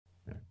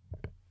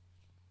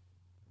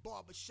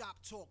Barbershop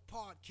Talk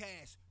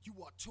Podcast. You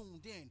are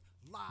tuned in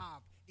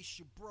live. It's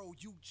your bro,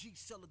 UG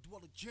Cellar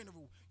Dweller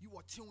General. You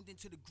are tuned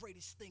into the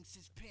greatest thing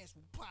since pants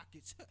with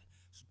pockets.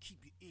 So keep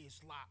your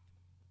ears locked.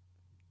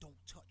 Don't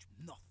touch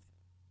nothing.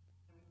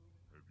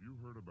 Have you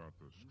heard about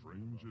the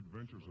strange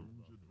adventures of...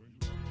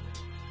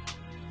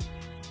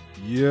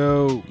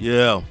 Yo,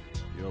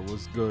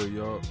 What's good,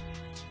 y'all?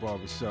 It's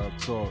Barbershop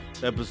Talk.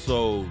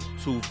 episode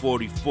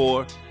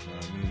 244,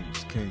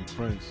 It's King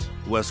Prince.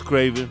 Wes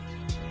Craven.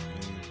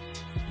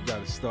 You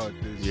gotta start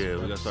this. Yeah,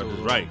 we gotta start this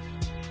right.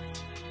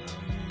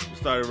 We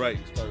started right.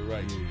 Yeah,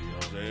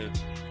 y'all.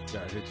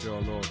 Gotta hit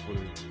y'all off with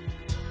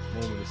a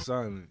moment of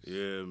silence.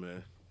 Yeah,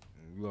 man.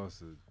 And we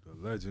lost a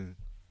legend.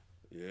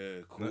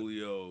 Yeah,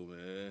 Coolio,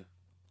 man.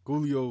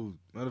 Coolio,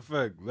 matter of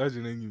fact,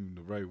 legend ain't even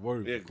the right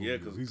word. Yeah, for yeah, Coolio.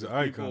 because He's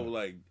an people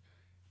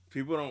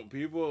icon.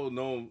 people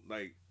know him,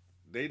 like,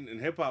 they in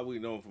hip hop we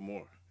know him for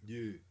more.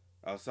 Yeah.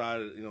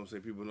 Outside of, you know what I'm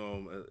saying, people know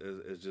him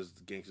as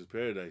just Gangsta's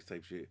Paradise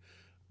type shit.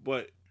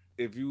 But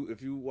if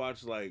you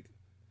watch like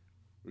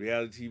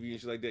reality TV and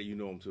shit like that, you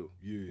know him too.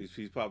 Yeah.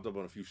 He's popped up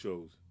on a few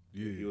shows.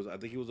 Yeah. I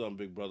think he was on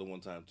Big Brother one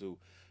time too.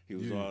 He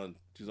was on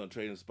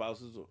Trading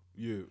Spouses.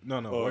 Yeah.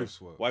 No, Wife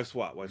Swap. Wife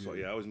Swap.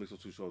 Yeah, I always mix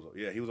those two shows up.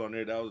 Yeah, he was on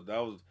there. That was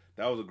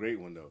a great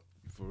one though.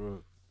 For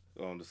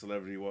real. The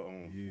celebrity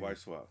Wife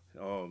Swap.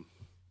 Yo,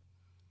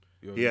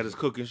 he had his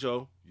cooking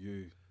show.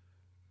 Yeah.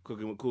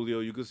 Cooking with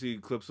Coolio. You can see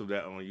clips of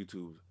that on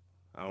YouTube.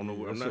 I don't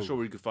know. I'm not sure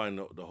where you can find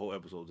the whole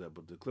episodes at,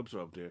 but the clips are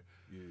up there.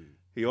 Yeah.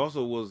 He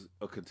also was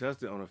a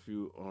contestant on a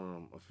few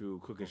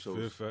cooking shows.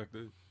 Fear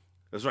Factor.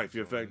 That's right,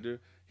 Fear Factor.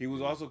 He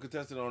was also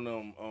contestant on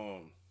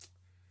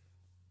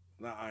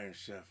not Iron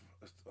Chef,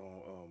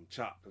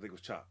 Chopped. I think it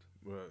was Chopped.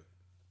 Right.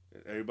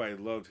 Everybody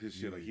loved his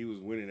shit. Like, he was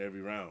winning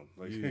every round.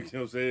 Like, you know what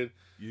I'm saying?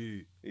 Yeah.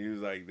 He was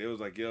like, they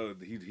was like, yo,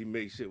 he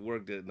makes shit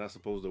work that's not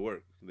supposed to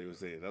work. They were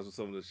saying that's what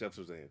some of the chefs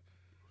were saying.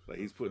 Like,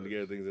 he's putting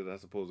together things that are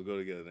not supposed to go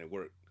together and they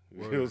work.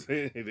 You know what I'm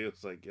saying? And they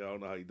was like, yo, I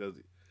don't know how he does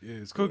it. Yeah,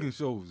 his cooking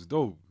show was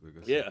dope.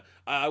 Like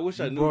I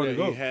wish I knew that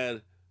he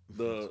had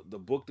the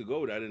book to go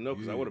with it. I didn't know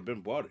because I would have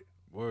been bought it.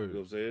 Word. You know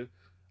what I'm saying?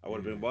 I would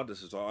have been bought this.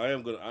 So I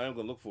am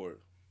gonna look for it.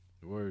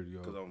 Word, yo.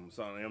 Because I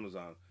saw it on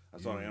Amazon. I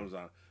saw it on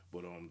Amazon.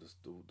 But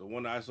the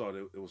one that I saw,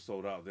 it was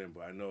sold out then.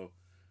 But I know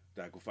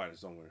that I could find it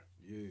somewhere.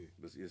 Yeah.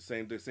 It's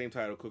the same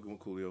title, Cooking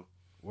with Coolio.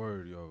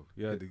 Word, yo.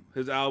 Yeah.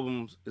 His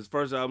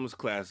first album is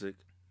classic.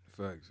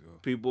 Facts, yo.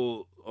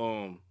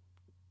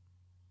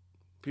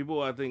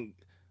 People, I think,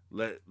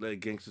 let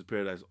Gangsta's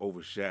Paradise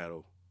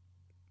overshadow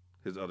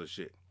his other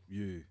shit.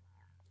 Yeah.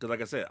 Because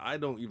like I said, I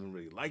don't even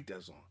really like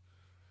that song.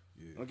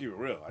 Yeah. I'll keep it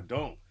real. I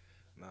don't.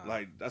 Nah.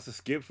 Like, that's a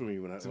skip for me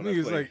when I To when me, I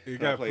it's play, like it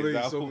got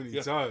played so many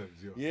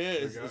times, yo. Yeah,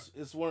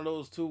 it's one of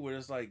those too where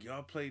it's like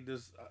y'all played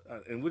this,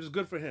 and which is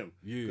good for him.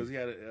 Yeah, because he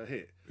had a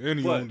hit. And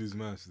he owned his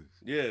masters.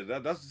 Yeah,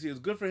 it's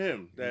good for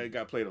him that it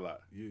got played a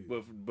lot. Yeah,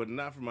 but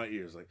not for my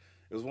ears. Like,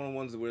 it was one of the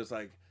ones where it's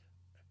like,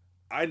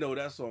 I know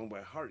that song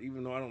by heart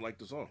even though I don't like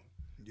the song.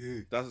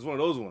 Yeah, that's one of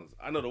those ones.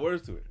 I know the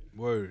words to it.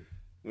 Word.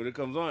 When it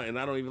comes on, and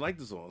I don't even like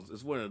the songs.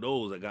 It's one of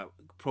those that got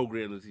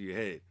programmed into your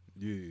head.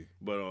 Yeah,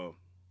 but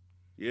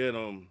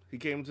he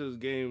came to this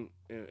game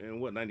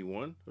in what,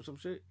 91 or some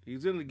shit.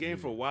 He's in the game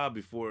for a while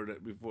before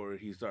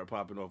he started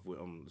popping off with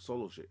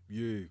solo shit.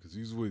 Yeah, because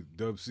he's with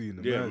Dub C in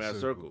the Mad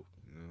Circle.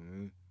 You know what I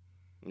mean?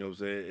 You know what I'm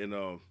saying? And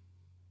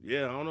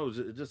I don't know.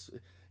 It just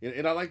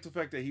and I like the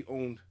fact that he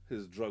owned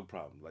his drug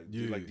problem, like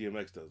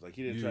DMX does. Like,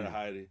 he didn't try to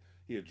hide it.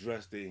 He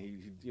addressed it.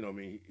 He you know what I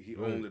mean? He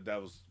owned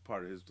that was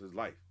part of his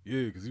life.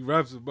 Yeah, because he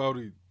raps about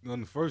it on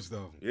the first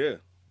album. Yeah.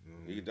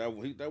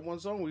 That one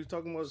song where he's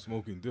talking about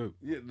smoking dope.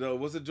 Yeah,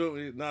 what's the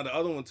joke? Nah, the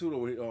other one too,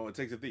 though, It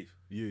Takes a Thief.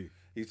 Yeah,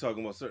 he's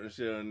talking about certain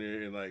shit on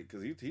there, and like,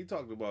 cause he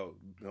talked about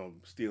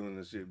stealing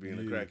and shit, being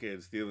a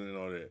crackhead, stealing and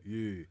all that.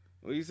 Yeah,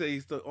 well, he said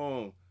he's still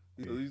on.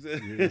 He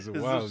said it's a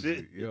wild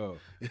shit, yo.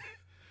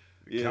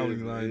 County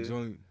Line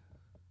joint.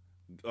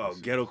 Oh,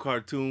 Ghetto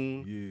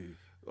Cartoon. Yeah.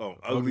 Oh,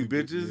 Ugly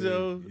Bitches,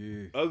 yo.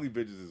 Yeah, Ugly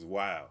Bitches is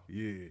wild.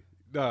 Yeah.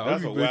 Nah,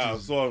 that's a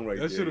wild song right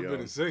there. That should have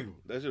been a single.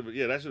 That should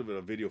have been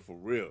a video for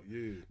real.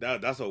 Yeah.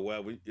 That's a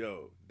wild.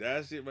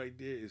 That shit right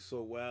there is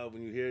so wild.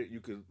 When you hear it, you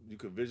could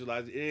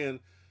visualize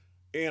it,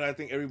 and I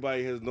think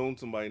everybody has known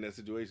somebody in that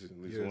situation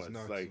at least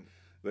once.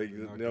 Like you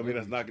know what I mean?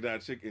 That's knocking down a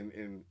chick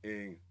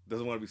and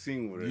doesn't want to be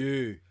seen with it.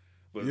 Yeah.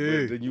 But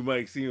then you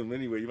might see him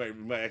anyway. You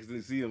might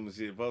accidentally see him and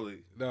shit in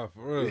public. Nah,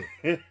 for real.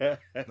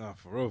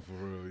 For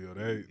real, yo.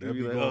 That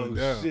be like, going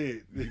down.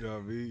 Shit. You know what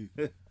I mean?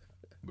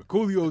 But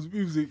Coolio's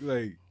music,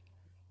 like,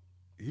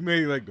 he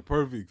made like the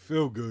perfect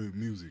feel good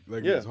music.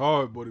 Like, it was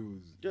hard, but it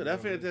was. Yeah,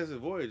 that Fantastic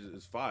Voyage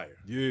is fire.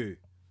 Yeah,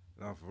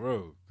 nah, for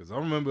real. Cause I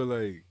remember,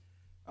 like,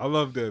 I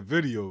love that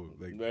video.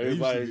 Like,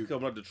 everybody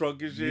coming out the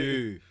trunk and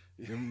shit. Yeah.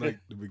 Them, like,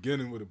 the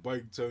beginning where the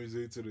bike turns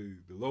into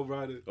the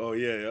lowrider. Oh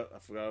yeah, I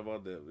forgot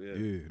about that.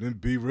 Yeah, then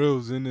B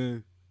Real's in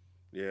there.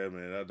 Yeah,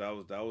 man, that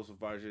was some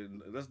fire shit.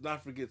 Let's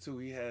not forget too,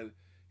 he had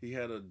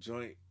a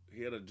joint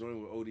with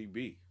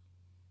ODB.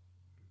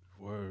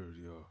 Word,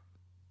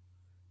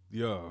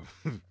 yo.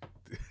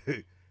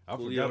 I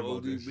forgot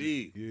about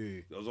ODB.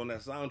 Yeah. That was on that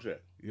soundtrack.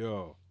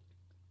 Yo.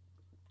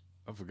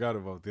 I forgot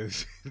about that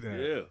shit.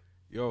 Yeah.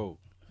 Yo,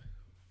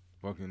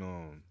 fucking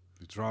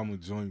the Drama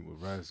joint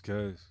with Ras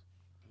Kass.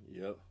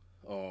 Yep.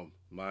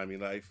 Miami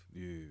Life.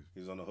 Yeah.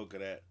 He's on the hook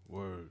of that.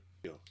 Word.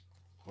 Yeah.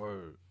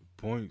 Word.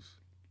 Points.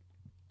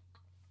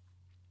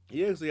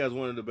 He actually has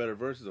one of the better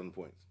verses on the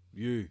Points.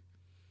 Yeah.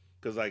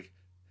 Cause like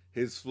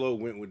his flow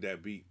went with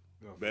that beat.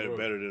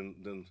 Better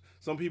than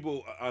some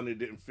people on it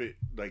didn't fit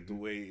like the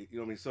way, you know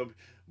what I mean? Some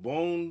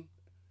Bone,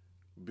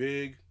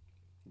 Big,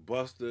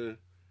 Buster,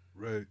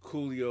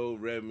 Coolio,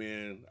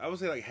 Redman. I would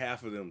say like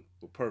half of them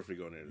were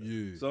perfect on there.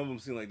 Yeah. Some of them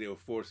seemed like they were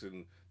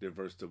forcing their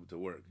verse to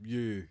work. Yeah.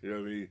 You know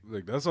what I mean?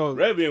 Like that's all.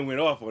 Redman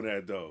went off on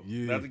that though.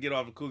 Yeah. Not to get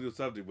off the Coolio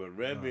subject, but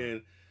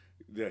Redman,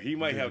 yeah, he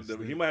might have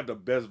the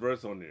best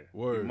verse on there.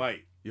 Word. He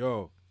might.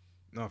 Yo,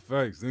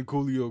 facts. Then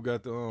Coolio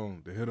got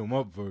the Hit 'Em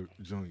Up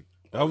joint.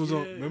 That was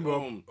on. Remember,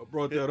 I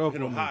brought that up.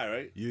 Hit 'Em High,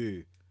 right?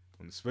 Yeah,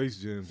 on the Space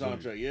Jam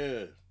soundtrack.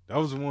 Yeah, that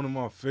was one of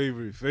my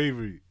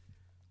favorite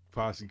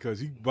posse because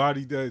he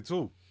bodied that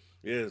too.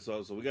 Yeah,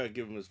 so we gotta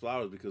give him his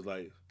flowers because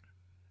like,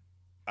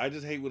 I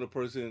just hate when a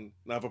person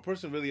if a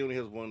person really only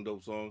has one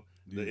dope song,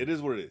 it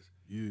is what it is.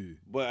 Yeah,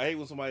 but I hate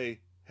when somebody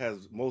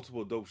has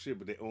multiple dope shit,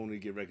 but they only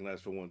get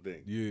recognized for one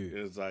thing. Yeah,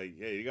 it's like,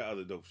 hey, you got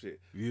other dope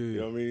shit. Yeah, you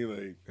know what I mean?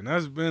 Like, and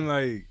that's been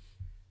like.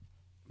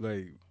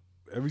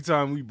 Every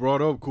time we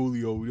brought up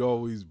Coolio, we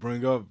always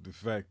bring up the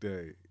fact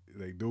that,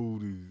 like,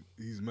 dude,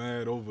 he's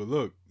mad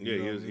overlooked. Yeah,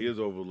 he is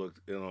overlooked,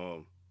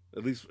 and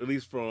at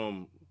least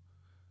from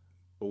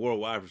a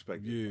worldwide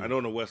perspective. Yeah. I know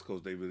on the West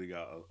Coast they really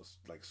got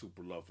like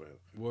super love for him.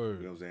 Word.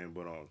 You know what I'm saying?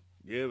 But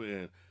yeah,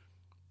 man.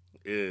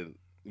 And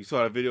you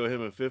saw that video of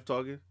him and Fifth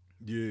talking?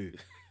 Yeah.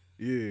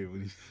 Yeah,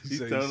 when he's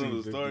telling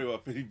him the story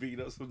about 50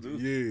 beating up some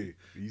dudes. Yeah,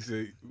 he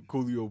said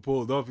Coolio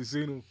pulled up. You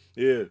seen him?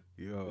 Yeah.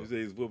 Yo. He said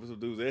he's whooping some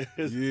dudes'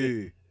 ass.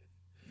 Yeah.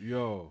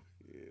 Yo.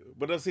 Yeah.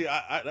 But see,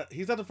 I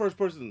he's not the first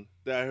person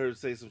that I heard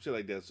say some shit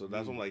like that. So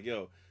that's why I'm like,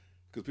 yo,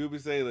 because people be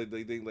saying like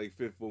they think like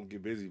Fifth won't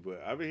get busy,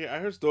 but I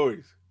heard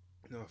stories.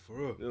 No, for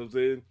real. You know what I'm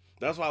saying?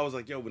 That's why I was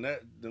like, yo, when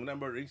that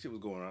Murder Inc. shit was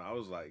going on, I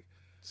was like,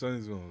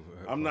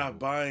 I'm not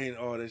buying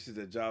all that shit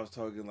that Ja was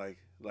talking like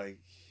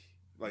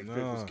Fifth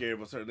was scared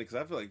about certain things.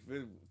 Cause I feel like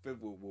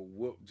Fifth will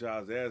whoop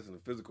Ja's ass in a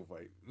physical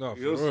fight. No,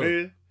 you know what I'm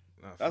saying?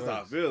 That's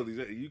how I feel.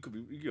 You could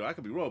be, I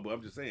could be wrong, but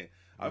I'm just saying.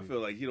 I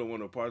feel like he don't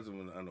want no parts of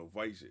him on no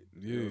fight shit.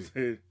 Yeah, you know what I'm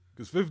saying?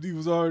 Cause 50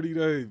 was already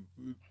that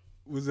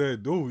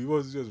dude. He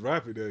wasn't just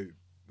rapping that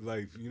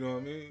life. You know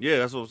what I mean? Yeah,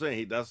 that's what I'm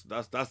saying. That's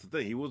the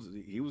thing. He was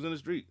in the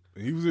street.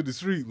 And he was in the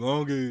street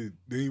longer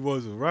than he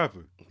was a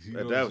rapper.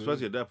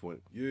 Especially at that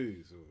point.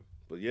 Yeah. So.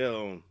 But yeah,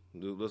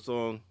 let's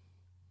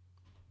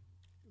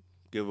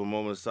give a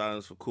moment of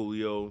silence for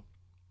Coolio.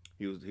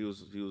 He was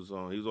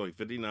only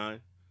 59.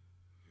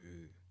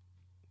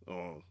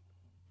 Yeah.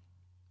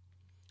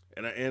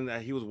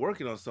 And he was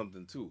working on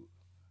something too.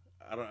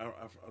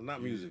 I'm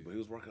not music, but he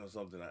was working on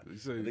something. I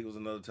think it was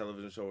another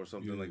television show or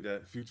something like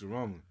that.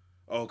 Futurama.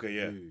 Oh, okay,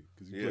 yeah.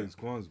 Because he plays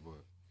Quan's boy.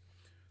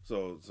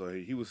 So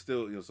he was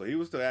still, he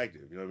was still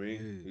active. You know what I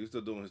mean? Yeah. He was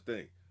still doing his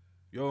thing.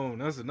 Yo,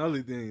 and that's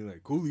another thing.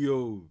 Like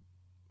Coolio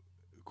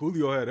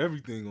had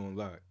everything on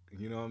lock.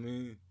 You know what I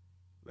mean?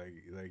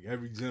 Like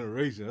every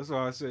generation. That's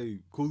why I say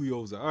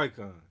Coolio's an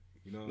icon.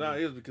 You know? No,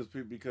 it is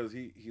because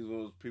he's one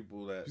of those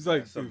people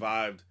that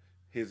survived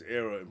his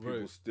era and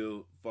people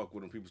still fuck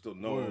with him. People still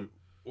know him.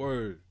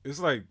 Word. It's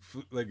like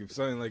if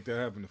something like that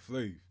happened to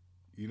Flav.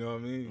 You know what I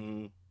mean?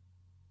 Mm-hmm.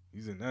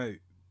 He's in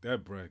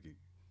that bracket.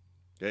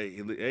 Hey,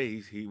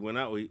 he went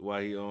out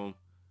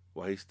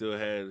while he still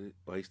had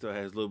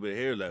his little bit of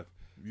hair left.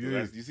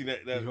 Yeah, you see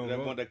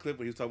that clip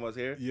where he was talking about his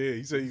hair? Yeah,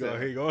 he said he gonna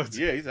hang on to.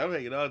 Yeah, he said I'm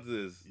hanging on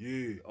to this.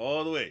 Yeah,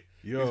 all the way.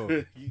 Yo,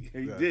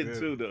 he did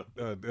too though.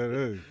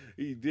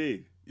 He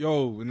did.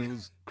 Yo, and it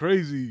was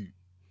crazy.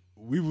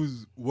 We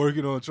was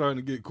working on trying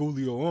to get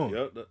Coolio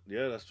on.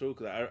 Yeah, that's true.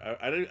 Cause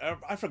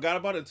I forgot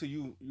about it until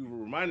you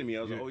reminded me.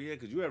 I was like, oh yeah,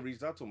 because you had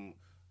reached out to him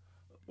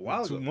a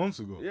while ago. 2 months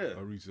ago. Yeah,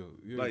 I reached out.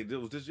 Yeah. Like it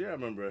was this year, I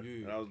remember.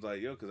 Yeah. And I was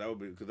like, yo, because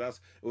it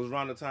was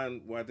around the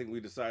time when I think we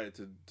decided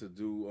to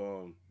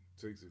do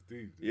Takes a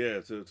Thief.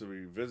 Yeah, to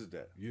revisit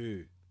that.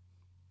 Yeah,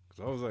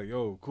 because I was like,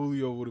 yo,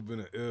 Coolio would have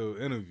been an ill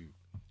interview.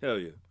 Hell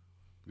yeah,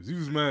 because he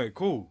was mad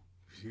cool.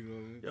 You know what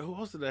I mean? Yeah, who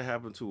else did that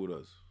happen to with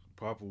us?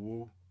 Papa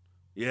Wu.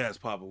 Yeah, it's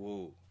Papa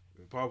Wu.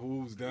 And Papa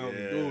Wu was down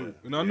to do it.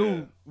 And I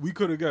knew we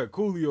could have got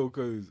Coolio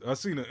because I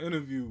seen an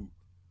interview.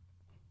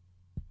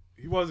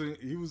 He wasn't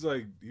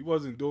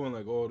doing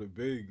like all the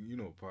big,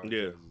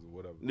 podcasts or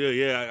whatever.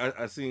 Yeah.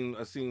 I seen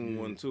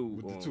one too.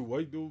 With the two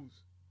white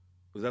dudes.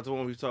 Was that the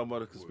one we was talking about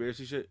the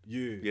conspiracy shit?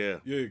 Yeah.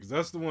 Yeah, because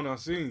that's the one I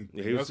seen.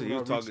 Yeah, he was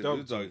talking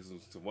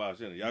some wild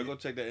shit. Y'all go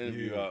check that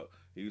interview out.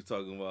 He was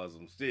talking about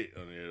some shit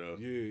on there though.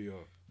 Yeah.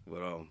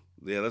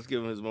 But let's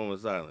give him his moment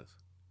of silence.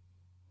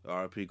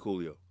 R.I.P.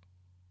 Coolio.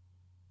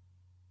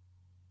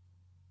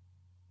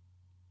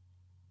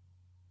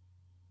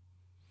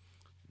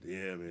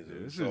 Yeah, man. Yeah,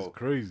 this is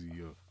crazy,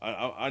 yo.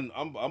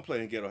 I'm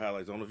playing Ghetto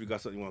Highlights. I don't know if you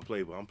got something you want to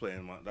play, but I'm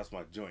playing that's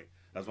my joint.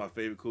 That's my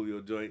favorite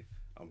Coolio joint.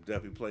 I'm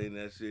definitely playing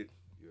that shit.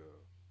 Yeah.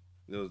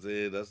 You know what I'm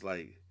saying? That's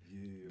like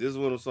Yeah. This is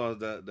one of the songs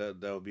that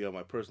would be on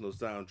my personal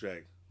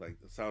soundtrack, like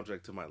the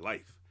soundtrack to my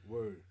life.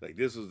 Word. Like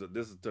this is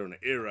during the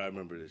era I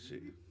remember this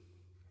shit.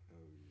 Oh,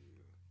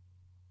 yeah.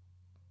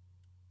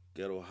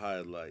 Ghetto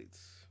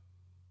Highlights.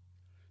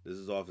 This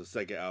is off the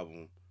second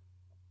album,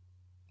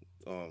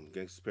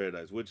 Gangsta's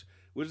Paradise, which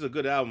is a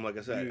good album. Like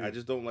I said, I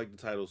just don't like the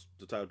title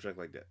track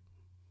like that.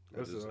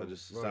 I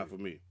just stop for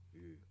me.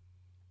 Yeah.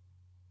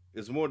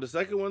 It's more the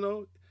second one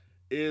though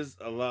is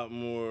a lot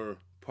more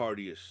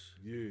partyish.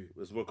 Yeah,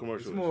 it's more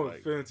commercial. It's more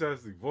like,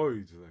 Fantastic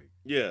Voyage, like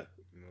yeah.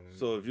 You know what I mean?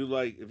 So if you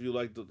like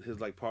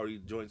his like party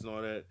joints and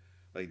all that,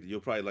 like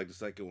you'll probably like the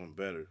second one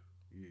better.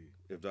 Yeah.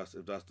 If that's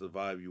the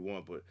vibe you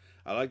want, but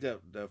I like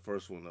that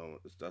first one though.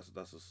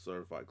 That's a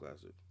certified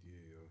classic.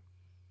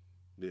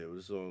 Yeah. Yeah,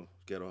 this song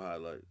Ghetto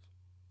Highlights.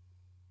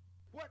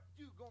 What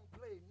you gonna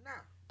play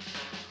now?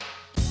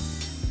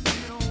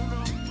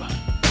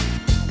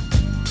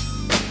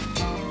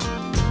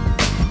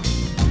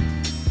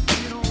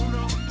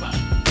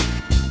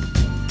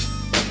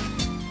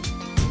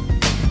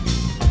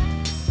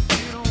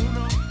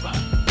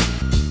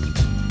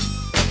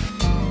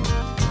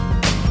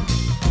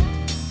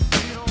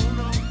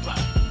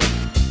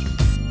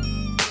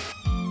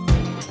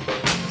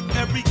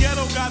 Every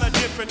ghetto got a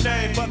different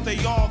name, but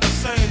they all the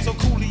same. So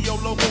Coolio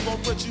logo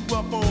gon' put you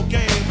up on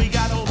game. We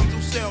got homies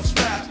who sell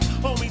straps,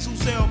 homies who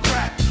sell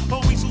crack,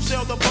 homies who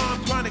sell the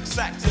bomb, chronic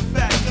sacks, and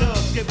fat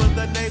dubs. Giving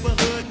the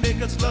neighborhood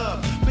niggas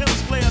love.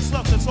 Pimps, players,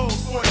 sluggers, hoes,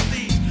 sports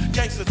thieves,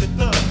 gangsters and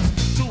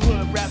thugs. Two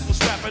hood rats was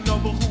rapping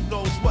over who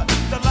knows what.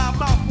 The loud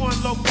mouth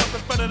one locked up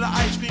in front of the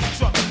ice cream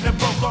truck and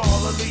broke all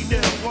the Lee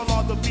nails while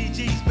all the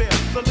BGs bare.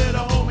 The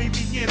little homie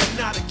began to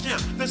not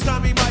account. This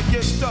time he might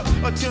get stuck.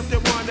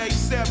 Attempted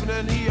 187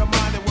 and he a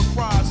minded with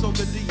pride. So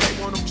the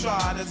DA want him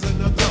tried as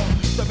an adult.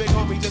 The big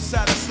homie just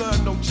had a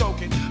son, no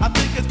joking. I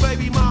think his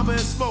baby mama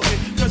is smoking,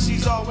 cause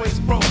she's always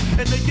broke.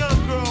 And the young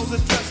girls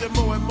is dressing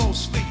more and more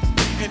sleek.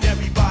 And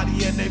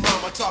everybody and their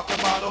mama talk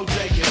about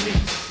OJ and me.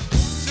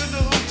 To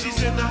the hoochies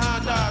in the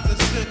Hondas and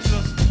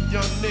Centras.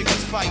 Young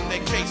niggas fighting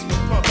their case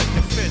with public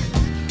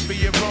defenders. Be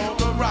it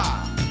wrong or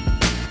right.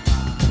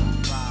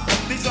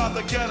 These are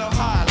the ghetto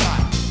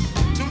highlights.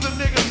 To the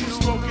niggas who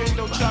smoking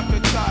no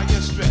chocolate tie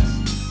and stress.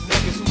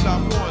 Niggas who got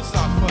warrants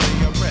out for the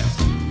arrest.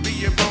 Be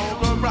it wrong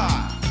or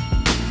right.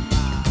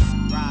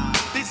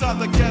 These are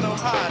the ghetto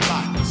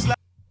highlights.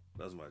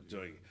 That's my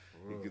joint.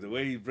 The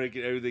way he's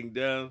breaking everything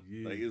down,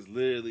 like it's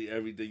literally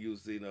everything you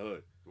see in the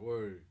hood.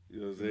 Word. You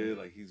know what I'm saying?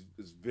 Like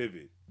it's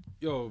vivid.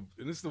 Yo,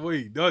 and it's the way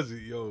he does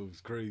it, yo,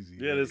 it's crazy.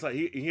 Yeah, it's like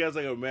he has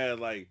like a mad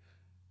like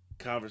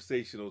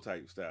conversational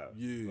type style.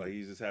 Yeah. Like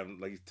he's just having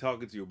like he's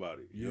talking to you about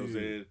it. You know what I'm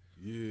saying?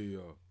 Yeah, yo. You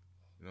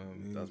know what I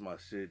mean? That's my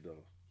shit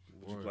though.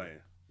 What you playing?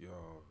 Yo,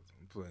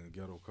 I'm playing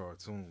Ghetto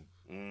Cartoon.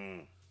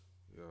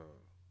 Yo.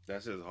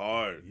 That shit's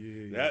hard.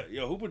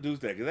 Yeah. Who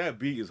produced that? Cause that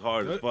beat is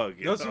hard as fuck.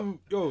 That's what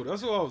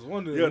I was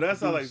wondering. Yo, that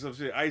sounds like some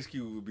shit Ice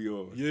Cube would be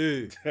on.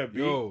 Yeah. That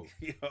beat. Yo.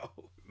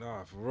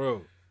 Nah, for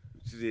real.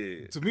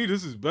 Yeah. To me,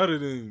 this is better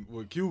than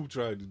what Cube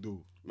tried to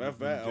do. Matter of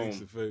fact,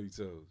 Gangsta Fairy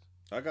Tales.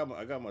 I got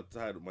my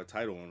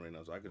title on right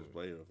now, so I can just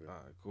play it up here. All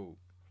right, cool.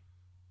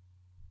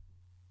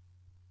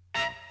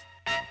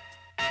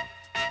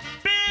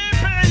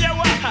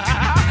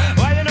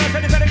 Well, you know, so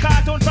this is the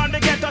cartoon from the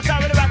ghetto, so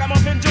with the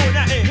Ragamuffin Jr.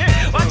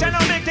 Watch out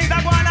now, big things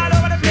are going all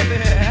over the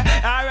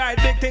place. All right,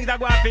 big things are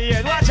going for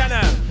years. Watch out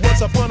now.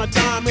 Once upon a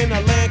time in a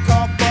land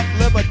called Fuck,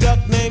 lived a duck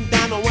named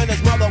Donald. When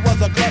his mother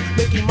was a glut,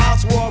 Mickey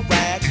Mouse wore a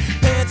rag,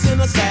 pants in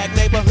a sag,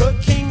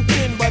 neighborhood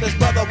kingpin, but his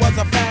brother was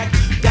a fag.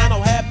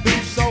 Donald had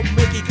beef, so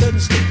Mickey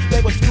couldn't sleep.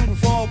 They was shooting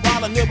for a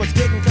while and it was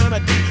getting kinda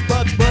deep.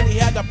 Bugs Bunny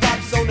had the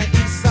props on the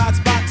east side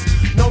spots,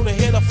 known to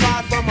hit a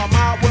fly from a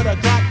mile with a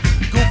Glock.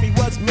 Goofy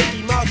was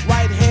Mickey Mouse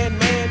right-hand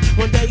man.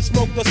 One day he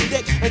smoked a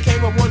stick and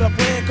came up with a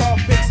plan called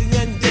Pixie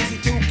and Dixie,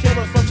 two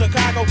killers from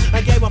Chicago,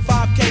 and gave him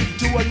 5K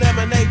to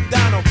eliminate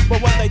Donald.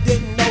 But what they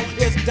didn't know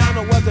is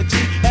Donald was a G,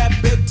 had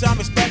big time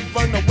respect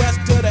from the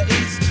west to the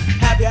east.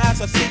 Have your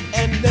ass a seat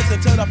and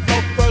listen to the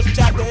folk first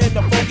chapter in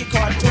the funky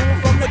cartoon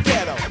from the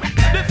ghetto.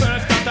 The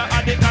first chapter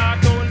of the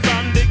cartoon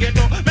from the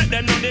ghetto. Make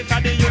them know this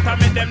of the youth and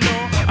make them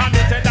know. And me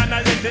say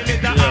journalism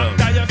is the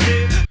actor you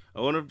see.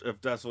 I wonder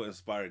if that's what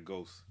inspired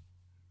Ghost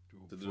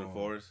to do the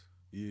forest.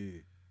 Yeah.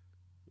 You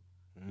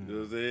know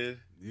what I'm saying?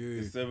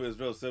 Yeah. It's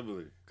real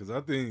similar. Cause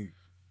I think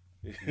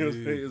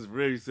it's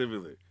very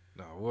similar.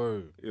 Nah,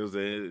 word. You know what I'm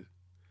saying?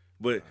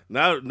 But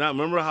now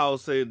remember how I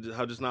was saying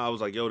how just now I was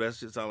like, yo, that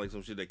shit sound like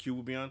some shit that Cube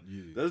would be on?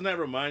 Yeah. Doesn't that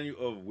remind you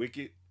of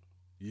Wicked?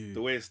 Yeah.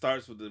 The way it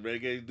starts with the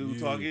reggae dude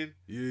talking?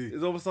 Yeah.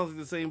 It's almost something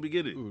the same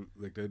beginning. Ooh,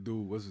 like that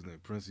dude, what's his name?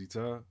 Princey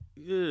Ty?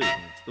 Yeah.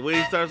 The way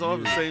he starts off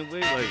the same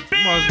way, like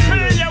Well,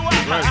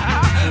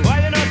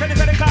 you know, so this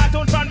is the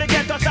cartoon from the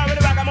ghetto, so with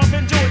the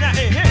Ragamuffin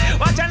Jr.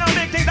 Watch out now,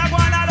 big things are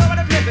going all over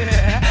the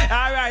place.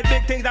 All right,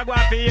 big things are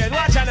going for years.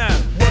 Watch out now.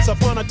 Once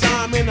upon a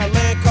time in a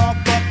land called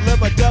Fuck,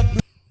 live a duck.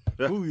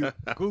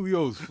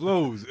 Coolio's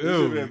flows. There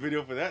should be a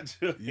video for that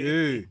too.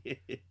 Yeah.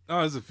 Nah,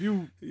 there's a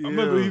few. Yeah. I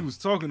remember he was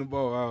talking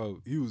about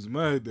how he was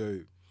mad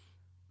that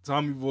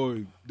Tommy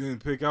Boy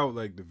didn't pick out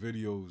like the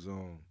videos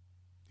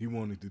he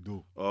wanted to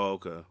do. Oh,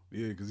 okay.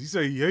 Yeah, because he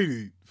said he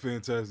hated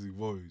Fantastic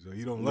Voyage. Like,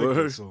 he don't like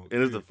that song.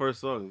 And it's the first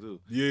song, too.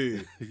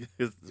 Yeah.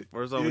 It's the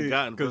first song we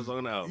got and the first song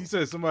on the album. He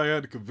said somebody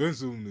had to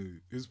convince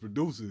him, his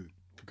producer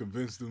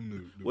convinced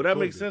him to well, that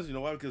makes sense. You know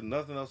why? Because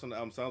nothing else on the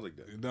album sounds like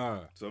that. Nah.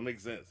 So it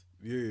makes sense.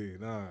 Yeah,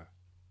 nah.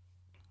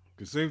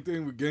 The same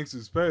thing with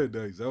Gangsta's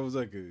Paradise. That was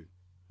like a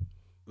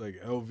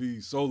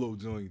LV solo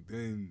joint.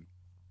 Then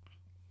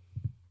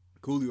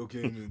Coolio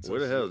came in.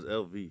 Where the hell is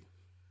LV?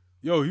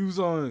 Yo, he was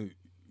on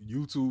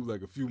YouTube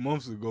like a few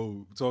months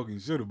ago talking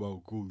shit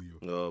about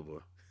Coolio. Oh boy.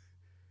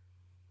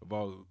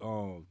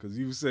 About because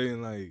he was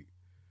saying like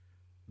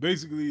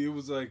basically it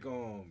was like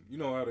you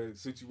know how the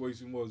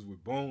situation was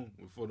with Bone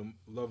For the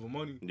Love of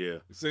Money? Yeah.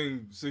 The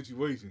same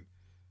situation.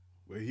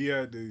 Where he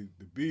had the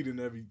beat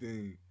and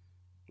everything.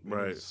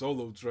 Right.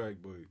 Solo track,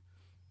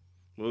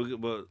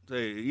 but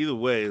hey, either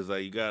way, it's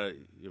like you gotta.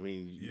 I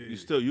mean, you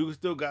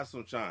still got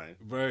some shine,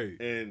 right?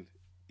 And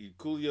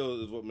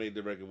Coolio is what made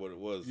the record what it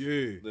was. Yeah,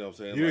 you know what I'm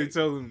saying. You didn't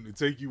tell him to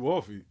take you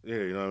off it. Yeah,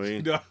 you know what I mean.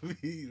 You know what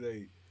I mean?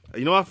 Like,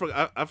 you know,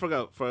 I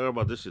forgot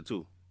about this shit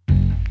too.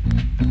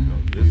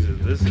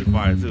 This is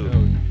fire too.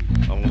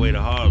 On the way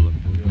to Harlem.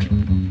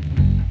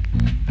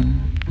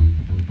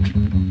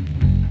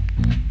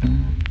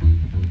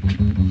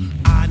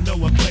 I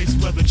know a place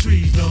where the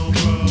trees don't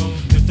grow.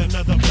 Just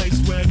another place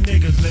where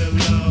niggas live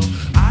low.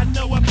 I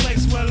know a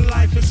place where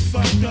life is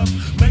fucked up.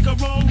 Make a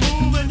wrong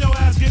move and your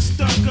ass gets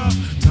stuck up.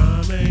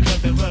 Time ain't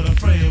nothing but a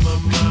frame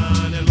of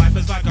mind. And life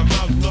is like a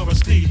mountain or a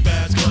steep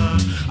ass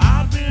climb.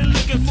 I've been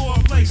looking for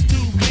a place to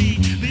be.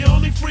 The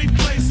only free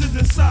place is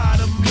inside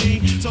of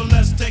me. So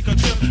let's take a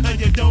trip and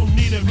you don't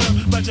need a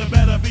grip. But you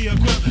better be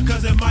equipped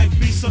cause it might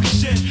be some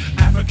shit.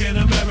 African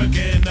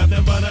American,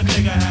 nothing but a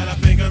nigga. Had her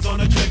fingers on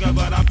the trigger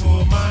but I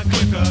pulled mine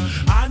quicker.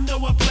 I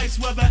know a place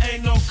where there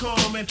ain't no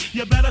calming.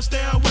 You better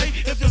stay away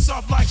if you're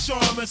soft like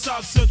Charmin.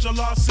 South Central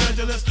Los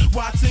Angeles,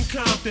 Watson,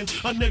 Compton.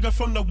 A nigga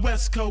from the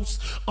West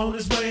Coast on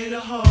his way to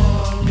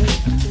Harlem.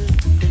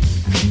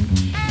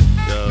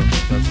 Yo,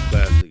 that's a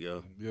classic,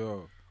 yo.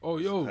 Yo. Oh,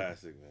 yo.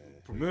 Classic,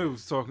 man. Premier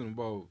was talking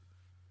about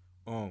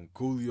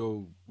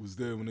Coolio was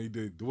there when they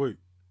did Dwight.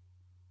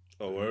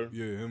 Oh, word?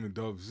 Yeah, him and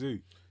Dub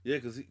C. Yeah,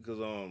 cause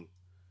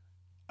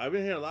I've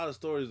been hearing a lot of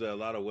stories that a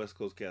lot of West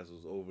Coast cats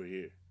was over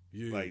here.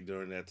 Yeah. Like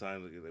during that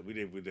time that we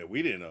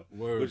didn't know.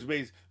 Word.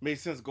 Which made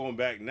sense going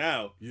back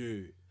now.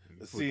 Yeah.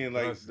 Seeing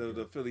like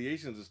the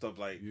affiliations and stuff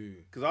like,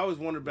 because I always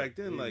wondered back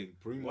then like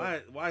why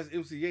is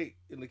MC8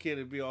 in the Can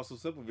It Be All So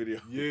Simple video?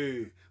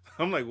 Yeah,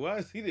 I'm like, why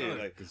is he there?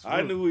 Like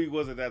I knew who he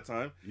was at that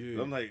time. Yeah,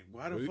 I'm like,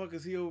 why the fuck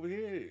is he over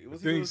here?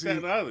 What's he doing in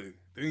Staten Island?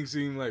 Things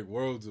seem like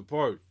worlds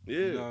apart. Yeah,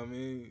 you know what I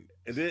mean.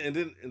 And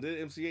then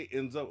MC8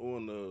 ends up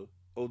on the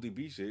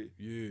ODB shit.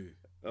 Yeah.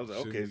 I was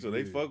like, okay, so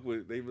they really fuck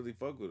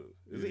with him.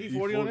 Is it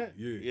E40 on that?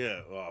 Yeah.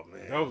 Yeah. Oh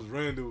man, that was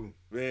Randall.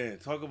 Man,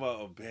 talk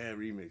about a bad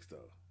remix though.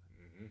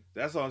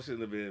 That song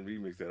shouldn't have been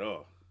remixed at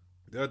all.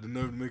 They had the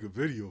nerve to make a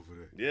video for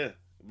that. Yeah.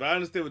 But I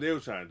understand what they were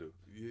trying to do.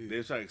 Yeah. They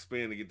were trying to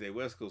expand to get their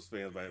West Coast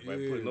fans by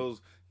putting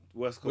those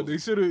West Coast. But they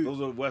should've,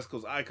 those are West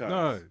Coast icons.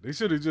 Nah, they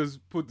should have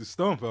just put the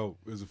stump out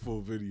as a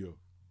full video.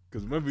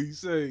 Because remember he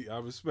said, I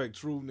respect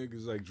true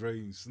niggas like Dre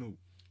and Snoop.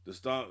 The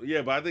stomp,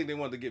 yeah, but I think they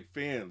wanted to get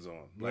fans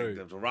on, like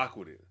to rock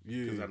with it.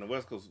 Yeah, because on the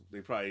West Coast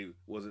they probably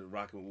wasn't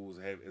rocking what was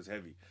as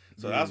heavy.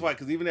 So that's why,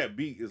 because even that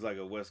beat is like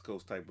a West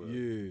Coast type of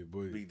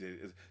beat.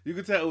 That you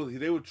could tell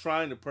they were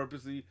trying to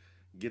purposely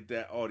get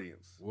that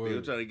audience. Word. They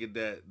were trying to get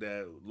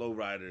that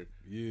lowrider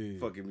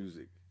fucking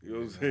music. You know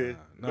what I'm saying?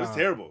 But it's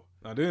terrible.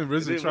 Now then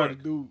RZA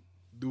tried to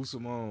do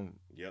some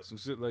some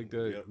shit like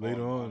that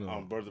later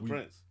on Birds of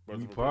Prince.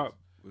 We Pop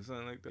or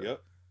something like that.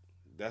 Yep,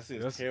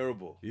 that's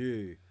terrible.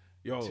 Yeah.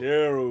 Yo.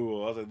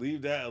 Terrible. I was like,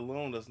 leave that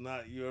alone. That's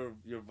not your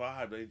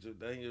vibe.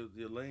 That ain't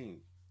your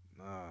lane.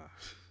 Nah.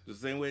 The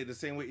same way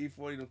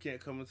E40 them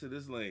can't come into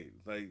this lane.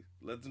 Like,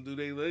 let them do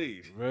their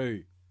lane.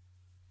 Right.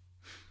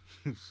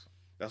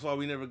 That's why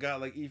we never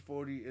got like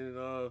E40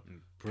 and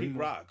Pete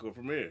Rock or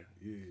Premier.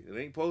 Yeah. It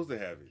ain't supposed to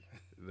happen.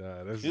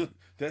 Nah, that's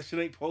that shit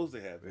ain't supposed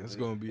to happen. It's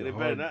gonna be. It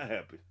better not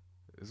happen.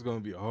 It's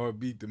gonna be a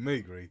hard beat to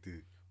make right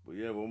there. But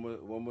yeah,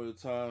 one more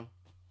time.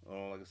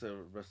 Like I said,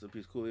 rest in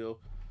peace, Coolio.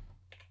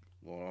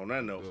 Well, on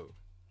that note,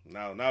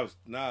 now let's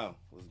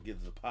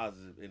get the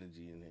positive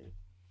energy in here.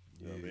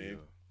 You know what I mean?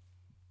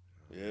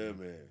 Yeah,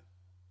 man.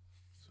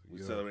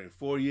 We celebrating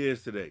 4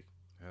 years today.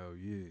 Hell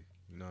yeah. You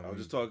know what I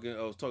mean?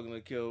 I was talking to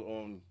Kel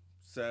on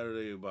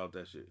Saturday about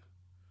that shit.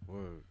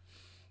 Word.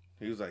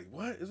 He was like,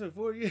 "What? It's been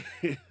 4 years."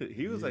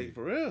 He was like,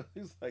 "For real?"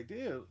 He was like, "Damn."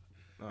 You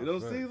know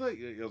what I'm saying? Like,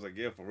 I was like,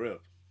 "Yeah, for real."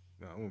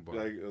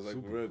 It was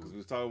like for real, because we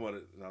was talking about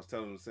it, and I was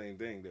telling him the same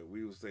thing that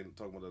we was talking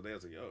about the other day. I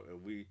was like, "Yo,"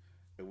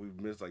 and we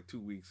missed like 2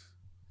 weeks.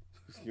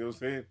 You know what I'm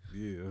saying?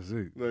 Yeah, that's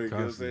it. Like, you know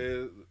what I'm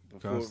saying?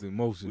 Before, constant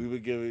motion. We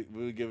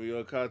would give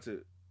your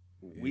content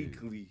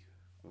weekly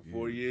for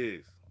 4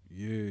 years.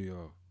 Yeah, y'all. You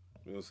know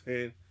what I'm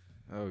saying?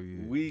 Oh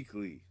yeah.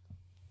 Weekly.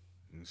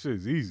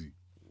 Shit's easy.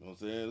 You know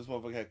what I'm saying? This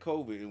motherfucker had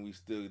COVID and we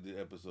still did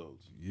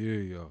episodes. Yeah,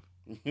 y'all.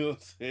 You know what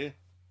I'm saying?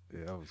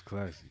 Yeah, that was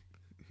classy.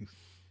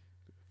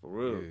 For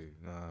real. Yeah,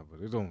 nah,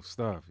 but it don't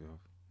stop, yo. You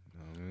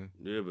know what I mean?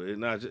 Yeah, but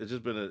it's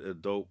just been a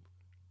dope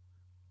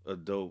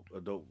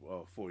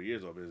 4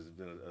 years of it. It's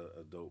been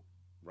a dope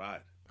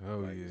ride. Hell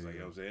like, yeah. It's like, you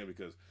know what I'm saying?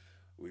 Because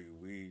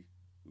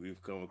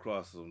we've come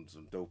across some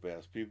dope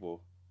ass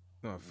people.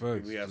 No,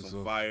 facts. We had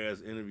some fire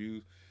ass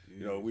interviews. Yeah.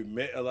 You know, we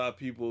met a lot of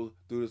people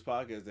through this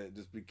podcast that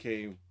just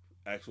became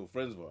actual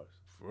friends of ours.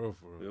 For real.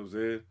 You know what I'm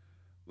saying?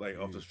 Like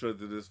off the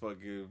strength of this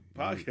fucking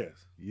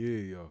podcast. Yeah,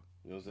 yo. You know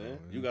what I'm saying?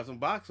 You got some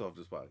box off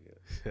this podcast.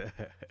 You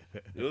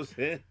know what I'm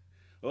saying?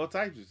 All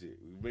types of shit.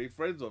 We made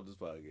friends off this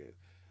podcast.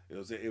 You know what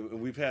I'm saying?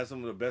 And we've had some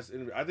of the best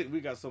interviews. I think we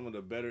got some of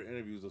the better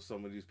interviews of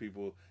some of these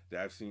people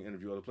that I've seen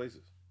interview other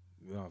places.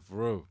 Yeah, for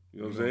real.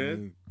 You know what I'm saying? I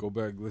mean? Go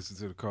back, listen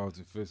to the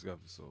Carlton Fisk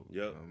episode. Yep.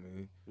 You know what I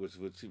mean? Which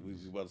we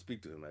was about to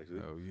speak to him, actually.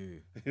 Oh, yeah. You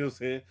know what I'm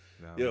saying?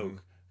 Yo,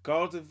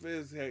 Carlton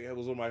Fisk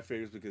was one of my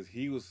favorites because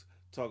he was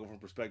talking from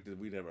perspective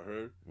we never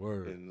heard.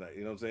 Word. And like,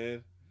 you know what I'm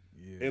saying?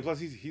 Yeah. And plus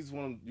he's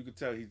one of, you could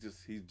tell he's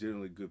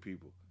generally good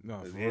people. No,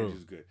 his for real.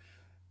 energy's good.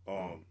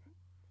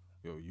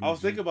 Yo, I was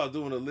thinking about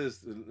doing a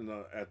list, and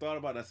I thought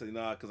about it, and I said,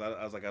 nah, because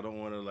I was like, I don't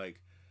want to, like,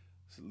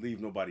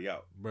 leave nobody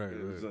out. Right.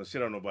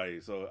 Shit on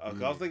nobody. So I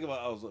was thinking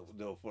about,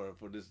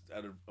 for this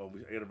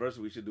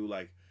anniversary, we should do,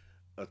 like,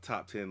 a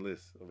top 10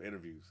 list of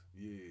interviews.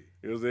 Yeah. You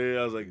know what I'm saying?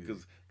 I was like,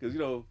 because you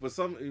know, but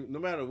no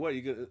matter what,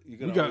 you're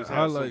gonna always have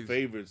highlights. some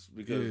favorites.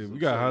 Because we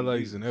got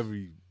highlights in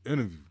every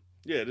interview.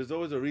 Yeah, there's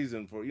always a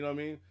reason for, you know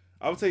what I mean?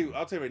 I'll tell you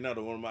right now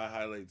that one of my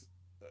highlights,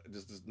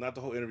 just not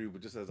the whole interview,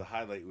 but just as a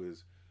highlight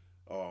was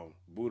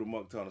Buddha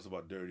Monk telling us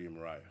about Dirty and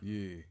Mariah.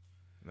 Yeah.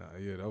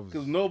 That was...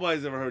 Because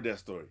nobody's ever heard that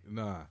story.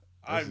 Nah.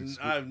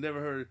 I've never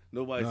heard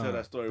nobody tell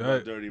that story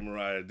about Dirty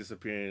Mariah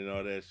disappearing and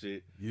all that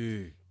shit.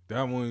 Yeah.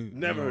 That one...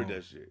 Never heard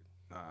that shit.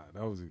 Nah,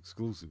 that was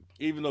exclusive.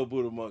 Even though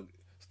Buddha Monk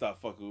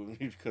stopped fucking with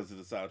me because of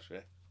the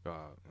soundtrack.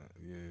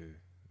 Yeah.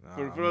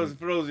 Nah,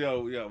 for those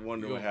y'all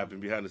wondering what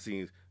happened behind the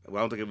scenes, well,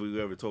 I don't think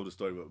we ever told the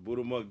story, but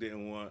Buddha Monk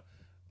didn't want...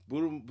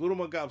 Buddha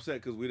Monk got upset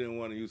because we didn't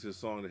want to use his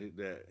song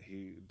that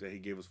he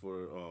gave us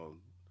for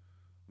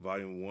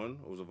Volume 1,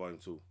 or was it Volume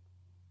 2?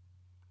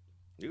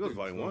 It was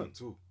Volume 1.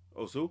 2.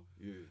 Oh, 2?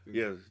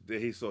 Yeah.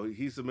 He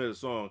submitted a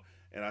song,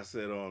 and I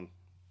said,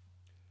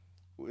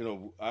 you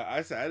know,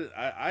 I said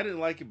I didn't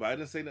like it, but I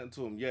didn't say nothing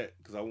to him yet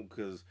because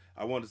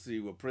I wanted to see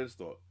what Prince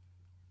thought.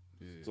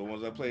 Yeah. So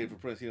once I played for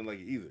Prince, he didn't like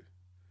it either.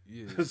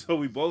 Yeah. So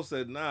we both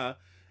said nah,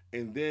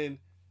 and then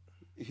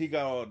he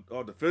got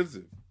all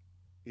defensive.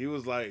 He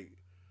was like,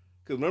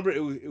 because remember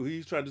he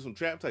was trying to do some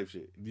trap type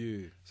shit.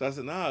 Yeah. So I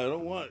said, nah, we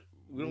want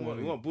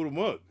Buddha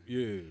Monk. Yeah.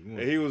 And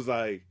he was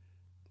like,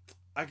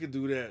 I could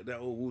do that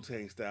old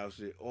Wu-Tang style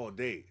shit all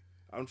day.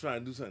 I'm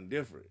trying to do something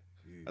different.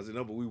 Yeah. I said,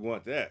 no, but we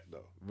want that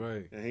though.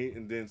 Right.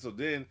 And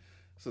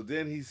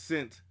then he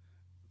sent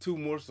 2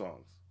 more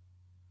songs.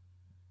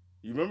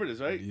 You remember this,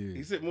 right? Yeah.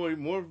 He sent more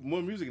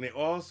music, and they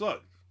all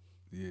sucked.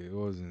 Yeah, it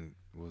wasn't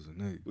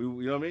it.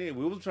 You know what I mean?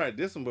 We was trying to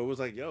diss him, but it was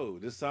like, yo,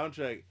 this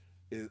soundtrack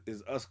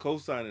is us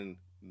co-signing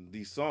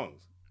these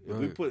songs. If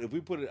we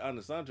put it on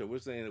the soundtrack, we're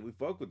saying that we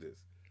fuck with this.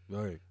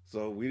 Right.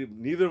 So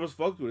neither of us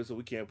fucked with it, so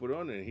we can't put it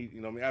on there. And he,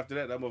 you know what I mean? After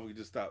that motherfucker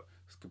just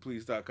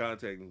completely stopped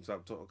contacting,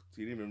 stopped talking.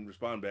 He didn't even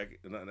respond back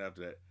or nothing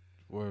after that.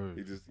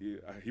 Word.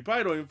 He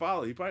probably don't even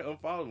follow. He probably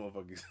unfollowed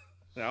motherfuckers.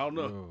 I don't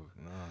know. Yo,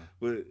 nah.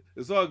 But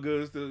it's all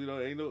good. Still, you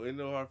know, ain't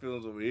no hard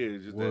feelings over here.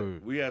 It's just Word.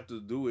 that we have to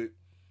do it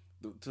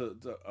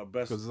to our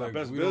best like,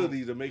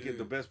 ability to make it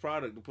the best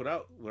product to put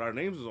out with our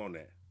names is on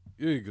that.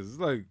 Yeah, because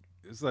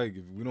it's like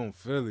if we don't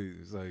feel it,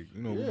 it's like,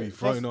 you know, we be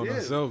fronting on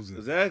ourselves.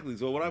 Exactly.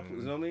 So what you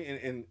know what I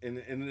mean?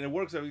 And it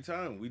works every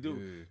time. We do.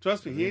 Yeah.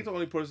 Trust me, he ain't the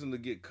only person to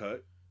get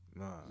cut.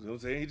 Nah. You know what I'm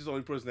saying? He's just the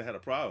only person that had a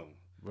problem.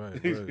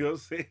 Right. You know what I'm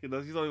saying? He's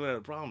the only one that had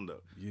a problem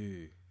though.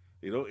 Yeah.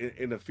 You know,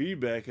 and the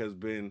feedback has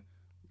been,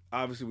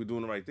 obviously we're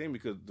doing the right thing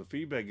because the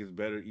feedback is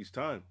better each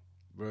time.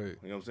 Right.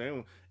 You know what I'm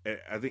saying? And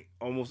I think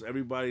almost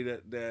everybody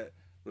that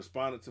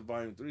responded to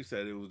Volume 3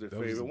 said it was their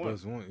favorite one.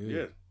 Best one.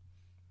 Yeah.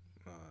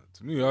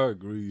 To me, I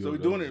agree. So we're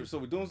doing it. So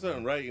we're doing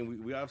something right,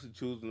 and we obviously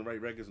choosing the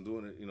right records and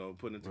doing it. You know,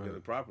 putting it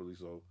together properly.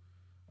 So,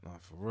 nah,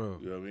 for real.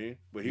 You know what I mean?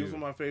 But he was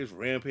one of my favorites.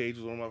 Rampage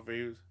was one of my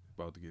favorites.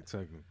 About to get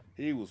technical.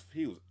 He was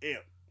amped. Yeah,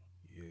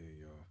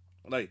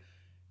 y'all. Like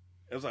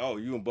it was like, oh,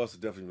 you and Busta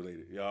definitely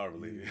related. Y'all are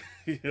related.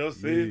 You know what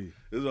I'm saying? Yeah.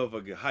 This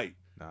motherfucking hype.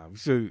 Nah, we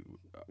should.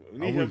 We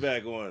need him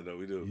back on though.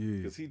 We do. Yeah.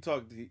 Because he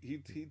talked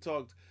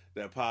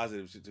that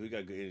positive shit too. He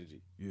got good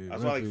energy. Yeah.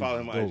 That's why I like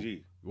following him on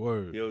IG.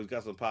 Word. He always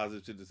got some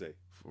positive shit to say.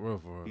 For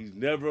real. He's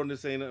never on this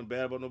saying nothing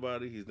bad about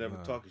nobody. He's never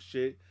talking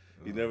shit.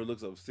 He never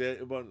looks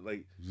upset about it.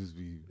 Like just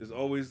be. It's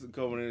always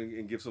coming in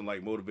and give some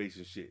like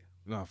motivation shit.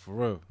 Nah, for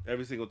real.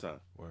 Every single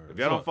time. Word. If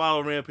y'all don't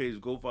follow Rampage,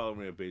 go follow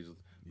Rampage.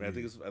 Man,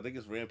 I think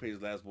it's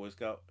Rampage's Last Boy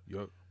Scout.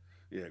 Yup.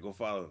 Yeah, go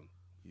follow him.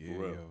 Yeah, for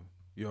real.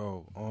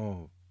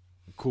 Yo,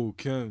 Cool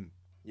Kim.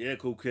 Yeah,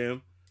 Cool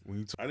Kim.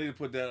 I need to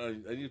put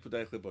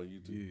that clip on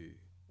YouTube. Yeah.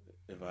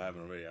 If I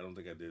haven't already, I don't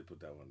think I did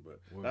put that one,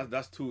 but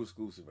that's too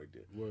exclusive right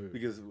there. Word.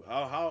 Because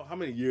how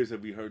many years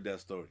have we heard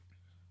that story?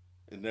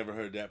 and never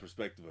heard that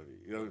perspective of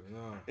it. You know,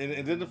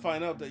 and then to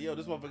find out that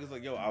this motherfucker's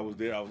like, I was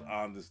there, I was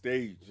on the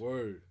stage.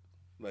 Word.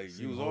 Like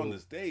you was on the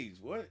stage.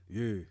 What?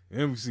 Yeah,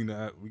 and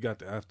we got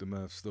the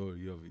aftermath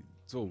story of it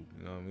too.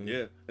 You know what I mean?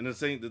 Yeah, and the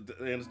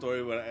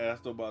story when I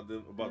asked about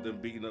them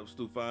beating up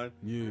Stu Fine.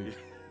 Yeah,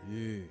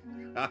 yeah.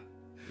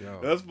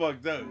 That's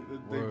fucked up.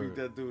 They beat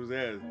that dude's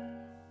ass.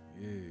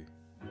 Yeah,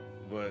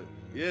 but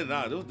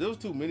there was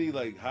too many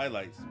like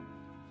highlights.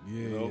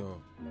 Yeah,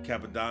 yo.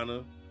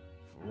 Capadonna.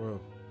 For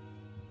real.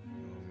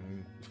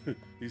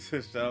 He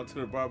said, "Shout out to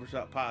the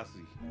barbershop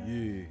posse."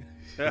 Yeah.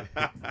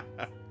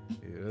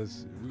 Yeah,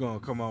 we're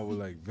gonna come out with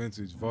like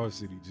vintage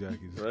varsity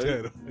jackets,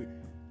 right?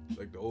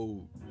 Like the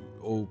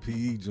old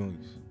PE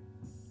joints.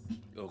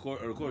 Of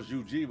course,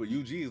 UG, but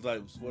UG is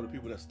like one of the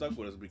people that stuck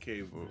with us,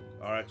 became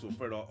our actual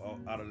friend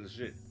out of this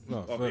shit.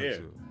 No,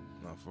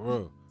 for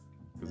real.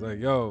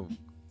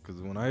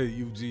 Cause when I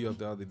hit UG up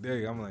the other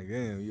day, I'm like,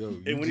 damn, yo.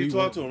 And when you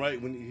talk to him,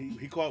 right? When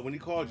he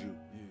called you,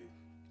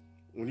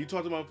 when you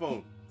talk to him on the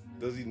phone,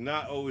 does he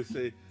not always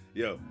say,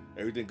 "Yo,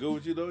 everything good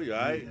with you though? You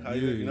alright? How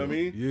you know what I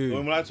mean?" Yeah.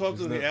 When I talk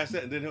to him, he asks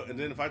that, and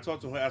then if I talk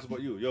to him, he asks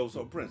about you. Yo,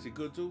 so Prince, he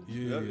good too? Yeah.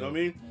 You know what I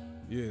mean?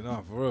 Yeah,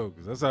 nah, for real,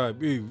 cause that's how it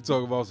be. We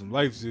talk about some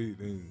life shit,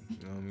 and you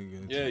know what I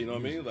mean. Yeah, you know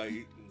what I mean. Like,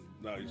 you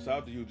shout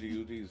out to UG.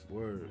 UG's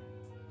word.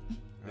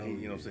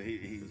 And you know what I'm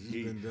saying?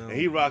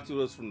 He rocked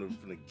with us from the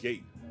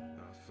gate.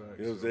 Facts,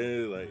 you know what I'm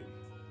saying? Like,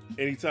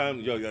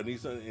 anytime, y'all need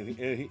something,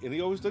 and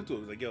he always stuck to it.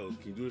 He's like, yo, can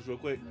you do this real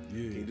quick?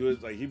 Yeah. Can you do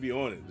this? Like, he be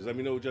on it. Just let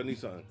me know what y'all need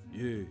something.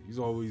 Yeah, he's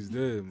always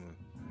there, man.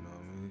 You know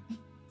what I mean?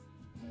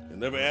 And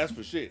never ask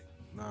for shit.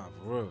 Nah,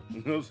 for real. You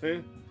know what I'm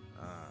saying?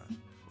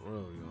 For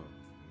real, yo.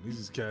 These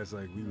is cats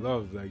like we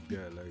love like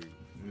that, like,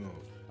 you know.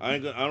 I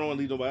don't want to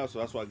leave nobody out, so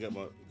that's why I got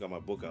my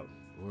book out.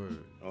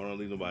 Word. I don't want to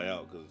leave nobody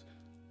out because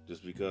I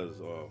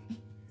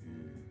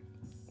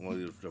want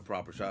to do the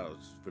proper shout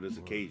outs for this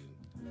occasion.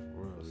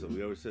 So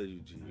we always said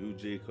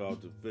UG,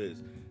 Carlton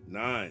Fist,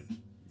 9.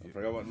 I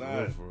forgot about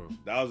 9. For real.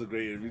 That was a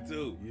great interview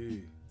too. Yeah.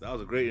 That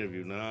was a great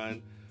interview.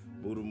 9,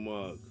 Buddha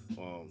Mug.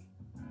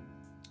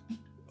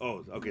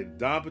 Okay.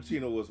 Don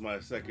Pacino was my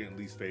second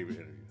least favorite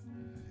interview.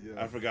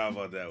 Yeah. I forgot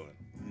about that one.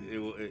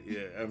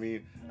 I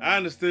mean, I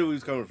understood where he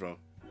was coming from.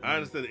 I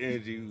understood the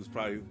energy was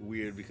probably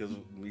weird because of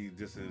me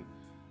dissing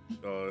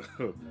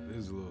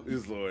his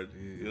Lord.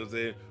 Yeah. You know what I'm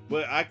saying?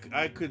 But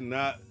I could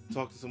not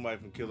talk to somebody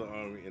from Killer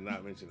Army and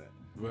not mention that.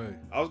 Right.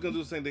 I was gonna do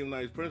the same thing with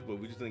Nice Prince, but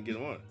we just didn't get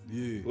him on.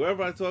 Yeah.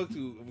 Whoever I talk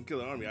to from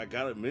Killer Army, I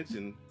gotta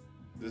mention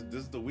this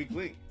is the weak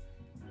link.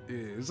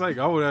 Yeah, it's like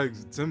I would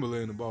ask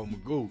Timberland about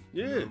Magoo.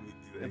 Yeah. You know,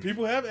 and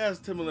people have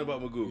asked Timberland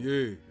about Magoo.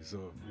 Yeah.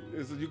 So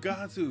you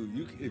got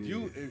to.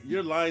 If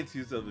you're lying to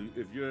yourself,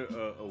 if you're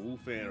a Wu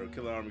fan or a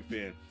Killer Army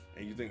fan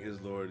and you think His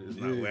Lord is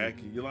not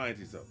whack, you're lying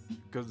to yourself.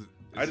 Because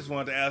I just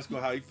wanted to ask him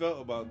how he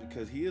felt about it,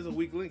 because he is a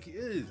weak link. He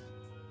is.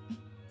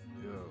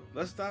 Yo.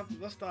 Let's stop it.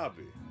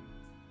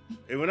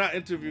 And we're not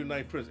interviewing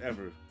Night Prince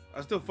ever. I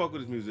still fuck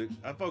with his music.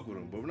 I fuck with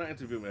him, but we're not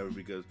interviewing him ever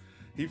because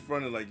he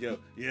fronted like, yo,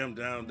 yeah, I'm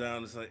down.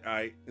 It's like, all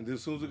right. And then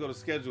as soon as we go to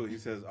schedule, he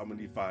says, I'm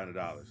gonna need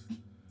 $500.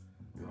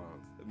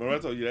 Remember I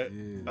told you that?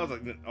 Yeah. I was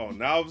like, oh,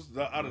 now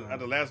at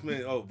the last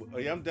minute,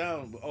 yeah, I'm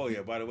down. But, oh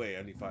yeah, by the way,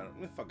 I need $500.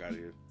 Man, fuck out of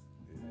here.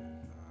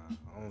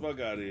 Fuck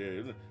out of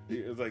here.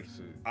 It's like,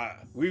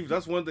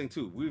 that's one thing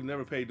too. We've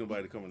never paid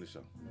nobody to come on the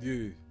show.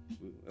 Yeah.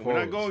 And we're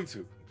not going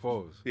to.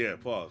 Pause. Yeah,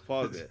 pause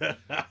that.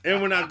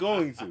 And we're not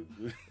going to.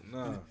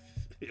 Nah.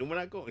 And we're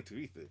not going to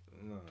either.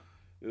 Nah.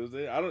 You know what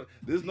I'm saying?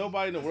 There's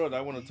nobody in the world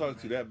I want to talk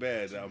to that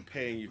bad that I'm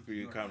paying you for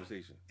your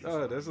conversation.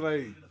 Nah, that's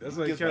like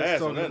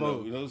cats talking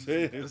about. You know what I'm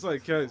saying? It's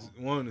like cats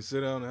wanting to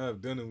sit down and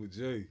have dinner with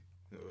Jay.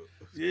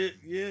 Yeah,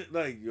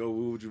 like, yo,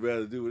 what would you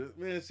rather do with it?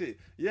 Man, shit,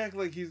 you act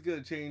like he's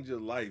gonna change your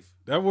life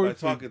that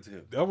worked by talking to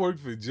him. That worked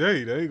for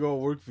Jay. That ain't gonna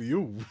work for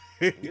you.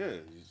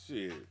 Yeah,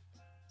 shit.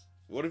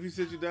 What if he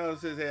sits you down and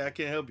says, hey, I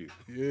can't help you?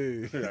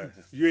 Yeah.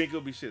 You ain't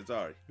gonna be shit,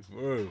 sorry.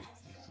 Word.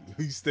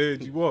 He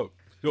stared you up.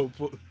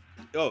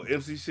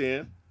 MC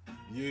Shan.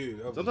 Yeah,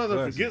 that was sometimes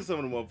I forget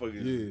some of the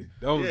motherfuckers. Yeah,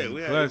 that was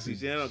we had MC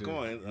Shan. Come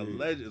on, a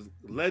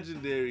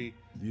legendary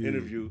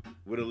interview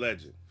with a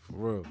legend. For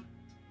real.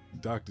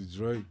 Dr.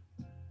 Dre.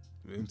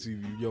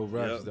 MTV Yo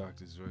Raps,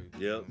 Dr. Dre.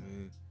 Yep. I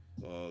mean,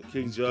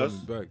 King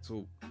Just. Coming back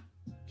too.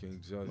 King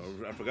Just.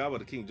 I forgot about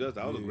the King Just.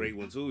 That was a great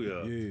one too,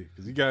 Yeah,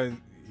 because he got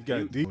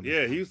deep.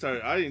 Yeah, he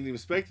started. I didn't even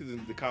expect the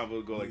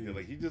convo to go like that.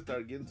 Like he just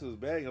started getting to his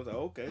bag. I was like,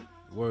 okay,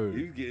 word.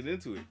 He's getting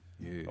into it.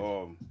 Yeah.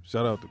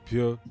 Shout out to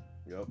Pure.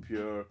 Yeah,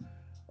 Pure.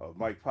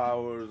 Mike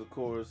Powers, of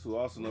course, who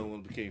also another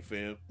one became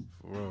fam.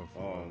 For real.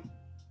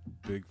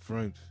 Big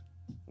French.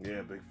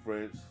 Yeah, Big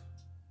French.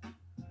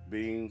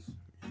 Beans.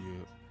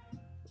 Yeah.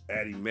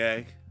 Addie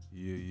Mac.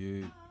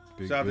 Yeah.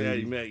 Big Shout out to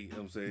Addie Mac. You know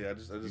what I'm saying? I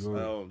just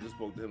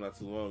spoke to him not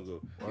too long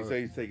ago. He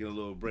said he's taking a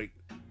little break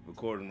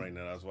recording right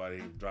now. That's why they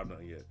ain't dropped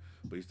nothing yet.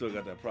 But he still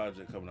got that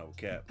project coming out with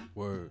Cap.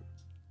 Word.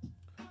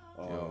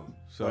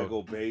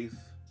 Psycho Bass.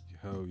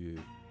 Hell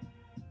yeah.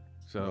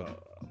 Shout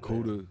out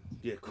Kuda.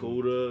 Yeah,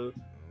 Kuda.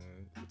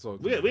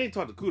 talked to him. We ain't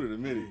talked to Cuda in a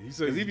minute. He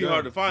said he be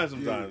hard to find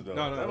sometimes, though.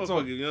 No, that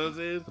motherfucker, you know what I'm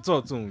saying? I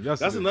talked to him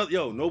yesterday. That's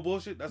another, no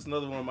bullshit. That's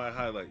another one of my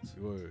highlights.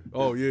 Word.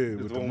 Oh, yeah,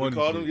 with the money.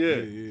 We called him, yeah.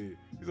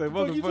 He's like,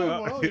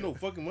 motherfucker. You know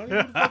fucking money.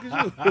 What the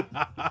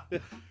fuck is you?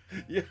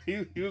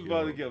 Yeah, he was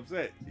about to get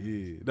upset.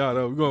 Yeah.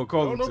 No, we're going to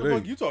call him today. I don't know what the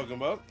fuck you talking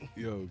about.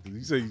 Yo, because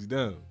he said he's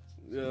down.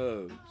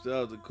 Yo, shout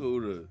out to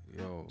Cuda.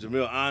 Yo.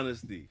 Jamil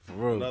Honesty. For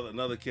real.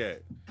 Another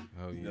cat.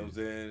 Oh, yeah. You know what I'm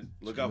saying?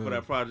 Look out for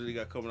that project he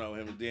got coming out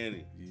with him and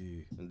Danny.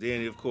 Yeah. And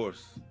Danny, of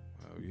course.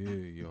 Oh, yeah,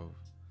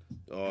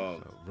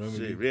 yo. Remedy.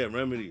 Shit, yeah,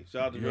 Remedy.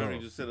 Shout out to Remedy.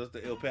 Just sent us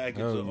the ill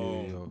package of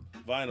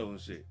vinyl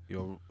and shit.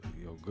 Yo,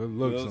 good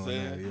looks, you know what I'm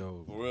saying? That,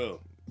 yo. For real.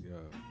 Yeah.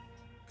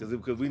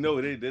 Because we know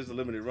there's a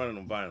limited running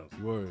on vinyls.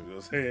 Word. You know what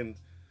I'm saying?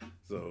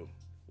 So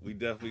we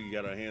definitely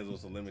got our hands on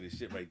some limited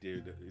shit right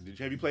there.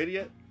 Have you played it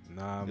yet?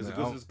 Nah, man.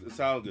 It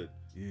sounds good.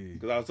 Yeah.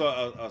 Because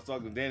I was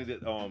talking to Danny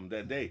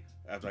that day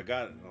after I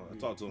got it. I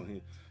talked to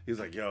him. He's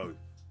like, yo,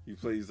 you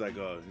play. He's like,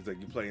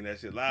 you playing that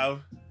shit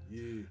loud?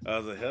 Yeah. I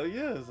was like, hell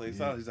yeah. It's like, He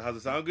said, how's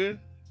it sound good?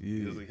 Yeah.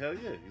 He was like, hell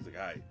yeah. He's like,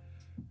 all right.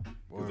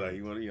 He's like,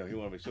 he want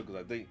to make sure because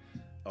I think,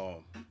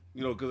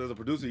 because as a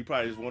producer, he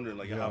probably just wondering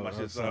like how my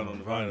shit sound on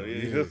the vinyl. Yeah.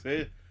 You know what I'm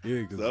saying?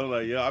 Yeah. So I'm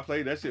like, I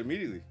played that shit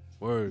immediately.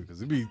 Word,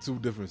 because it be two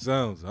different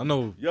sounds. I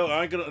know. Yo,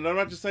 I'm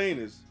not just saying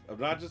this. I'm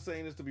not just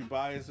saying this to be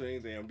biased or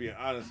anything. I'm being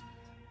honest.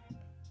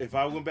 If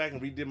I went back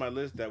and redid my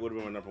list, that would have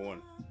been my number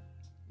one.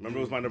 Remember,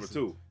 it was my number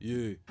two.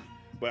 Yeah.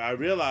 But I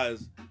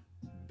realized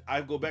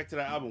I go back to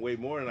that album way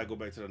more than I go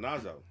back to the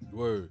Nas album.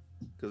 Word.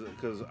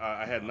 Because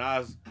I had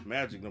Nas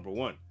Magic number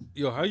one.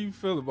 Yo, how you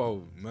feel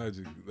about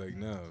Magic like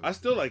now? I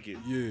still like it.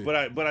 Yeah.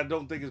 But I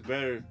don't think it's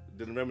better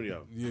than the Remedy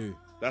album. Yeah.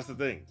 That's the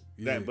thing.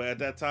 Yeah. But at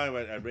that time,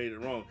 I rated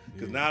it wrong.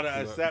 Because now that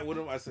I sat with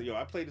him, I said, yo,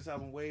 I played this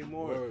album way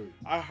more. Word.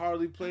 I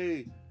hardly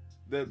played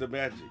the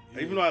Magic.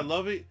 Yeah. Even though I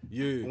love it.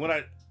 Yeah. When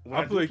I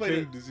play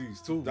King Disease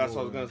too. That's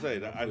what I was going to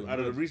say. Out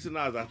of the recent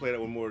Nas, I played that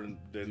one more than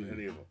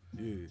any of them.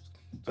 Yeah.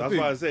 So that's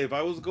why I say, if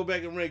I was to go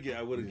back and rank it,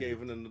 I would have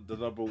gave him the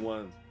number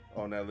one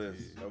on that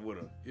list. Yeah. I would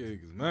have. Yeah,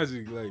 because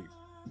Magic,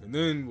 and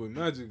then with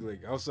Magic,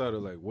 outside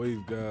of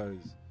Wave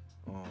Guys,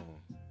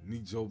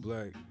 Meet Joe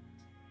Black.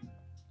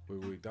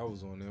 Wait, that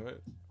was on there,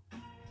 right?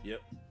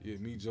 Yep. Yeah,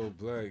 Meet Joe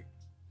Black.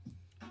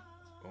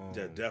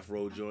 That Death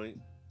Row joint.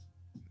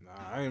 Nah,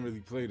 I ain't really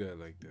play that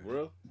like that.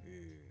 Real?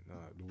 Yeah,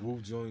 nah. The Wu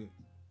joint.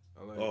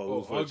 I like.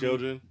 Oh, for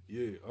children?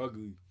 Yeah,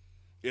 Ugly.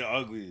 Yeah,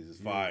 Ugly is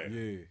fire.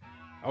 Yeah.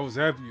 I was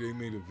happy they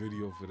made a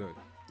video for that.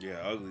 Yeah,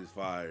 Ugly is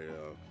fire.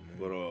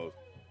 But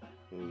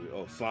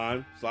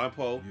Slime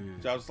Poe.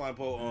 Yeah. Shout out to Slime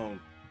Poe.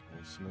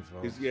 Smith.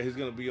 He's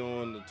gonna be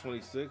on the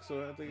 26th,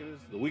 or I think it is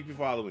the week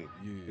before Halloween.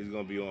 Yeah. He's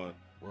gonna be on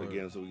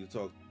again, so we can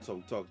talk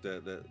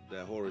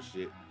that horror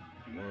shit.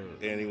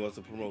 Word. And he wants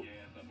to promote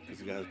because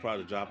he got his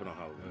project dropping on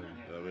Halloween.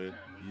 You know what I mean?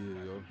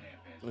 Yeah, yo.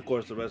 And of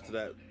course, the rest of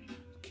that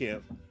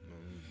camp.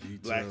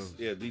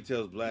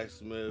 Details,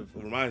 Blacksmith.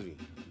 It reminds me.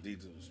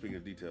 Speaking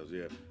of Details,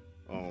 yeah.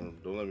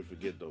 Don't let me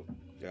forget though.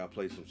 I gotta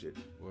play some shit.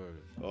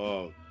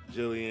 Word.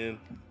 Jillian.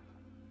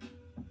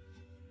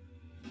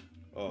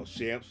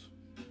 Shamps.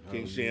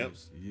 King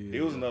Shamps. Yeah.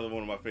 He was another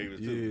one of my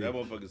favorites too. That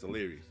motherfucker's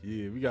hilarious.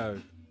 Yeah, we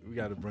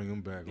gotta bring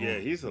him back. Yeah,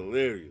 he's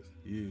hilarious.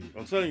 Yeah.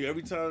 I'm telling you,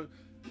 every time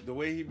the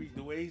way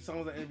he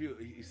sounds like interview,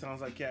 he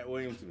sounds like Cat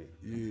Williams to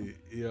me.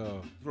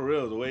 Yeah. For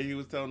real, the way he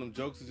was telling them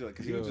jokes and shit,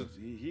 cause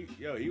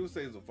he was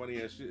saying some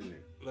funny ass shit in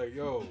there. Like,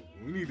 yo,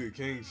 we need a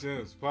King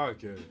Shamps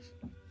podcast.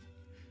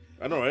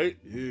 I know, right?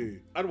 Yeah.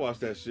 I'd watch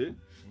that shit.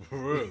 For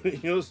real. You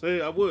know what I'm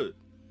saying? I would.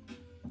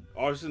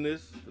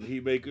 Arsonist, the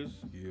Heat Makers.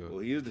 Yeah. Well,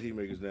 he is the Heat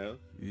Makers now.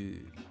 Yeah.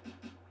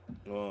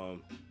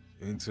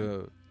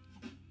 Intel.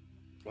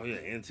 Oh yeah,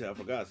 Intel. I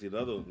forgot. See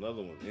another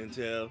one.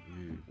 Intel.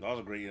 Yeah. That was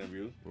a great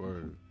interview.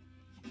 Word.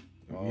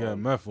 We had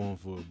Meth on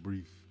for a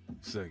brief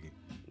second.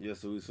 Yeah.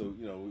 So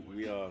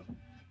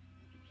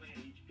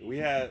we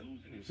had.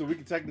 So we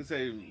can technically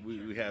say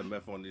we had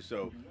Meth on this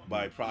show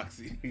by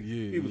proxy.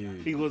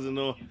 Yeah. He wasn't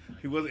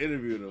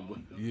interviewing him, but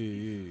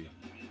yeah.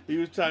 He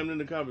was chiming in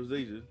the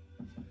conversation.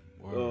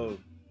 Word.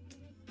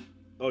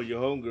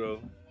 Your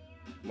homegirl,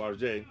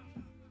 Marjay.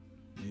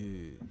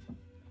 Yeah.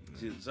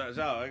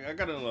 I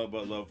got a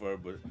love for her,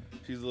 but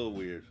she's a little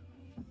weird.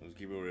 Let's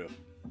keep it real.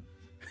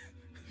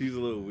 She's a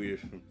little weird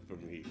for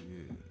me.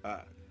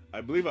 Yeah.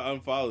 I believe I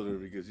unfollowed her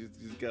because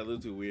she's got a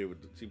little too weird.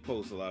 She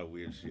posts a lot of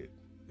weird shit.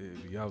 Yeah,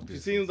 be out there.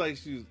 She seems like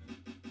she's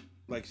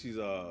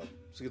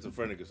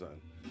schizophrenic or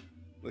something.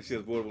 Like she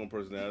has more than one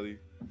personality.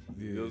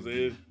 Yeah, you know what I'm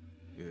saying?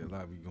 Yeah, a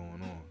lot be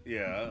going on.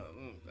 Yeah,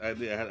 I had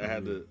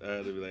to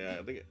be like,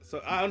 I think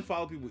so. I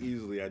unfollow people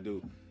easily. I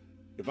do.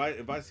 If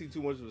I see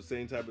too much of the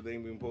same type of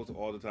thing being posted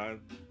all the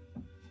time,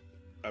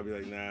 I'd be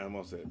like, nah, I'm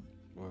all set.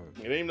 Word.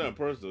 It ain't nothing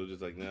personal.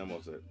 Just like, nah, I'm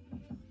all set.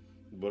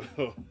 But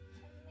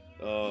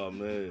oh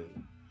man,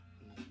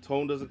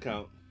 Tone doesn't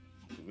count.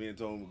 Me and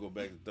Tone go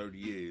back to 30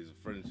 years of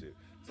friendship,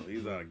 so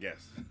he's not a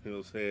guest. You know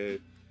what I'm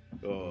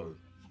saying?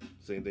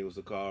 Same thing with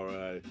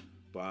Sakai,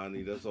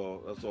 Bonnie. That's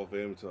all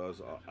family to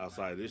us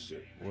outside of this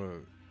shit.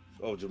 Word.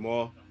 Oh,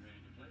 Jamal.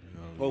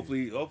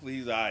 Hopefully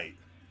he's alright.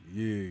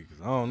 Yeah,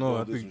 because I don't know.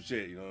 I do think some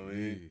shit. You know what I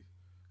mean?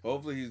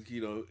 Hopefully he's,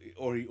 you know,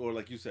 or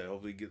like you said,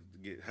 hopefully get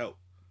help.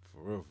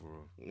 For real.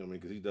 You know what I mean?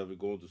 Because he's definitely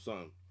going through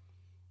something.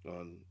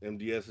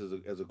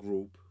 MDS as a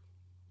group.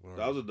 Right.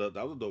 That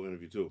was a dope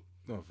interview too.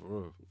 No,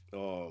 for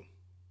real.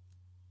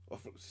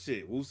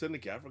 Shit, Wu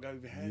Syndicate. I forgot we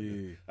even had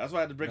them. That's why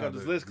I had to break out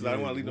this list because I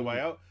didn't want to leave nobody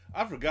out.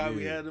 I forgot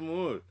we had them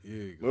on.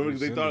 Yeah, remember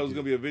they thought it was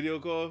gonna be a video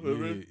call.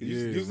 Remember?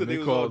 You said they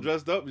was all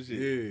dressed up and shit.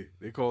 Yeah,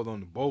 they called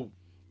on the boat.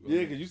 Yeah,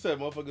 because you said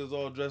motherfuckers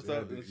all dressed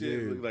up and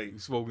shit. Yeah, like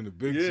smoking the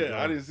big cigar.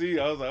 I didn't see.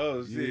 I was like,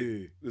 oh shit,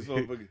 yeah. This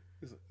motherfucker.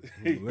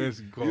 He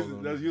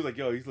was like,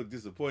 yo, he looked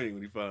disappointed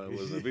when he found out it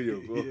was a video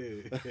call.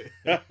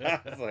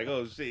 I was like,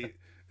 oh shit.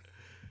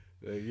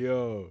 Like,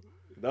 yo,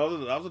 that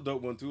was a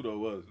dope one too, though.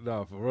 Was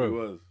nah, for real. It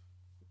was.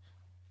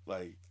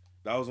 Like,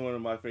 that was one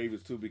of my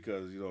favorites too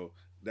because, you know,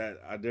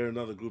 they're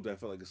another group that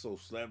felt like it's so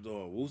slapped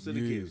on. Wu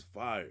Syndicate is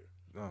fire.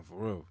 Nah, for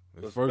real.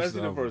 Especially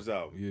the first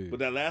album. Yeah. But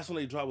that last one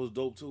they dropped was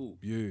dope too.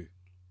 Yeah.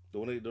 The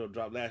one they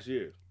dropped last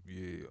year.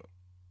 Yeah.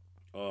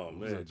 Oh,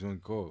 man. What's that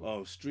joint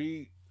called?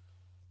 Street.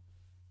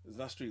 It's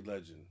not Street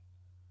Legend.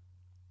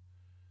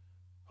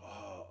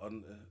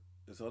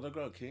 It's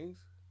Underground Kings?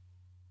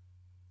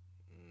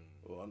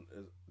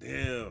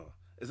 Damn.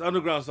 It's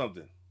Underground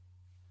something.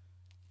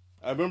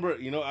 I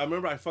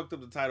remember I fucked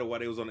up the title while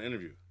they was on the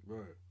interview.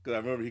 Right. Because I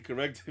remember he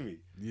corrected me.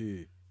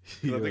 Yeah.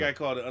 I think I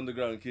called it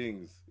Underground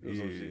Kings or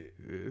some shit.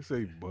 Yeah, it's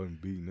a Bun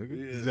B,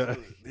 nigga.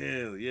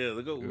 Yeah.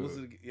 Look up.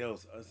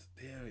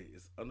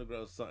 It's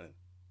Underground something.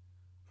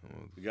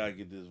 We gotta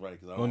get this right.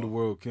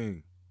 Underworld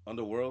King.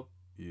 Underworld?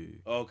 Yeah.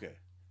 Okay.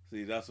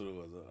 See, that's what it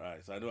was. All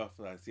right. So I knew I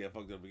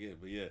fucked up again.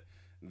 But yeah,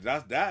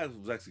 that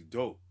was actually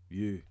dope.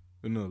 Yeah.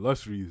 And the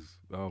Illustrious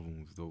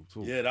album was dope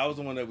too. Yeah, that was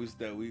the one that we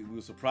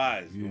were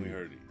surprised when we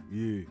heard it.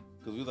 Yeah.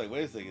 Because we was like,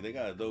 wait a second, they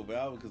got a dope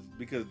album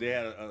because they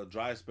had a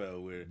dry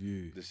spell where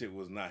the shit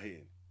was not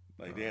hitting.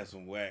 Like they had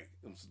some whack.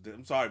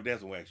 I'm sorry, but they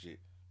had some whack shit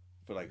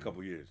for like a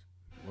couple years.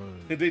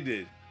 They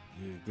did.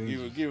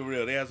 Yeah, give it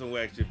real. They had some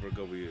whack shit for a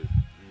couple years.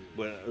 Yeah.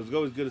 But it was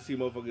always good to see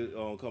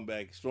motherfuckers come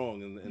back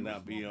strong and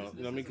not be on.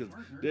 You know what I mean? Because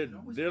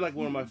they're like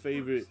one of my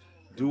favorite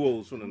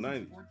duos from the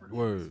 90s.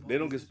 Word. They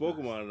don't get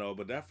spoken on at all,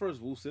 but that first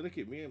Wu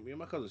Syndicate, me and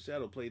my cousin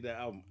Shadow played that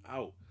album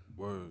out.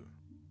 Word.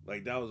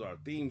 Like that was our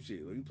theme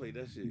shit. Like we played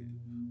that shit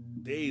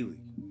daily.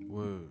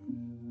 Word.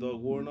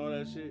 Thug War and all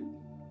that shit.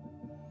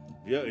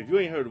 Yeah, if you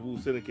ain't heard the Wu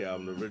Syndicate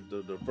album,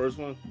 the first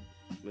one,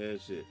 man,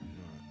 shit,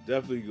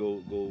 definitely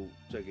go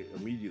check it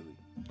immediately.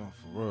 Oh,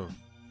 for real.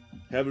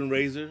 Heaven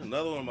Razor,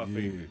 another one of my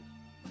favorites.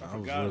 That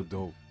was real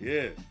dope.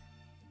 Yeah,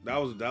 that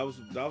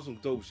was some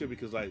dope shit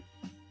because like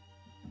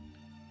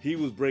he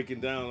was breaking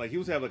down, like he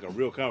was having like a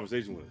real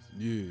conversation with us.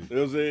 Yeah, you know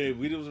what I'm saying?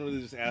 We didn't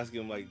really just ask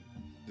him like,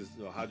 this,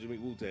 how'd you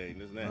make Wu-Tang,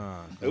 this and that.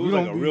 It was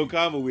like a real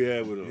convo we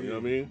had with him. Yeah. You know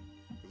what I mean?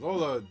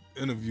 All our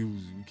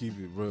interviews, we keep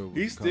it real.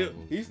 He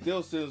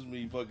still sends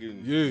me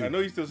fucking. Yeah. I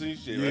know he still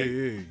sends you shit, right?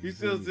 Yeah. He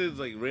still sends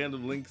like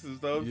random links and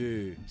stuff.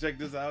 Yeah. Check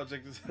this out.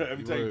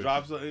 Every time he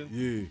drops something.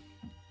 Yeah.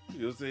 You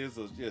know what I'm saying?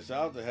 So yeah,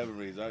 shout out to Heaven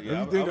Razor.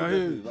 Yeah, everything I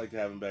would like to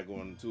have him back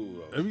on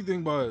too. Though.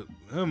 Everything by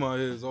him out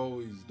here is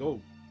always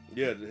dope.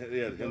 Yeah,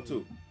 him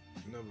too.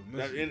 You never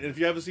miss it. And if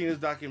you haven't seen his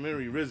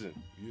documentary, Risen.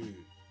 Yeah.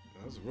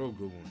 That's a real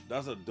good one.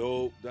 That's a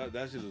dope. That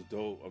shit is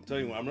dope. I'm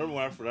telling you, I remember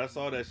when I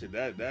saw that shit.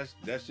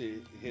 That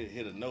shit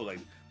hit a note. Like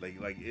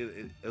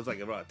it was like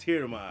about a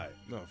tear in my eye.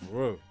 No, for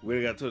real. When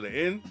it got to the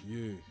end.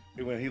 Yeah.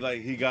 And when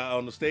he got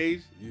on the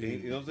stage. Yeah.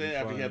 You know what I'm saying?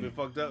 After he had been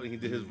fucked up and he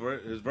did his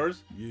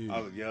verse. Yeah. I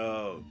was like,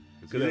 yo,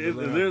 because it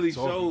literally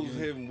shows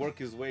him work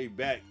his way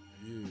back.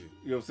 Yeah. You know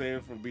what I'm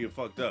saying? From being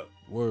fucked up.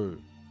 Word.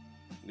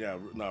 Yeah.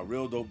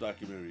 Real dope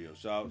documentary. Yo.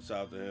 Shout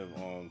out to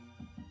him.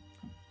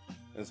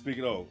 And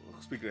speaking of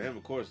him,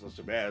 of course,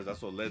 Shabazz,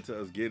 that's what led to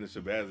us getting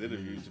Shabazz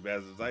interview,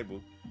 Shabazz's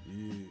disciple. Yeah.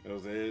 You know what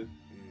I'm saying?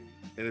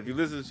 Yeah. And if you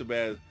listen to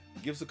Shabazz,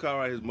 give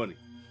Sakai his money.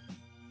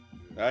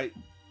 Yeah. Right?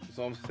 That's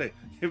all I'm saying.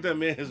 Give that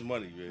man his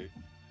money, man.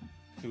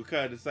 What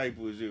kind of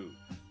disciple is you?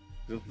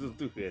 Don't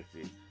do that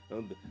shit.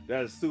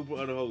 That is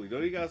super unholy.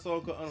 Don't you got a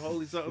song called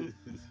Unholy something?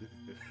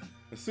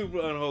 Super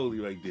unholy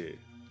right there.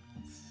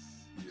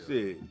 Yeah.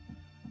 Shit.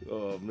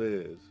 Oh,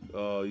 man.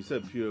 You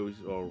said Pure,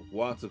 or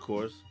Watts, of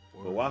course.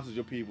 But Watts is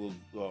your people's.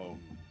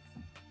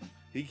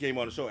 He came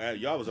on the show.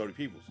 Y'all was already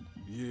people's.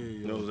 Yeah,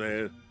 you know what I'm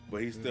saying?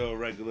 But he's still a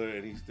regular,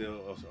 and he's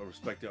still a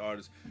respected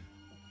artist.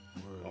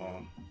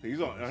 He's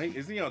on.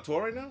 Is he on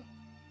tour right now?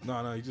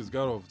 No, he just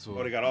got off tour.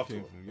 Oh, they got off tour.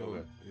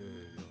 Okay. Yeah.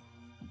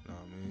 Nah,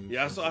 I mean,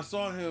 yeah, I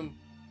saw him.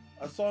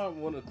 I saw him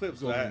one of the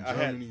clips. Because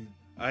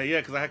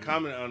I had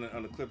commented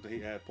on the clip that he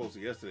had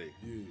posted yesterday.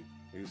 Yeah.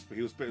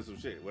 He was spitting some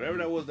shit. Whatever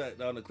that was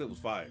that on the clip was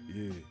fire.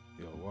 Yeah.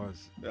 Yo,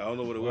 Watts. Yeah, I don't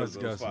know what it was.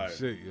 It was fire. Some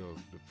shit, yo.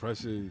 The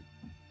pressure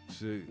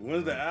shit.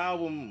 When's the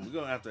album? We're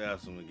gonna have to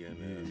ask him again,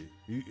 man.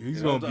 Yeah.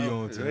 He's gonna be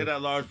on time. Hit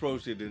that Large Pro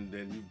shit,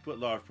 then you put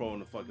Large Pro on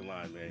the fucking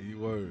line, man. You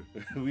word.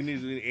 we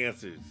need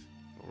answers.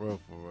 For real.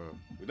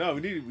 No,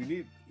 we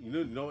need.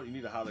 You know what? You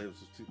need to holler at him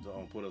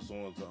to put us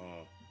on to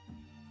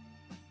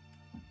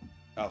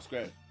Al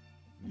Scratch.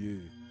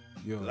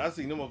 Yeah. Cause I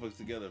seen them motherfuckers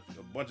together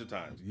a bunch of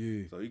times.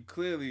 Yeah. So he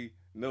clearly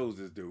knows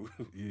this dude.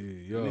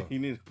 Yeah, yo. He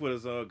need to put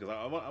us on because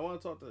I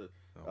want to talk to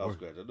Al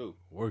Scratch. I do.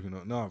 Working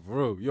on for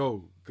real,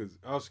 yo, because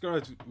Al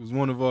Scratch was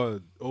one of our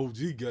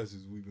OG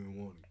guests we've been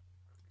wanting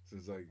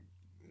since like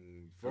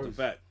first.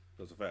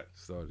 That's a fact.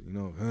 Started,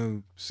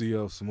 him,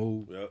 CL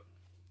Smooth. Yep.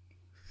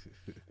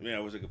 Man, I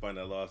wish I could find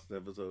that lost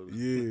episode.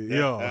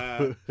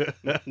 Yeah,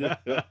 man,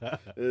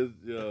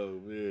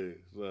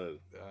 son.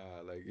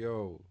 Like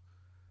yo.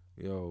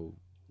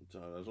 I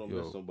just want to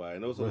miss somebody. I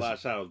know it's a lot of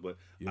shout outs, but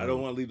I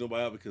don't want to leave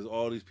nobody out because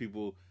all these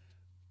people,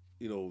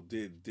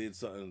 did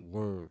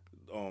something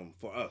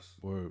for us.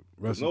 Word.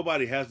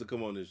 Nobody has to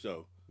come on this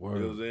show. Word. You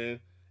know what I'm saying?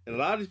 And a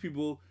lot of these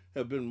people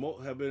have been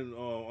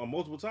on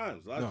multiple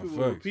times. A lot of people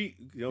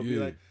repeat. Be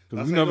like,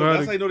 that's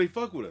how you know they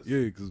fuck with us.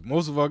 Yeah, because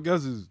most of our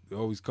guests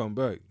always come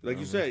back. Like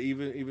you said,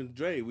 even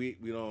Dre, we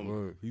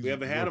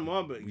haven't had him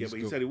on, but he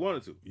said he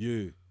wanted to. Yeah,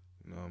 you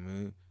know what I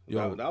mean.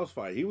 Yo, that was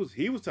fire. He was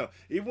telling,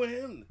 even with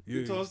him,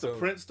 he told us the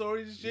Prince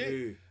stories and shit.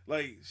 Yeah.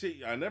 Like shit,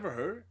 I never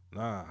heard.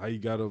 Nah, how you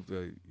got up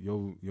there?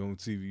 Yo on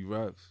TV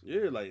raps.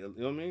 Yeah, like you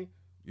know what I mean.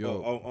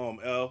 Yo,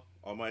 L,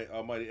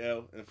 Almighty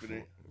L,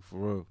 Infinite. For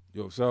real.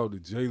 Yo, shout out to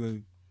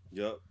Jalen.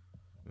 Yup.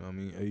 You know what I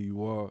mean?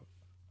 AUR.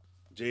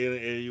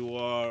 Jalen,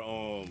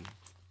 AUR.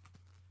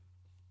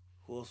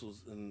 Who else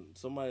was? And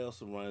somebody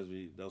else reminds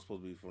me that was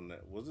supposed to be from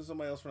that. Was there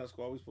somebody else from that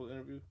squad we supposed to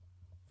interview?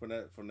 From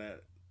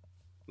that,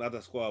 not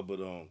that squad, but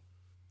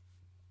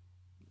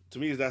to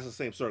me, that's the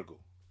same circle.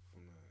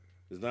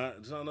 It's not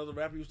another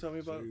rapper you was telling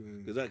me about?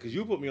 Because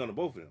you put me on to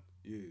both of them.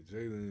 Yeah,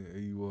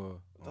 Jalen, AUR.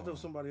 I thought there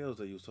was somebody else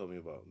that you was telling me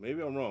about.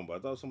 Maybe I'm wrong, but I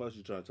thought somebody else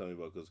you were trying to tell me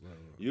about because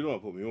you don't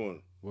want to put me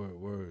on.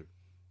 Word.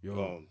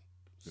 Yo.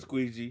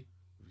 Squeegee.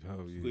 Yeah.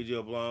 Squeegee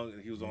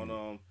LeBlanc. He was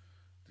on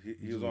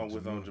he was on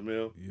with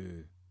Jamil.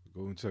 Yeah.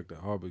 Go and check that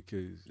Harbor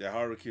Kids. That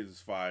Harbor Kids is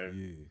fire.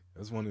 Yeah.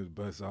 That's one of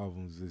the best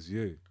albums this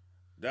year.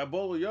 That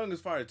Bolo Young is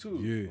fire too.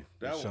 Yeah.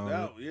 That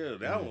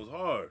one was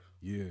hard.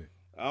 Yeah.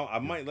 I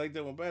might like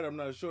that one better. I'm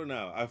not sure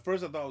now. At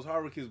first I thought it was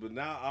Harbor Kids, but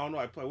now I don't know.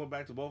 I went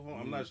back to both of them.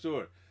 I'm not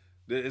sure.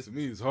 To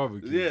me, it's Harbor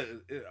Kids. Yeah.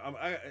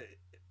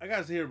 I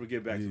got to hear him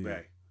get back to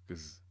back.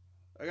 Cause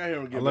I got to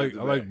hear him get back to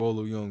back. I like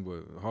Bolo Young,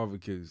 but Harbor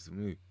Kids to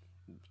me.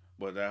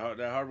 But that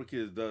Harbor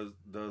Kids does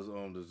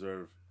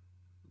deserve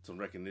some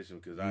recognition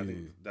because I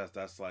think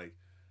that's like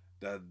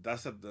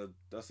that's at the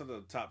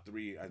top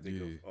 3 I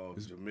think of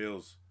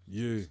Jamil's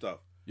stuff.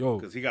 Yo,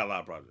 because he got a lot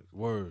of projects.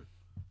 Word.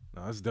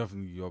 Nah, it's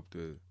definitely up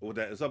there. Well,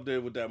 it's up there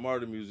with that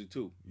Martyr music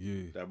too.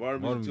 Yeah, that Martyr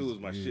music too is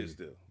my shit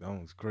still. That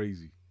one's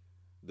crazy.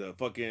 The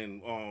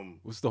fucking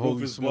what's the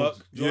Holy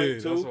Smokes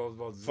joint too? That's what I was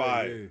about to say.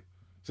 Fire. Yeah.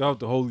 Shout out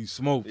to Holy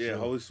Smokes. Yeah,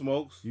 Holy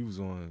Smokes. He was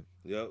on.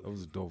 Yep, that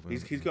was a dope.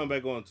 He's coming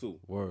back on too.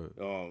 Word.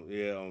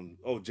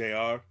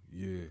 JR.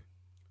 Yeah.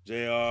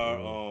 JR.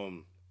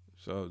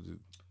 Shout out to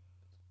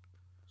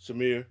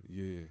Shamir.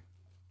 Yeah.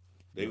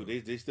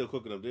 They still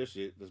cooking up their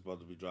shit that's about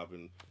to be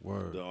dropping.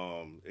 Word.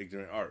 The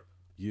Ignorant Art.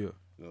 Yeah.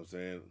 You know what I'm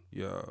saying?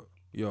 Yeah.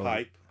 Yo.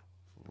 Hype.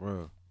 For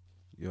real.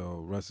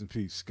 Yo, rest in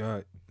peace,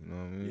 Scott. You know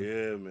what I mean?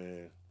 Yeah,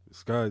 man.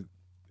 Scott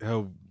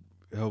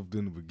helped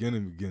in the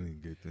beginning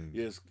get things.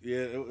 Yes,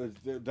 yeah.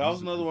 That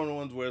was another one of the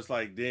ones where it's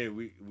like, damn,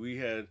 we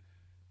had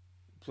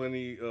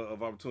plenty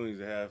of opportunities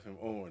to have him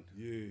on.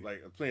 Yeah.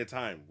 Like plenty of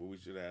time where we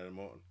should have had him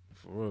on.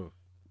 For real.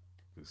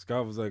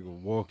 Scott was like a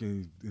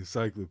walking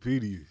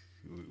encyclopedia.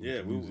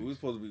 Yeah, we were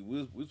supposed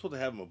to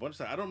have him a bunch of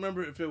times. I don't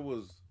remember if it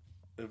was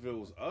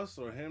us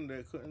or him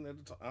that couldn't at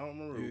the time. I don't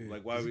remember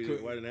why it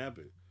didn't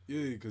happen.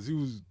 Yeah, because he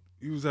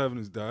was having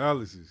his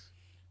dialysis.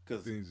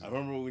 Because I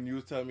remember when you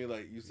was telling me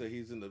like you said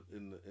he's in the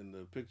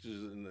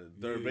pictures in the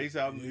third base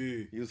album.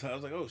 Yeah. I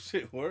was like, oh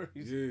shit, where?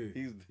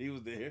 He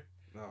was there.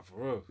 Nah, for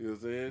real. You know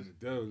what I'm saying?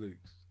 The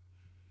Derelicts.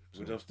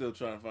 Which I'm still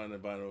trying to find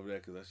that vinyl over there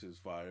because that shit's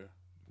fire.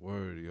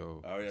 Word,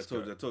 yo. I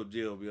told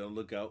Jill be on the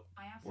lookout.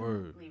 I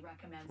absolutely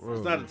recommend.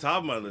 It's not at the top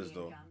of my list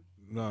though.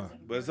 Nah,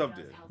 but it's up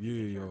there.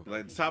 Yeah, yo.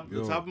 Like the top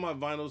of my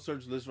vinyl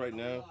search list right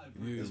now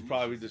is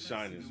probably The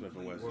Shining, Smith &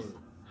 Wesson.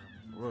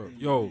 Word.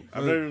 Yo,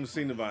 I've never even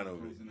seen the vinyl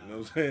of it. You know what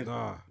I'm saying?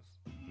 Nah,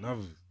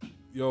 never.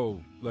 Yo,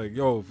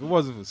 if it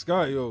wasn't for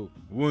Scott, we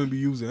wouldn't be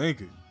using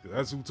Anchor.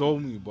 That's who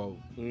told me about. Oh,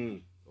 shit, you know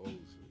what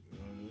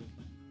I mean?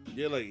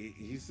 Yeah, like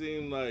he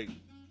seemed like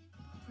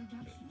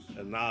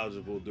a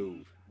knowledgeable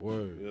dude.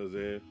 Word. You know what I'm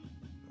saying?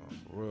 Nah,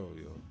 for real,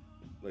 yo.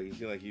 Like he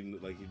seemed like he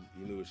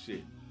knew his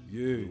shit.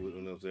 Yeah. You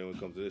know what I'm saying when it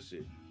comes to this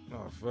shit.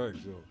 Nah,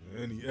 facts, yo.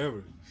 Any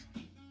evidence.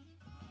 You know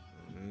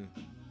what I mean?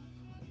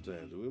 I'm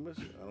saying, do we miss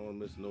it? I don't want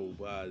to miss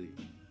nobody.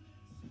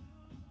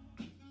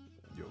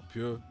 Yo,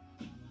 Pure.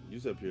 You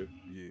said Pure.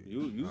 Yeah.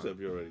 You said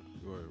Pure already.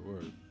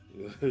 Word.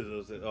 You know what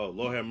I'm saying? Oh,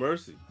 Lord Have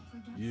Mercy.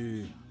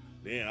 Yeah.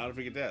 Damn, I don't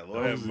forget that.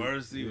 Lord Have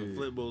Mercy with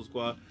Flipmode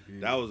Squad.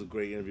 Yeah. That was a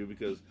great interview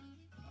because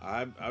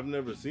I've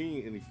never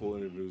seen any full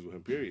interviews with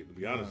him, period, to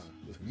be honest.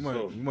 You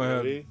might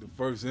have the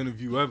first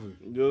interview ever.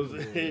 You know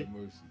what I'm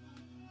saying?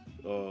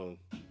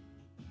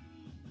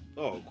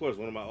 Of course,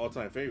 one of my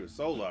all-time favorites,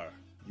 Solar.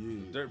 Yeah.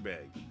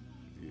 Dirtbag.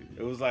 Yeah.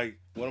 It was like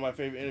one of my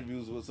favorite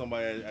interviews with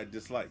somebody I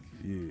dislike.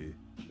 Yeah.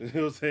 You You know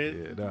what I'm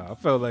saying? Yeah, nah. I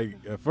felt like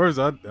at first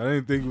I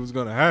didn't think it was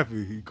gonna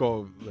happen. He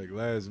called like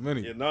last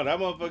minute. Yeah, no, that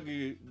motherfucker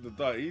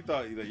he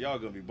thought that y'all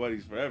gonna be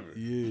buddies forever.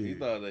 Yeah, he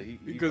thought that he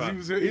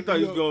thought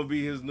he was gonna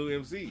be his new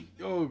MC.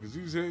 Yo, because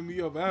he was hitting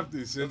me up after.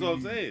 That's what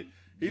I'm saying.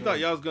 He thought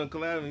y'all was gonna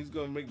collab and he's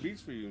gonna make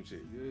beats for you and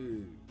shit.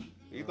 Yeah,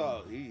 he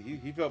thought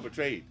he felt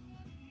betrayed.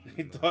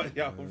 He thought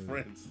y'all were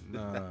friends.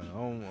 Nah, I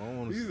don't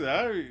want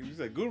to. He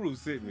said, Guru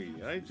sent me.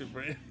 I ain't your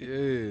friend.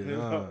 Yeah,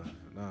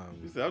 nah.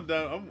 He said, I'm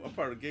down. I'm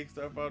part of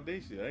Gangstar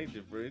Foundation. I ain't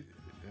your friend.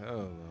 Hell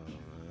no, man.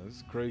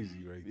 That's crazy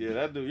right there. Yeah,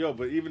 that dude. Yo,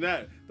 but even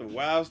that, the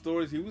wild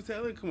stories he was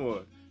telling, come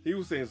on. He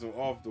was saying some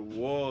off the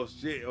wall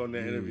shit on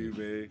that interview,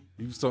 man.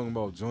 He was talking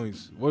about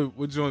joints.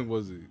 What joint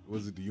was it?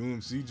 Was it the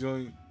UMC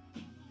joint?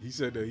 He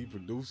said that he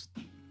produced.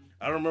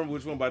 I don't remember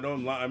which one, but I know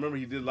him lie. I remember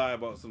he did lie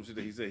about some shit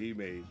that he said he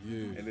made.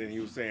 Yeah. And then he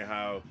was saying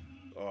how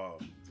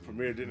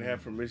Premier didn't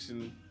have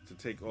permission to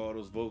take all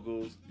those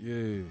vocals. Yeah.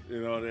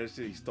 You know, that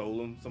shit. He stole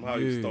them. Somehow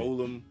he stole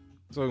them.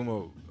 Talking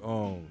about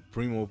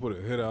Primo put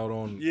a hit out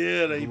on.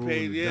 Yeah, that he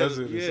paid. Yeah,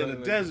 the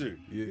like desert.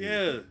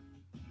 Yeah.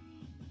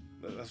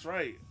 That's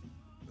right.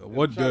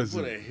 What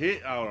desert? Put a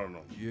hit out on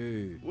them.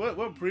 Yeah.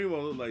 What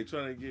Primo look like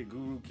trying to get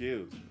Guru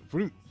killed?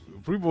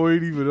 Primo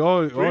ain't even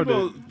all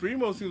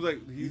Primo seems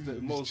like he's the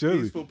most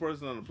peaceful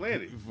person on the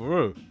planet. For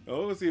real. I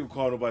don't see him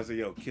call nobody and say,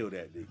 yo, kill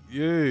that nigga.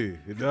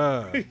 Yeah,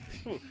 nah.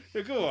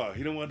 Yeah, go on.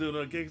 He don't want to do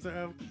another gangster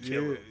album?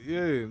 Kill him.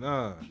 Yeah,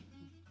 nah.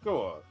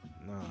 Go on.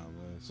 Nah,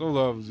 man. So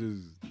Love is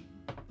just,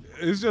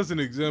 it's just an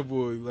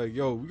example of like,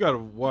 yo, we got to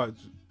watch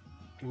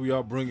who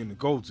y'all bring in the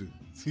culture.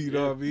 You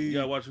know what I mean? You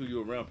got to watch who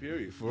you around,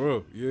 period. For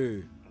real,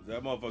 yeah.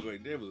 That motherfucker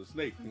right there was a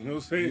snake. You know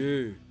what I'm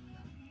saying?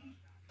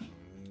 Yeah.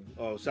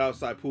 Oh,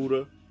 shout out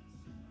Cypuda.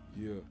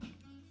 Yeah.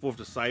 Fourth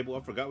Disciple. I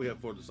forgot we had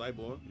Fourth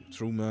Disciple on.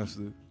 True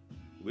Master.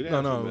 We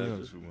didn't have we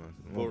had True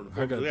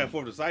Master. We had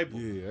Fourth Disciple.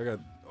 Yeah, I got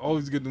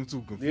always get them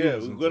two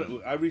confused. Yeah,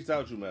 I reached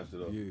out to True Master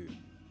though. Yeah.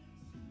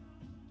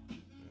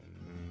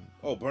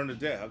 Oh,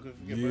 Bernadette. How could I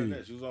forget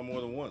Bernadette? She was on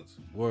more than once.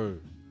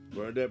 Word.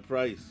 Bernadette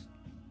Price.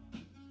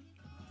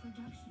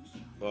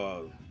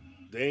 Dana.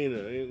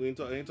 We ain't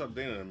talked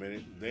Dana in a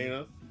minute.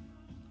 Dana.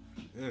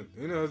 Yeah,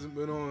 Dana hasn't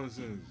been on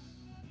since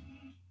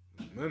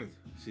a minute.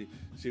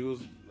 She was,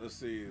 let's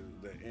see,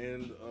 the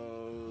end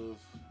of,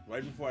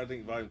 right before I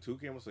think Volume 2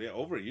 came out. So yeah,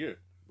 over a year.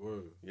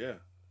 Word. Yeah,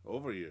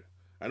 over a year.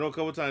 I know a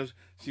couple times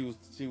she was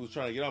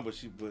trying to get on, but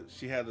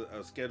she had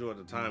a schedule at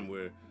the time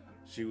where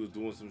she was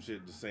doing some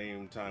shit at the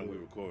same time we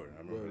recorded.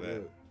 I remember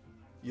that.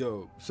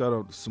 Yo, shout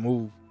out to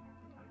Smooth.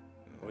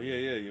 Oh yeah,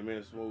 your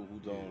man Smooth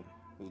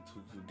who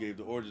gave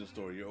the origin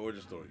story, your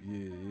origin story.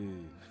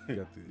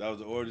 Yeah. That was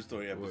the origin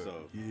story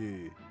episode. Yeah.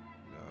 You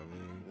know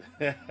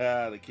what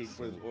I mean? The King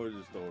Prince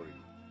origin story.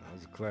 That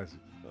was a classic.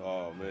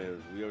 Oh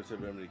man, we always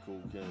said Remedy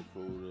cool, Kenny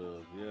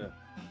cool. Yeah.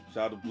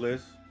 Shout out to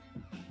Bliss.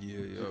 Yeah.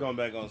 She's coming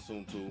back on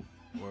soon too.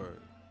 Word.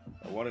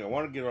 I want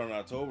to get her on in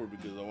October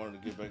because I wanted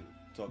to get back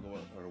talking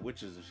about her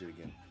witches and shit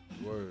again.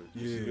 Word.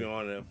 Yeah. She be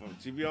on that.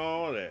 She be on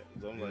all that.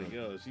 So I'm like,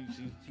 yo,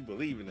 she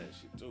believe in that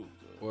shit too.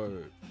 So.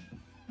 Word.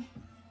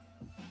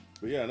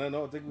 But yeah,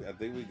 no, I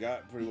think we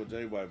got pretty much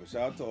everybody. But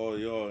shout out to all of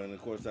y'all, and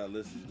of course that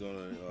list is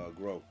gonna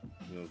grow.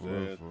 You know what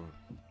I'm saying?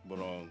 But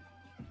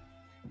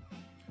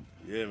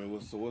yeah, man.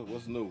 What's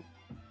new?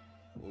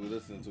 What we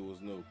listening to?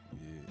 What's new?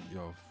 Yeah,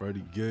 yo,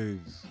 Freddie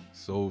Gibbs,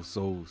 Soul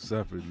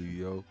separately,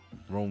 yo.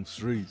 Rome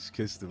Streets,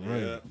 Kiss the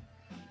Rain. Yeah.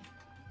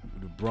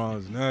 The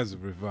Bronze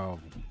Nazareth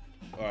album.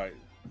 All right,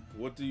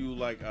 what do you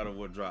like out of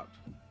what dropped?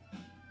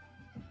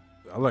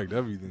 I liked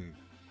everything.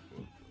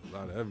 A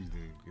lot of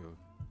everything, yo.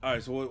 All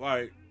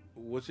right,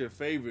 what's your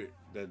favorite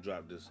that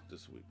dropped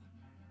this week?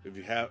 If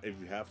you have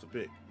to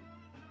pick.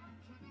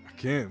 I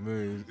can't,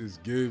 man. It's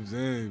Gibbs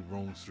and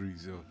Rome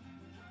Streets, yo.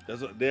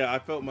 I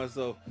felt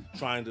myself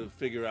trying to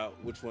figure out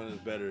which one is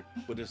better,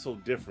 but they're so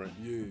different.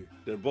 Yeah.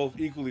 They're both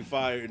equally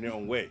fire in their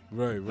own way.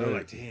 Right. I'm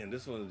like, damn,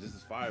 this one is just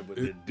as fire, but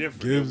they're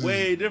different. They're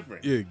way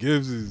different. Yeah,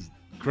 Gibbs is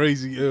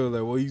crazy ill,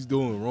 like what he's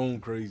doing, Rome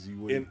crazy.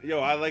 And yo,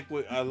 I like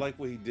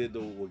what he did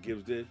though, what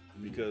Gibbs did,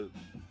 because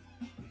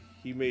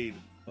he made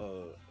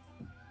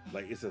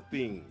like it's a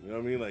thing. You know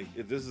what I mean?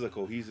 Like this is a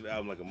cohesive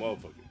album, like a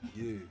motherfucker.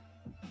 Yeah.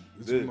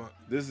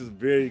 This is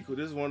very cool.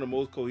 This is one of the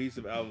most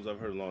cohesive albums I've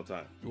heard in a long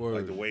time. Word.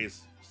 Like the way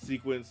it's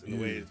sequenced and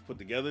the way it's put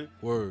together.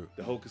 Word.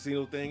 The whole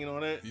casino thing and all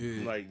that.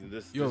 Yeah. Like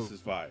this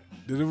is fire.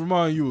 Did it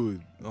remind you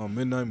of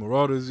Midnight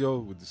Marauders, yo,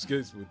 with the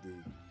skits with the?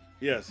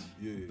 Yes.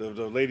 Yeah.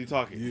 The lady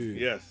talking.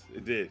 Yeah. Yes,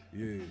 it did.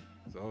 Yeah.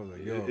 So I was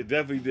like, yo. It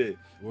definitely did.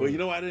 Word. But you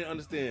know what I didn't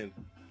understand?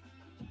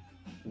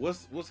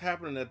 What's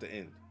happening at the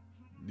end?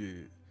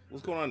 Yeah.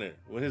 What's going on there?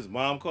 When his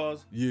mom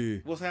calls? Yeah.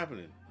 What's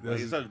happening? Like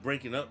he starts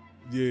breaking up?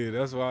 Yeah,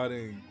 that's why I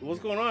didn't.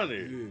 What's going on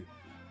there? Yeah.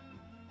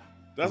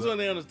 That's when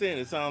they understand.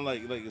 It sounds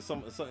like it's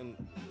something.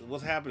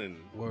 What's happening?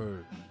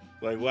 Word.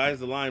 Like, why is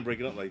the line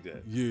breaking up like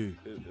that? Yeah.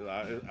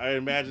 I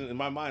imagine, in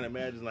my mind,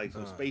 like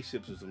some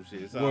spaceships or some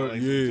shit. It sounds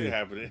like some shit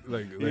happening.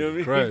 Like you know what I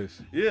mean? Crash.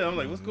 Yeah, I'm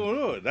like, what's going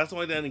on? That's the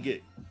only thing I didn't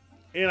get.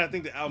 And I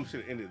think the album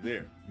should have ended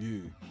there. Yeah.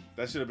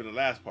 That should have been the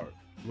last part.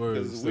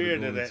 Because it's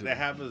weird that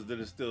happens, that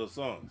it's still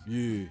songs.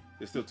 Yeah.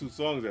 There's still 2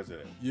 songs after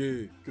that.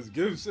 Yeah, because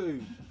Gibbs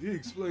said, he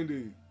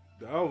explained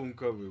the album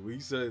cover where he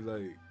said,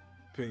 like,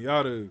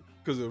 Pinata,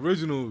 because the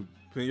original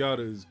Pinata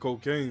is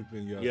Cocaine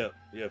Pinata.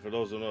 Yeah, for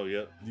those who know,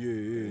 Yeah.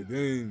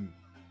 Then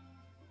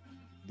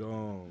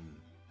the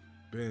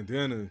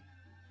bandana,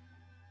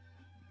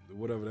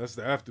 whatever, that's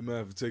the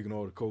aftermath of taking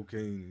all the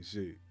cocaine and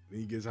shit. Then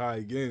he gets high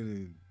again,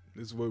 and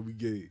this is where we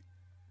get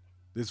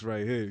this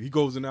right here. He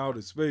goes in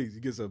outer space, he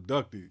gets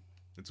abducted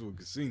into a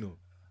casino.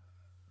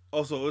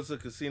 Oh, so it's a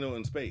casino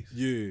in space?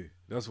 Yeah,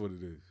 that's what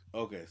it is.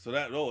 Okay, so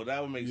that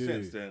would make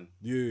sense then.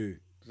 Yeah.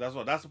 That's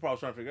the part I was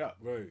trying to figure out.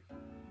 Right.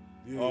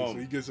 Yeah, so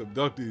he gets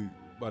abducted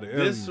by the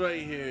alien. This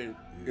right here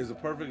is a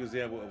perfect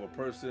example of a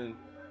person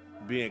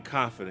being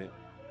confident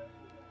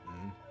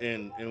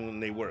in when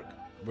they work.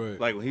 Right.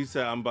 Like when he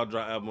said, I'm about to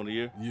drop album of the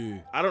year. Yeah.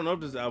 I don't know if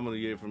this is album of the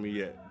year for me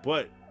yet,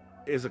 but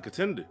it's a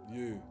contender.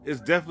 Yeah. It's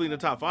definitely in the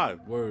top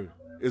 5. Word.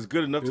 It's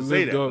good enough to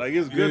say that. Like,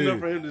 it's good enough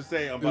for him to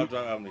say, I'm about to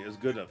drop album of the year. It's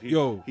good enough.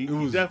 He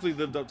definitely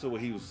lived up to what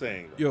he was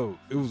saying. Yo,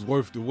 it was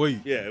worth the wait.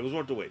 Yeah, it was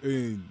worth the wait.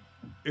 And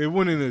it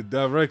went in a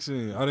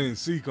direction I didn't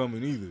see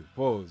coming either.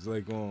 Pause.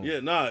 Like,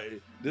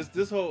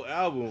 this whole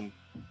album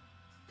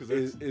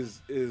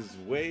is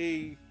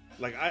way,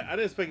 like, I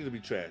didn't expect it to be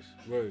trash.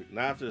 Right.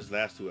 Not after his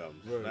last 2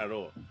 albums. Right. Not at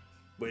all.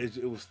 But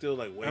it was still,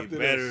 like, way after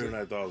better than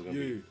I thought it was going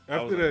to be.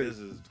 After that, this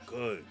is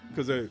good.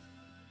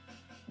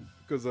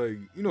 Because, like,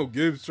 you know,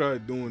 Gibbs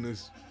tried doing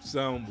this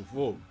sound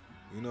before.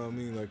 You know what I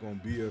mean? Like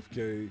on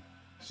BFK,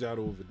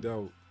 Shadow of a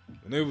Doubt.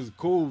 And it was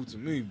cool to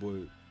me,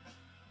 but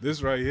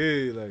this right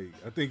here, like,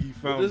 I think he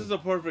found... This is a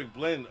perfect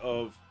blend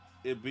of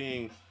it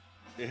being...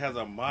 It has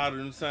a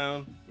modern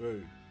sound.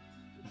 Right.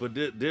 But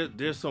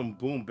there's some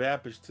boom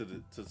bapish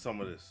to some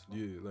of this.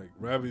 Yeah, like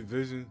Rabbit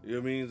Vision. You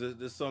know what I mean?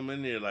 There's something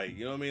in there, like,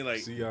 you know what I mean? Like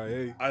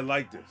CIA. I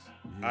like this.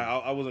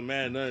 Yeah. I wasn't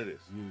mad at none of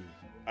this. Yeah.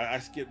 I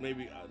skipped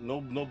maybe no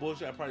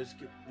bullshit. I probably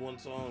skipped 1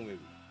 song,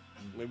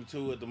 maybe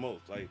 2 at the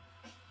most. Like,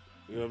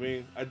 you know what I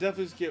mean? I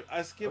definitely skipped.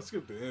 I skipped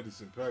the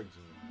Anderson .Paak joint.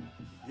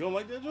 You don't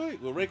like that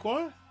joint with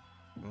Raekwon?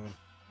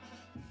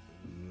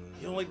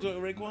 You don't like joint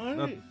with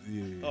Raekwon?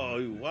 Yeah. Oh,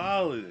 you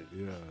wildin'.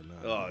 Yeah,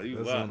 nah. Oh,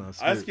 you wild.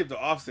 I skipped the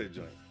Offset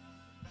joint.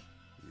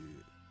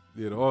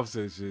 Yeah, the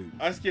Offset shit.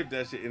 I skipped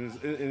that shit, and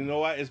you know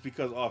why? It's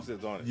because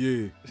Offset's on it.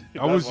 Yeah.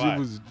 I wish it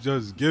was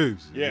just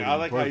Gibbs. Yeah, I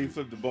like how you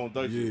flipped the Bone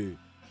Thugs shit.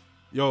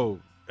 Yo,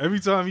 every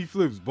time he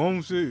flips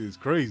Bone shit is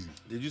crazy.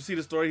 Did you see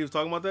the story he was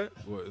talking about that?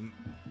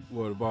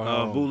 What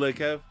about Bootleg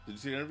Kev? Did you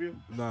see the interview?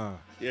 Nah.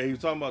 Yeah, he was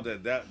talking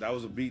about that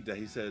was a beat that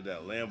he said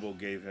that Lambo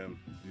gave him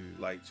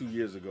like 2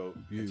 years ago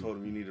and told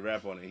him you need to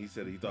rap on it. And he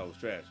said he thought it was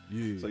trash.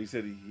 Yeah. So he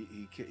said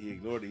he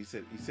ignored it. He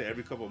said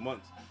every couple of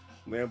months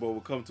Lambo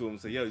would come to him and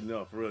say, yo,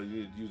 no, for real,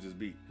 you need to use this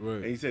beat. Right.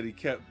 And he said he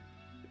kept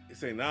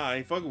saying, nah, I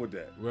ain't fucking with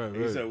that. Right,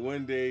 He said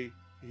one day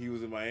he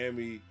was in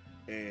Miami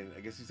and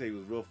I guess he said he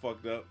was real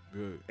fucked up.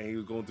 Good. And he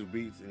was going through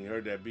beats and he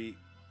heard that beat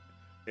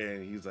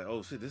and he was like,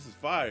 oh shit, this is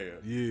fire.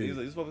 Yeah. And he's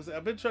like, this motherfucker said,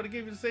 I've been trying to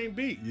give you the same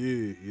beat.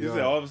 Yeah. He said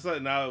all of a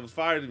sudden now it was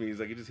fire to me.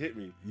 He's like, it just hit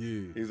me.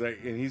 Yeah. He's like,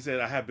 and he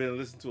said, I have been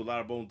listening to a lot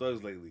of Bone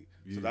Thugs lately.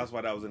 Yeah. So that's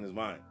why that was in his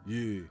mind.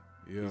 Yeah.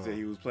 He said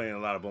he was playing a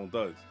lot of Bone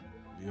Thugs.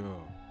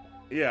 Yo.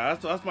 Yeah,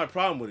 that's my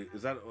problem with it.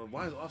 Is that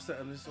why is Offset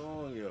on this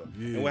song, yo?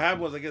 Yeah. And what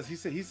happened was, I guess he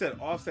said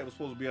Offset was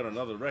supposed to be on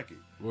another record.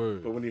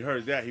 Word. But when he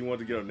heard that, he wanted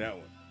to get on that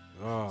one.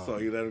 Oh. So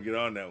he let him get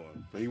on that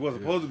one. But he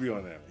wasn't supposed to be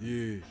on that one.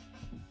 Yeah.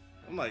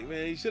 I'm like,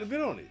 man, he should have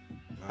been on it.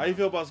 How you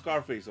feel about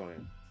Scarface on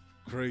it?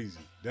 Crazy.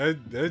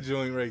 That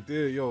joint right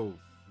there, yo,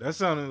 that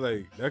sounded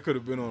like that could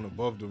have been on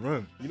Above the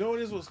Rim. You know what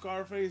it is with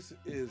Scarface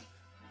is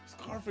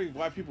Scarface.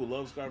 Why people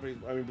love Scarface?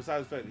 I mean,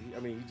 besides the fact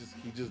that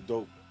he just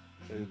dope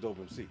and he's dope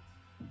MC.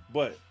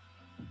 But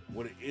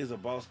what it is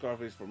about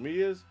Scarface for me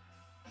is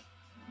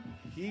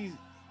he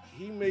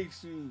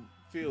makes you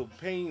feel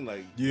pain,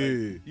 like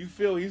you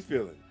feel he's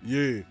feeling.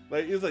 Yeah.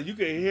 Like it's like you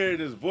can hear it in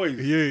his voice.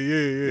 Yeah.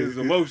 His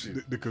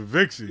emotion. The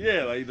conviction.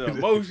 Yeah, like the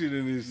emotion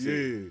in his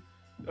shit.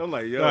 Yeah. I'm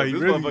like, yo, this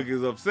motherfucker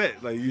is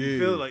upset. Like you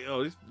feel like,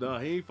 oh,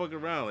 he ain't fucking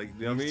around. Like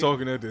you know what I mean? He's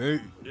talking at the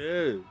end.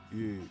 Yeah.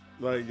 Yeah.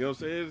 Like, you know what I'm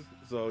saying?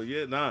 So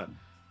yeah, nah.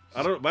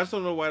 I just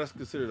don't know why that's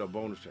considered a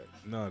bonus track.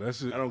 Nah,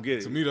 that's it. I don't get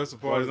it. To me, that's a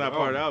part. It's not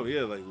part of the album.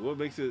 Yeah, like what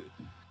makes it?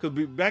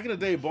 Because back in the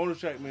day, bonus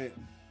track meant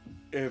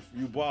if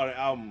you bought an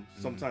album,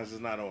 sometimes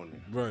it's not on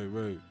there.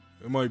 Right.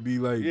 It might be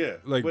like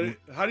but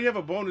how do you have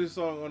a bonus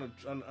song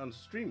on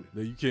streaming?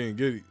 That you can't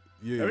get it.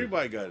 Yeah,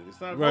 everybody got it.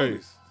 It's not a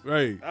bonus.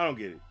 Right. I don't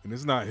get it. And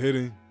it's not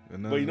hidden.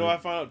 But you know, I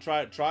found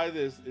out. Try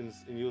this and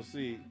you'll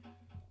see.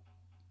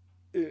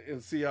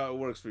 And see how it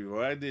works for you.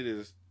 What I did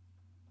is,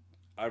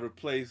 I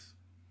replaced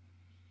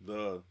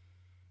the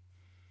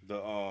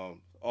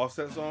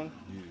Offset song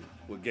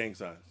with Gang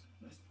Signs.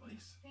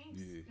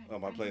 Yeah.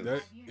 On my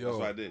playlist. That's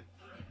what I did.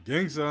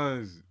 Gang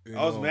Signs.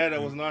 I was mad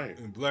that wasn't on here.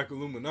 And Black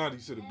Illuminati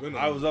should have been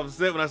on. I was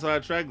upset when I saw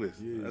that track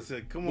list. Yeah. I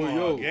said, come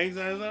on, Gang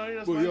Signs on here?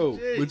 That's my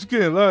shit. But you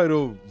can't lie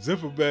though.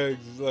 Zipper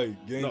Bags is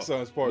like Gang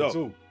Signs Part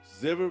 2.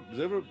 Zipper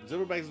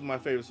Bags is my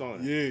favorite song.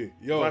 Yeah.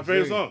 Yo, it's my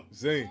favorite song.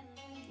 Zane.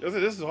 I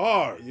said, this is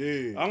hard.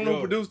 Yeah. I don't know who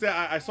produced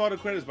that. I saw the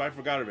credits, but I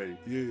forgot already.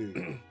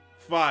 Yeah.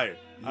 Fire.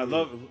 Yeah. I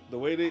love the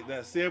way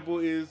that sample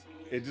is.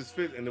 It just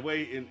fits, and the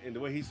way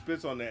he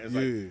spits on that. It's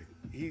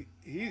like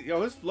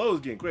his flow is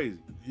getting crazy.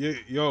 Yeah,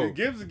 yo.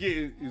 Gibbs is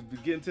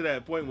getting to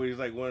that point where he's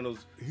like one of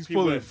those He's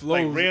people pulling that,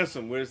 flows. like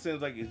Ransom, where it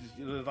seems like it's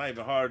not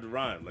even hard to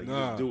rhyme. Like you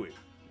just do it.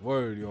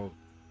 Word, yo.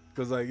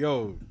 Cause like,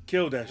 yo,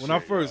 kill that shit. When I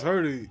first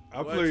heard it,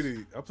 I played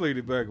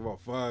it back about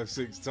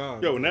 5-6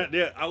 times. Yo,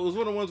 I was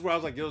one of the ones where I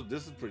was like, yo,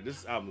 this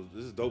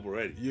is dope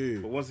already. Yeah.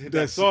 But once I hit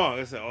that song,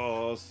 I said,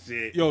 oh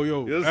shit. Yo,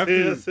 you know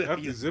after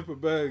Zipper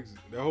Bags,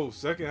 that whole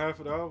second half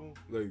of the album,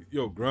 like,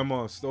 yo,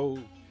 Grandma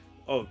Stove.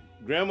 Oh,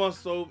 Grandma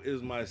Stove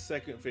is my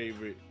second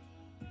favorite.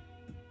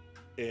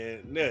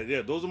 And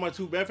yeah, those are my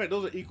two. Matter of fact,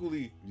 those are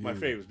equally my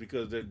favorites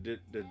because they're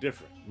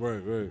different.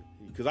 Right.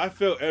 Because I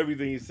felt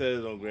everything he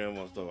says on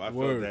Grandma Stove. I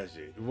felt that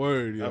shit.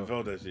 Yo. I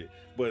felt that shit.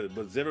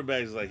 But Zipper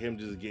Bags is like him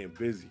just getting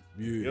busy.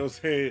 Yeah. You know what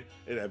I'm saying?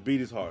 And that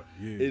beat is hard.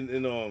 Yeah.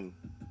 And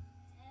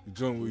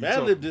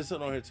Madlib did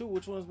something on here too.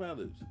 Which one's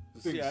Madlib's?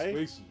 The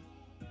CIA?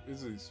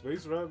 Is it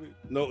Space Rabbit?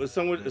 No, it's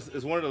somewhere.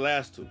 It's one of the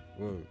last two.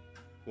 Word.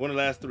 One of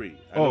the last three.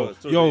 I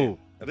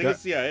think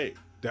it's CIA.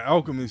 The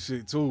Alchemist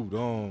shit too.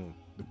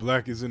 The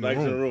Black is in the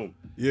room.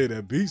 Yeah,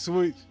 that beat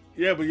switch.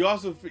 Yeah, but you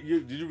also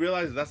did you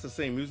realize that's the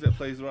same music that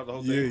plays throughout the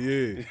whole thing?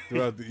 Yeah.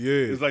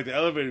 It's like the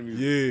elevator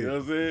music. Yeah. You know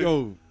what I'm saying?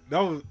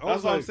 Yo,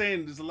 that's what I'm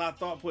saying. There's a lot of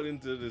thought put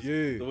into this.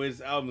 Yeah. The way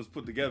this album is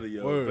put together,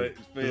 yo. Word.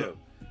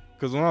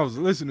 Because when I was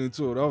listening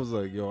to it, I was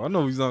like, yo, I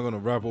know he's not gonna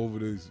rap over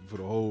this for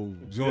the whole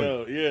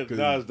joint. Yeah,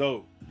 it's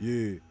dope.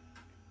 Yeah.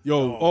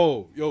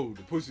 Yo,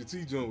 the Pusha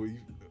T joint where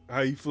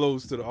how he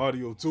flows to the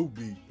audio 2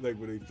 beat, like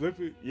where they flip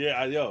it.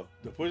 Yeah,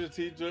 the Pusha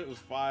T joint was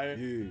fire.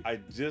 Yeah. I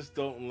just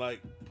don't like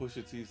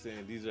Pusha T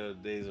saying these are the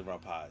days of our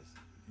pies.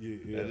 Yeah.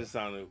 That just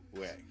sounded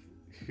whack.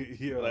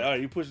 Yeah. Like, all right,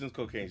 you pushing this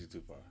cocaine shit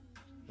too far.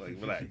 Like,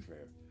 relax, man.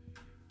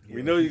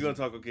 We know you're gonna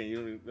talk cocaine.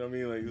 You know what I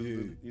mean? Like,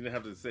 you didn't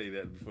have to say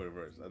that before the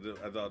verse.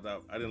 I thought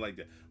that I didn't like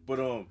that. But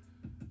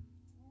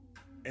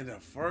and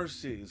the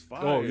first shit is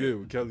fire. Oh yeah,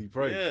 with Kelly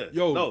Price. Yeah.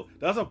 Yo, no,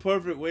 that's a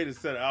perfect way to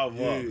set an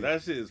album up.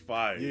 That shit is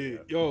fire. Yeah.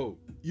 Yo,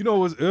 you know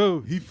what's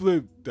ill? He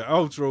flipped the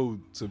outro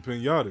to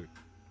Pinata.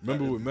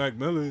 Remember with Mac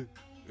Miller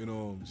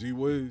and G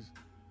Wiz?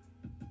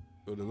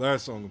 Or the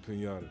last song of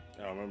Pinata.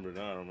 I don't remember it.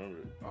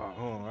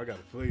 I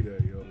gotta play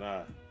that, yo.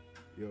 Nah.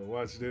 Yo,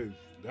 watch this.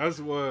 That's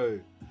why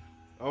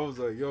I was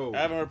like, yo. I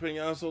haven't heard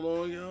Pinata so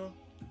long, yo.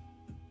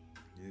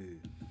 Yeah.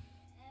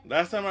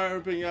 Last time I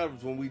heard Pinata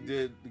was when we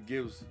did the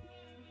Gibbs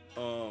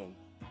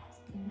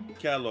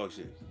catalog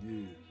shit.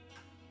 Yeah.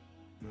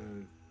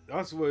 Man,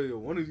 I swear, yo,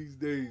 one of these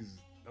days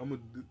I'm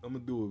gonna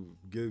do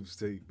a Gibbs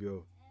tape,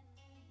 yo.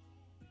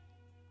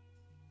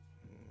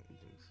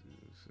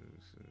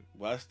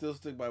 Well, I still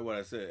stick by what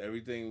I said.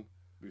 Everything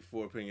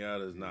before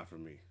Pinata is not for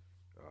me.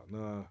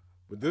 Nah,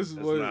 but this is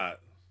what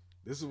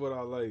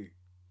I like.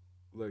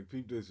 Like,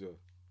 peep this, yo.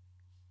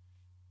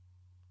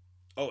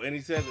 Oh, and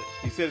he said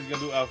he's gonna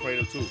do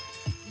Alfredo too.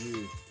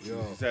 Yeah,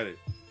 yo. He said it.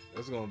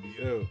 That's gonna be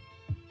ill.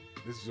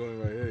 This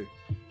joint right here.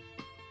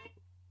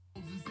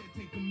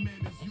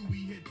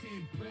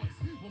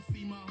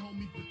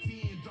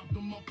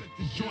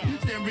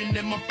 Staring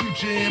at my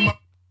future and my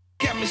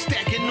got me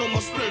stacking on my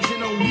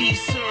splurging on weed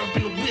syrup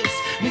and the whips.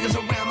 Niggas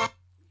around my.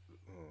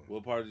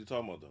 What part are you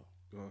talking about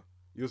though?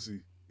 You'll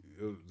see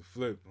the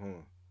flip. Hold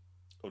on.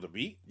 Oh, the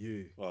beat?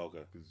 Yeah. Oh,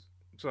 okay. Cause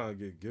I'm trying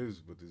to get Gibbs,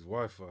 but this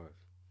Wi-Fi.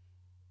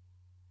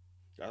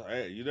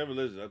 Hey, you never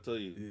listen. I tell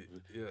you.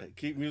 Yeah. Hey,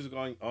 keep music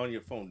on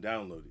your phone.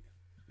 Download it.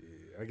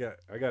 Yeah,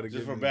 I got to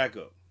just for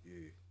backup.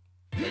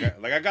 Yeah.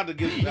 I got to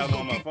get this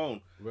album on my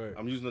phone. Right.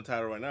 I'm using the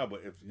title right now,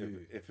 but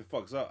if it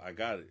fucks up, I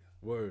got it.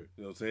 Word.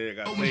 You know what I'm saying?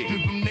 I got to say it.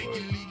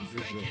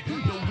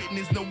 No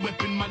witness, no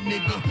weapon, my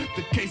nigga.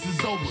 The case is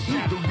over.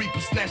 The Reaper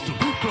snatched him.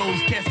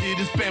 Closed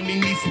casket, his family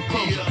needs some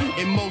closure.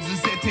 And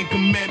Moses had 10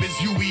 commandments,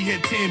 Huey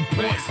had 10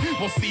 points.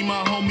 Won't see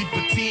my homie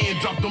for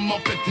 10, dropped them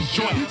off at the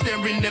joint.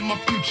 Staring at my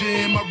future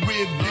in my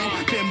rear view.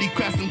 Family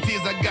cried some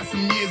tears, I got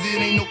some years,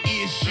 it ain't no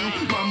issue.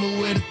 Mama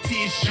with a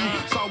tissue.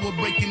 Saw her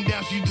breaking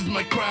down, she just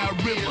might cry a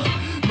river.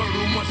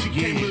 Murder once she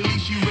can't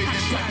believe she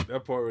raised that.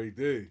 That part right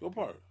there. What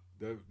part?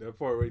 That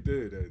part right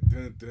there, that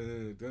dun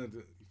dun dun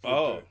dun.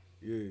 Oh, that.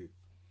 Yeah,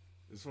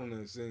 it's from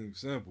that same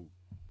sample.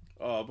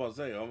 Oh, I'm about to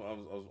say, I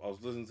was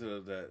listening to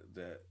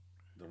the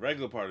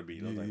regular part of the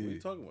beat. I was like, what are you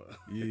talking about?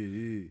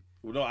 Yeah.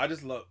 Well,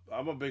 no,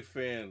 I'm a big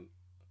fan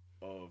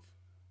of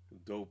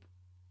dope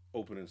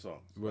opening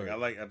songs. Right.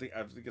 Like, I think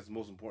it's the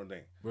most important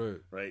thing.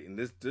 Right. And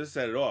this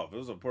set it off. It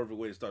was a perfect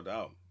way to start the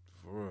album.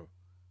 For real.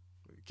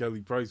 Kelly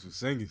Price was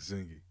singing.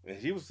 And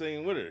he was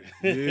singing with her.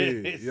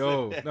 Yeah,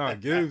 yo,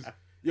 Gibbs.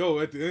 Yo,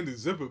 at the end of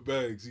Zipper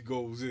Bags, he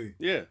goes in.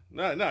 Yeah,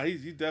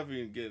 he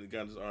definitely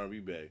got this R&B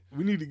bag.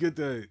 We need to get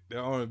that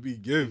R&B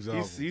Gibbs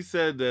album. He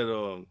said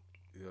that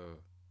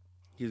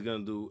he's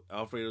gonna do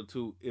Alfredo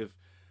 2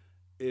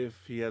 if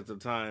he has the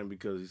time,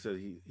 because he said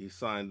he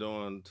signed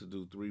on to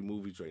do 3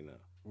 movies right now.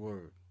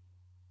 Word.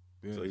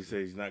 Yeah. So he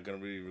said he's not gonna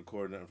really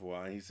record nothing for a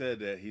while. And he said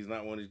that he's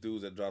not one of these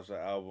dudes that drops an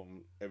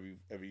album every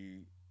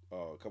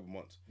a couple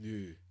months.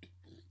 Yeah.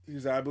 He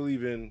said, I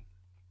believe in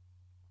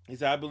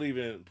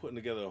putting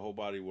together a whole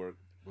body work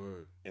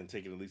and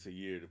taking at least a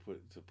year to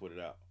put it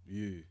out.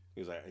 Yeah.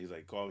 He's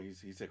like, call me.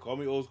 He said, call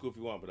me old school if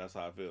you want, but that's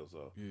how I feel.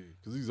 So yeah,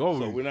 because he's always.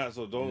 So we're not.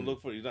 So don't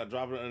look for. He's not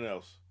dropping anything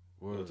else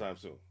anytime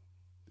soon.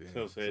 You know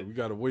what I'm saying? So we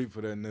gotta wait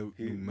for that new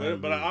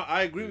but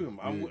I agree with him.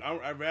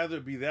 I'd rather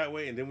be that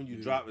way, and then when you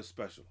drop, it's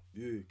special.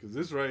 Yeah, because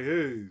this right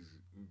here is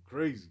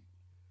crazy.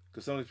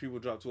 Because some of these people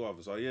drop too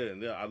often. So yeah,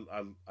 and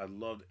I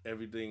loved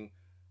everything.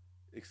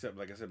 Except,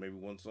 like I said, maybe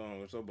one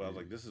song or so, but I was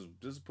like, this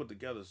is put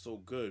together so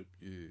good.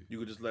 Yeah, you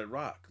could just let it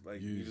rock.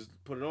 Like you just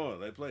put it on,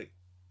 let it play.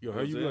 Yo,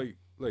 how you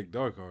like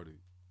Dark Hearted?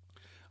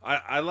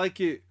 I like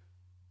it.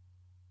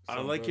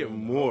 I like it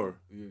more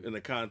in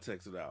the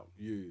context of the album.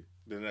 Yeah,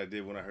 than I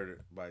did when I heard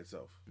it by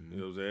itself. Mm-hmm. You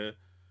know what I'm saying?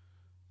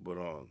 But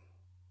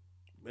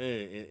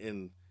man,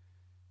 and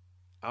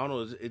I don't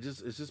know.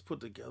 It's just put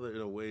together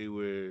in a way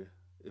where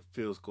it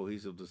feels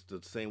cohesive,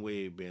 the same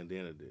way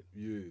Bandana did.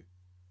 Yeah.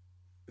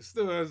 It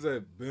still has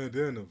that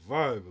bandana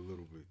vibe a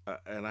little bit.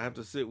 And I have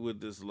to sit with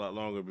this a lot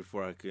longer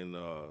before I can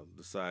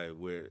decide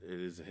where it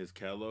is in his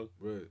catalog.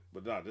 Right.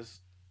 But nah,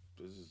 this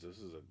is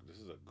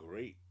a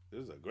great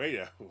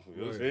album. You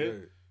know what I'm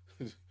saying?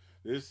 Right.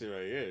 This shit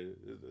right here,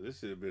 this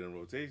should have been in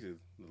rotation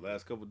the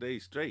last couple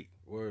days straight.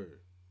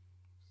 Word.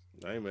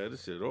 I ain't mad at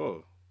this shit at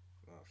all.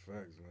 Nah,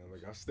 facts, man.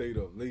 Like I stayed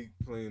up late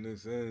playing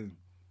this and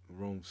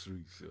Rome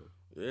Streets. So.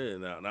 Yeah,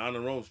 now on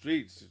the Rome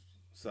Streets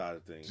side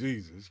of things.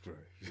 Jesus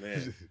Christ,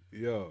 man.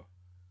 Yo,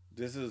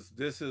 this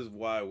is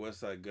why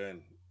Westside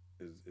Gunn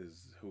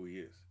is who he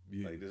is.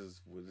 Yeah. Like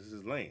this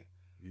is lane.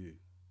 Yeah,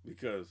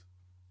 because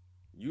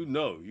you've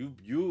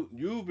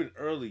been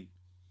early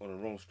on the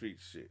Rome Street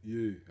shit.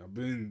 Yeah, I've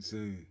been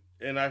saying,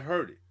 and I've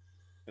heard it,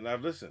 and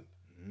I've listened,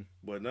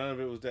 but none of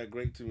it was that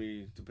great to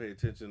me to pay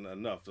attention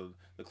enough. So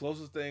the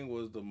closest thing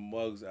was the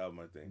Muggs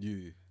album, I think.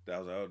 Yeah, that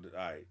was all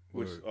right.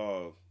 Which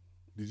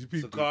did you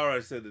peep?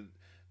 Sakara said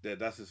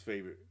that's his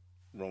favorite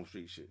Rome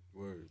Street shit.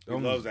 Word. He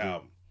loves the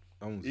album.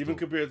 Even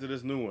compared to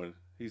this new one,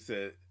 he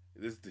said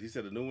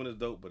the new one is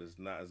dope, but it's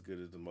not as good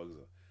as the Muggs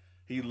album.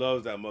 He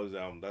loves that Muggs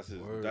album.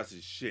 That's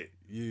his shit.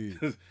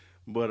 Yeah.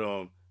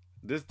 But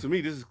this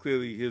is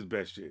clearly his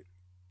best shit.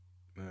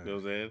 Man. You know what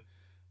I'm saying?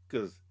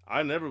 Because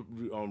I never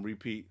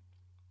repeat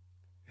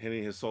any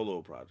of his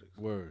solo projects.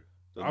 Word.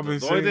 The only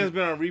thing that's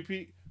been on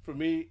repeat for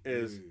me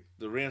is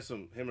the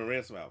him and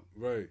Ransom album.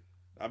 Right.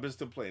 I've been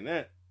still playing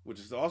that, which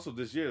is also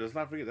this year. Let's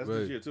not forget that's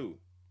this year too.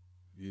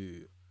 Yeah.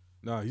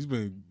 Nah, he's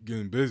been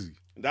getting busy.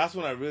 And that's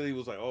when I really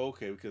was like, oh,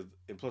 okay, because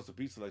and plus the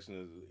beat selection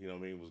is, you know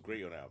what I mean, was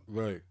great on the album.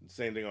 Right.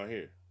 Same thing on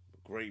here.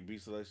 Great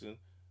beat selection.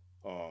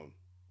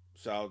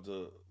 Shout out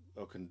to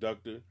a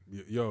Conductor.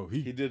 Yo,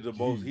 he did the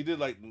most. He did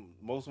like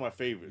most of my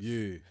favorites.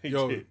 Yeah.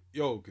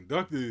 Yo,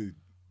 Conductor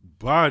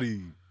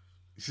body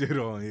shit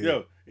on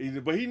here.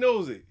 Yo, but he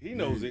knows it. He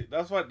knows it.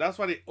 That's why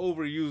they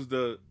overused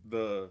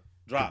the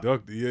drop.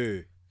 Conductor,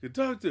 yeah.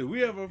 Conductor,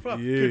 we have a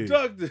problem. Yeah.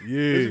 Conductor. Yeah.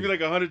 It should be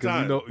like 100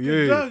 times.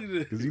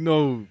 Because you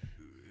know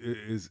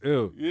it's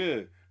ill.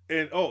 Yeah.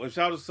 And shout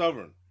out to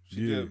Sovereign.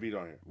 She did a beat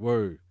on here.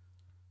 Word.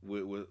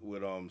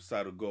 With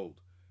Side of Gold.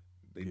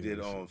 They did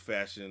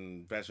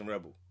Fashion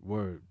Rebel.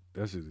 Word.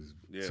 That shit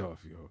is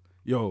tough, yo.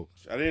 Yo.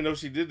 I didn't know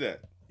she did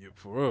that. Yeah,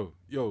 for real.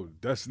 Yo,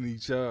 Destiny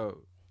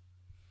Child.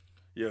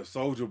 Yeah,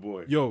 Soulja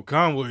Boy. Yo,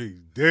 Conway,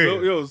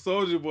 damn.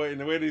 Soulja Boy, and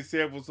the way they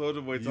sample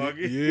Soulja Boy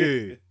talking.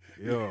 Yeah.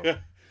 Yo.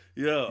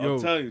 Yo, I'm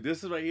telling you,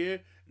 this is right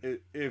here.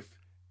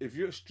 If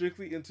you're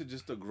strictly into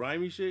just the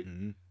grimy shit,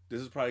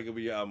 this is probably gonna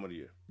be your album of the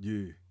year.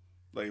 Yeah.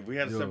 Like if we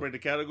had to separate the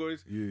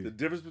categories, the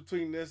difference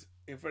between this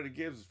and Freddie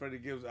Gibbs is Freddie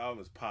Gibbs'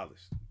 album is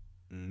polished.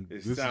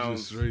 It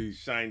sounds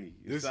shiny.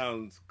 It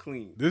sounds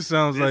clean. This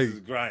sounds like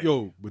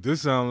but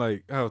this sounds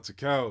like how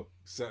Takao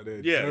sat there.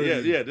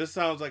 Yeah. This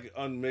sounds like an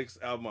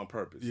unmixed album on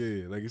purpose.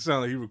 Yeah, like it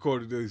sounds like he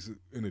recorded this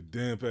in a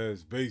damp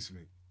ass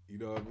basement. You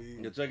know what I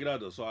mean? Yeah, check it out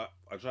though. So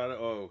I tried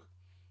to.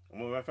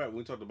 Matter of fact, when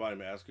we talked about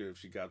him, I asked her if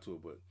she got to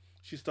it, but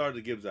she started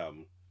the Gibbs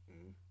album.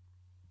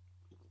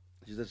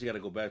 She said she got to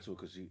go back to it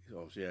because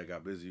she had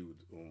got busy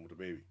with the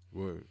baby.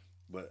 Word.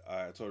 But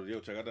I told her, yo,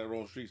 check out that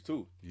Rome Streets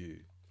too. Yeah.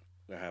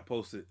 And I had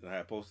posted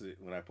it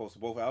when I posted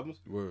both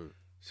albums. Word.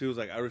 She was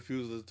like, I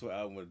refuse to listen to an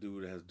album with a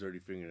dude that has dirty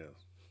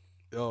fingernails.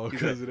 Oh,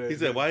 because of that. He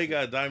said, why he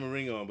got a diamond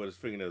ring on, but his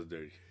fingernails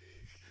dirty?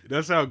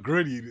 That's how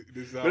gritty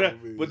this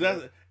album is. But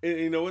that's, and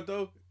you know what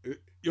though?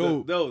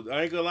 Yo, no,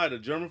 I ain't gonna lie. The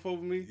German folk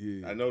for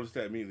me, I noticed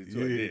that immediately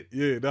too. I did.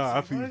 Yeah, nah,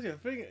 I feel. Why is your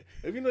finger?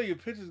 If you know your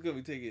picture's gonna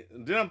be taken,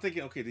 then I'm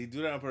thinking, okay, did he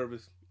do that on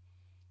purpose?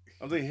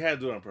 I'm thinking he had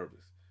to do it on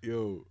purpose.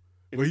 Yo,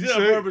 if he did it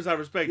on purpose, I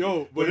respect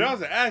it. But that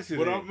was an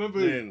accident. But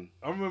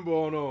I remember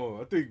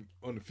on I think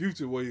on the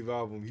Future Wave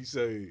album, he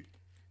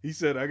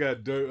said I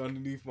got dirt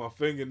underneath my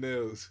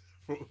fingernails.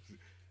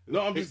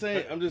 No, I'm just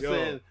saying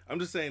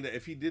that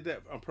if he did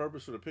that on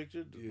purpose for the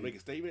picture to make a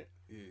statement,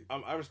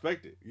 I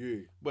respect it.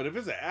 Yeah. But if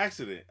it's an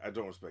accident, I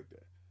don't respect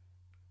that.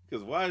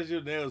 Because why is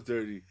your nails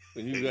dirty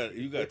when you got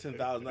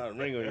 $10,000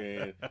 ring on your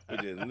hand,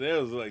 but your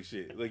nails look like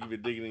shit, like you've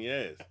been digging in your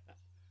ass?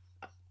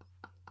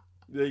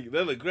 They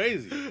look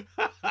crazy.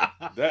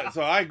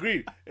 So I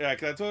agree. Yeah,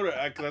 cause I told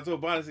her, cause I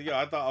told Bonnie, I said, yo,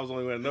 I thought I was the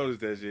only one to notice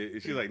that shit.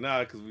 And she's like,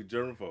 nah, cause we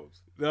German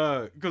folks.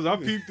 Nah, cause I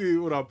peeped it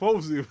when I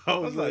posted. I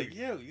was like,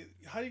 yeah,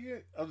 how you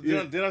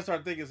get? Then I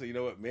started thinking, so you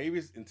know what? Maybe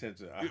it's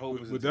intentional. I hope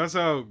it's intentional. But that's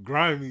how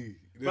grimy.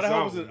 But I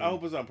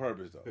hope it's on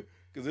purpose though.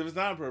 Cause if it's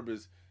not on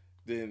purpose,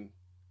 then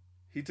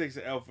he takes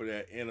an L for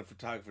that, and a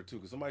photographer too.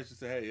 Cause somebody should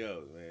say, hey,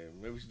 yo,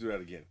 man, maybe we should do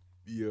that again.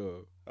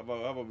 Yeah. How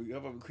about we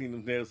clean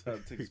them nails out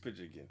and take this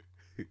picture again?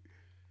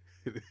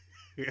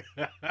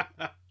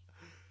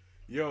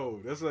 Yo,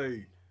 that's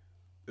like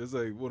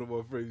one of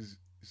my friends.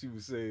 She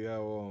would say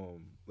how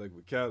like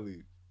with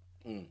Cali,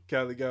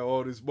 Cali got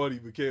all this money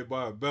but can't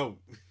buy a belt.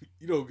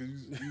 You know,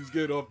 because he was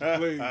getting off the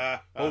plane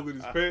holding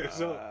his pants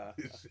up.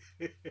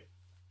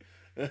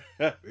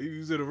 He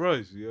was in a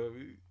rush. You know what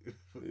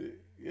I mean?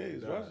 Yeah,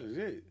 he's rushing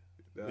shit.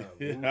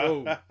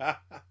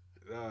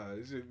 Nah,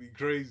 it should be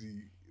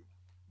crazy.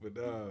 But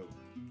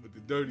with the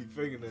dirty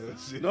fingernail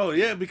shit. No,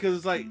 yeah, because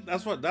it's like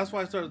that's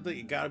why I started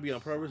thinking it gotta be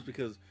on purpose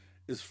because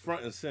it's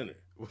front and center.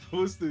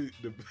 What's the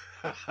like,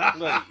 you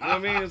know what I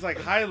mean? It's like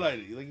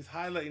highlighted. Like he's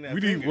highlighting that. We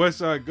need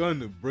Westside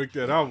Gunn to break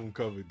that album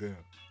cover down.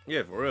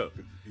 Yeah, for real.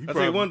 I'll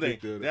tell you one thing.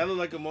 That look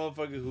like a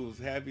motherfucker who's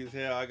happy as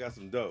hell. I got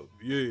some dough.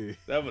 Yeah.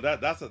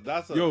 That's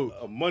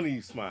a money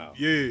smile.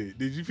 Yeah.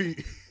 Did you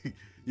peep?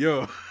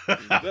 Yo,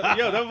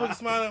 that was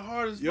smiling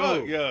hard as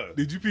fuck. Yo,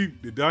 did you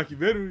peep the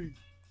documentary?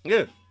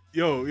 Yeah.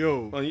 Yo,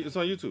 it's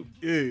on YouTube.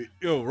 Yeah,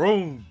 yo,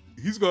 Rome,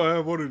 he's gonna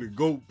have one of the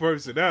GOAT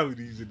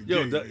personalities in the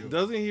game.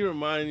 Doesn't he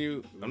remind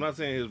you? I'm not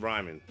saying his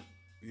rhyming,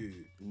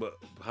 but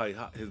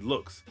how his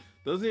looks.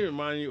 Doesn't he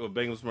remind you of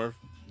Bangum Smurf?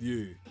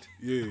 Yeah.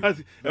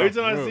 Every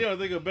time I see him, I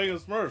think of Bangum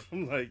Smurf.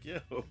 I'm like,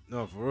 yo,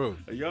 no, for real.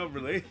 Are y'all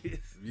related?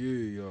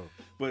 Yeah, yo.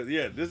 But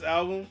yeah, this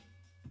album,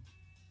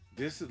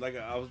 this is like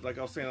I was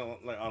saying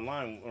like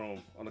online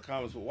on the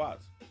comments with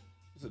Watts.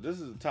 So this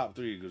is the top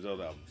 3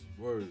 Griselda albums.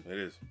 Word, it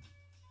is.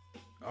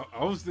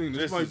 I was thinking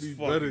this might be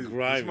better.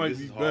 This might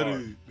be better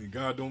than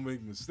God Don't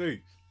Make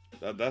Mistakes.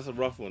 That's a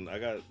rough one.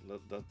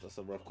 That's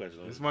a rough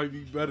question. This might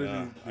be better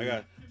than.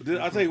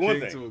 I'll tell you one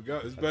thing.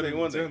 It's better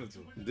than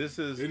Genital. This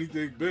is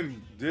anything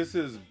Benny. This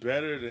is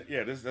better than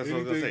that's what I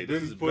was gonna say.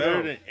 This is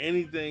better than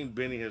anything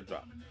Benny has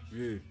dropped.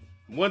 Yeah,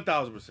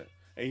 1000%.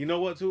 And you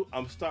know what too?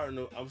 I'm starting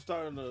to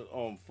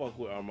fuck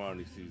with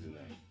Armani season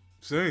now.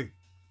 Same.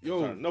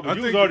 Yo, no, but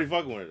you was already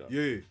fucking with it though.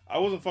 Yeah, I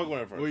wasn't fucking with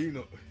her first. Well, you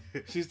know.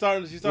 She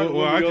started.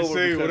 Well, I can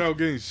say it without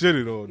getting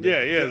shitted on. Yeah,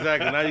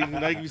 exactly.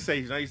 Now you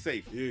safe. Now you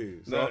safe. Yeah.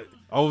 So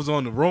I was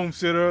on the Rome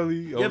shit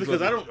early.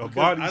 Because I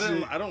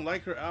don't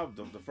like her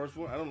album. The first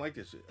one, I don't like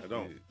that shit. I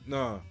don't. Yeah.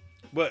 Nah.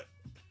 But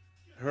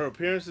her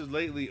appearances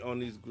lately on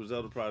these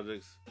Griselda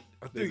projects,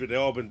 they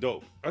all been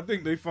dope. I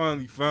think they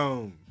finally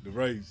found the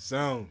right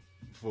sound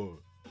for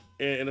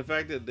it. And the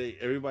fact that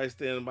everybody's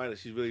standing by that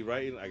she's really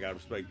writing, I gotta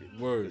respect it.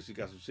 Word. She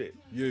got some shit.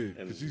 Yeah.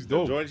 And she's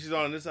dope. The joint she's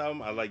on this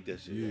album, I like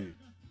that shit. Yeah.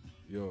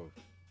 Yo.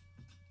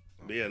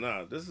 But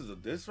yeah,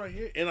 this right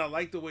here, and I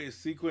like the way it's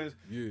sequenced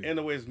and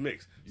the way it's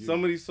mixed. Yeah.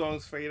 Some of these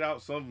songs fade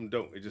out, some of them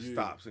don't. It just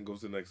stops and goes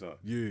to the next song.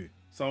 Yeah.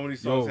 Some of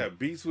these songs have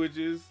beat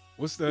switches.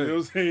 What's that? You know what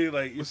I'm saying?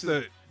 Like, what's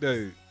that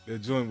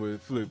joint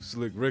with Flip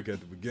Slick Rick at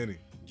the beginning?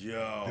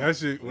 Yo. That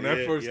shit, when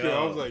that first came,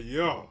 I was like,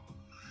 yo.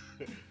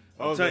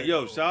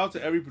 Shout out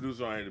to every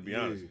producer on here, to be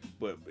honest.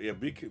 But yeah,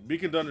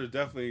 Beacon Thunder is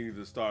definitely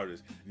the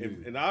starters.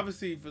 And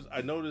obviously,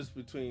 I noticed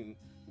between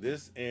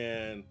this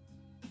and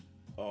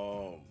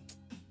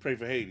Pray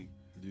for Haiti,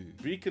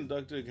 Beat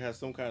Conductor has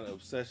some kind of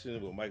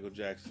obsession with Michael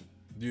Jackson.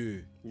 Yeah.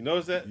 You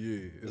notice that?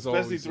 Yeah.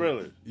 Especially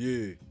Thriller.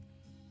 Yeah.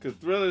 Because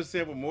Thriller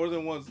sampled more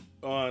than once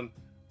on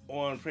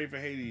Pray for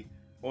Haiti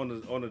on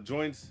the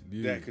joints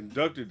that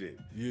Conductor did.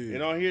 Yeah.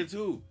 And on here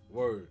too.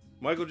 Word.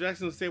 Michael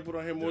Jackson sampled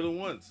on here more than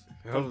once.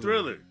 From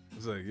Thriller.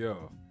 It's like,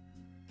 yo.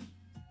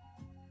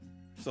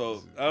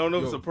 So I don't know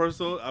if it's a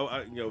personal.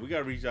 We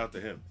gotta reach out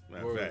to him.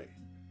 Matter of fact.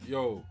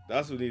 Yo.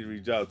 That's what we need to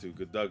reach out to,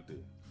 Conductor.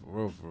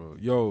 For real.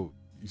 Yo,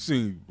 you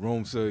seen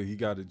Rome say he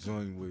got to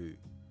join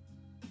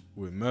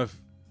with Meth?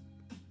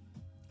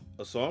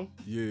 A song?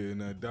 Yeah, in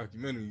that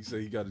documentary, he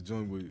said he got to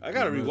join with. I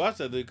gotta rewatch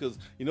that because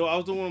I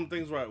was doing one of them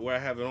things where I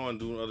have it on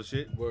doing other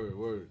shit.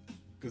 Word.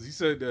 Because he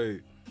said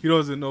that he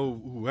doesn't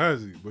know who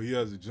has it, but he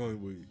has to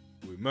join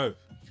with Meth.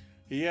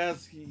 He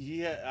has.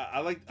 I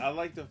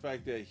like the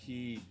fact that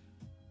he's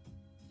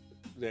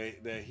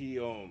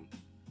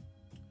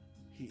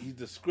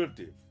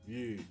descriptive.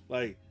 Yeah.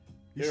 Like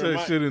he said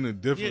shit in a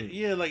different.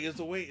 Yeah. Like it's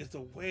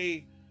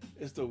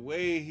the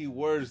way he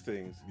words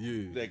things.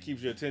 Yeah. That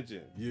keeps your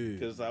attention. Yeah.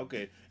 Because it's like,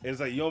 okay, and it's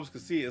like you almost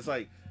can see it. It's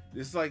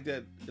like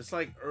that. It's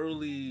like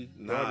early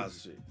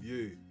Nas shit.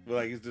 Yeah. But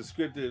like it's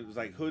descriptive. It's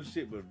like hood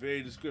shit, but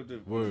very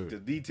descriptive. Word. The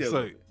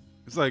details.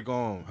 It's like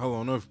Hell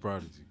on Earth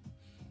Prodigy.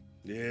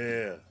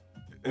 Yeah.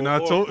 And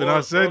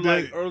I said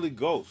that like early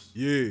Ghost.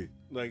 Yeah.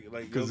 Like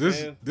because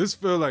this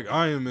felt like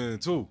Iron Man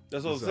too.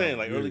 That's what I'm saying.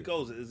 Like early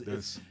Ghost.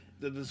 It's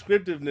the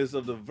descriptiveness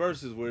of the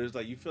verses where it's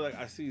like you feel like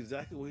I see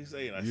exactly what he's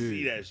saying. I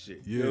see that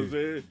shit. You know what I'm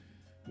saying?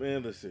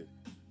 Man, listen.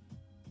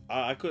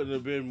 I couldn't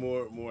have been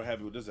more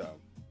happy with this album.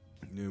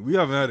 Yeah, we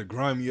haven't had a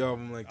grimy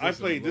album like this.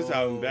 I played this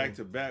album back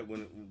to back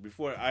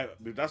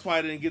that's why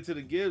I didn't get to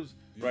the Gibbs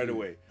right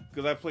away.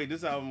 Because I played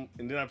this album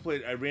and then I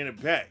ran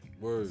it back.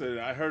 Word. So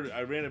I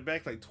ran it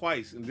back like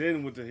twice and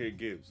then went to hear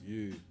Gibbs. Yeah.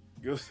 You know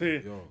what I'm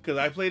saying? Because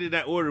I played it in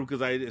that order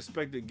because I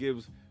expected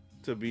Gibbs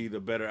to be the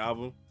better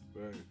album.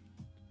 Right.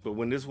 But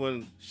when this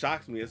one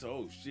shocked me, I said,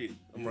 oh shit,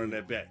 I'm running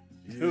that back.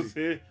 You know what I'm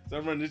saying? So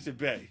I'm running this shit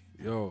back.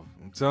 Yo,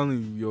 I'm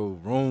telling you,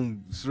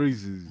 Rome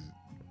Streetz is...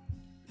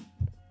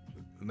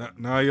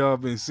 Now y'all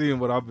been seeing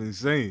what I've been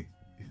saying.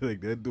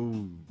 Like, that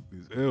dude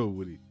is ill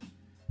with it.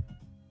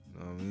 You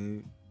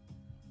know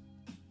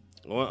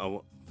what I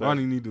mean?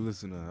 Ronnie need to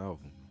listen to the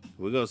album.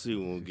 We're going to see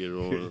when we get her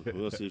on. We're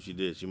going to see if she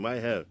did. She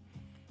might have.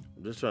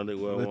 I'm just trying to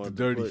think what I want to play. Let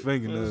the dirty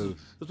fingernails.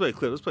 Let's play a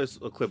clip. Let's play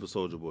a clip of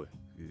Soulja Boy.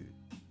 Yeah.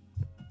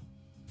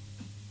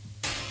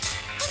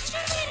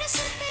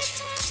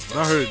 When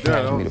I heard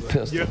that, I was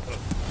like, yeah.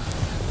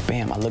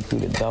 Bam, I look through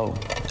the door.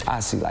 I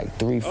see like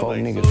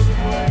 3-4 niggas.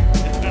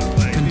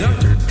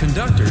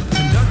 Conductor.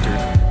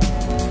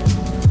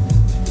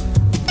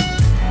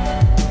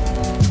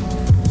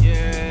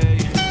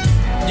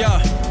 Yeah. Yo,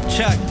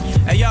 check.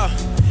 Hey, yo.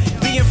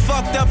 Being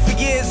fucked up for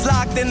years,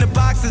 locked in the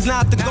box is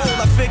not the goal.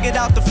 I figured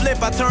out the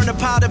flip, I turned the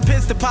pot of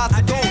piss to pots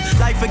of gold.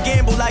 Life a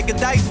gamble like a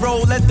dice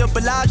roll, let the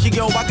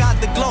Bellagio, I got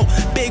the glow.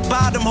 Big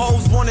bottom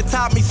hoes wanna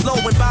top me slow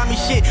and buy me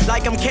shit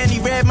like I'm Kenny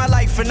Red, my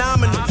life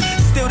phenomenal.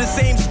 Still the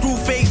same screw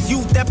face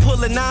youth that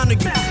pullin' on you.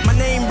 My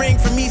name ring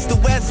from east to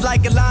west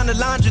like a line of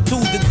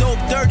longitude. The dope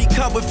dirty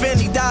cup with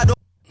Fendi died.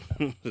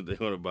 They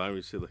wanna buy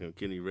me shit like I'm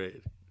Kenny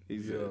Red.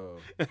 Yo,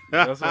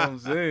 that's what I'm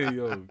saying,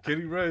 yo.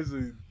 Kenny Red's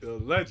a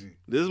legend.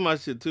 This is my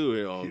shit too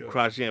here on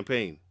Cry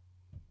Champagne.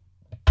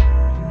 This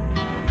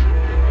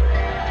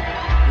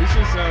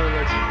shit sounded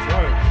like some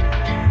drug shit.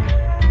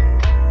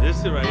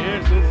 This shit right here,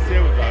 as soon as the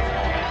sample drops,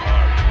 that's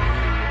hard.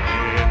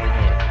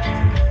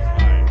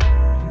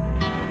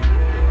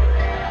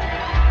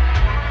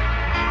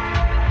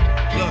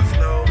 Look,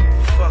 know what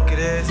the fuck it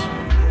is.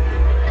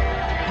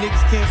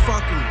 Niggas can't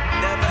fuck with me.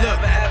 Look,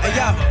 hey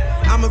yo.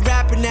 I'm a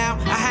rapper now,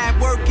 I had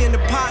work in the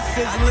pot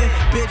sizzling.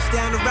 Bitch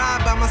down the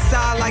ride by my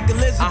side like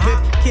Elizabeth.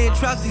 Can't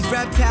trust these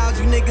reptiles,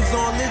 you niggas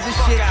on lizard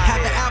shit.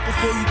 Had the apple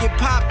before you get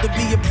popped to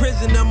be a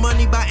prisoner.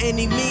 Money by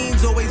any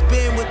means, always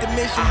been with the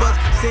mission. But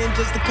sin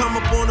just to come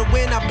up on the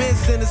win, I've been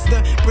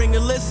sinister. Bring a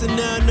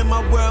listener into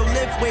my world,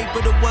 lift weight,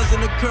 but it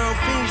wasn't a curl.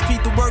 Fiend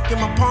treat the work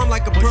in my palm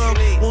like a pearl.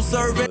 Won't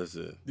serve it.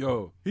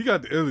 Yo, he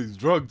got the illest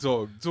drug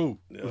talk too.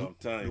 Yeah, I'm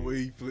telling you. The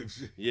way he flips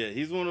shit. Yeah,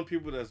 he's one of the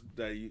people that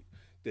you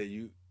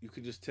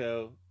could just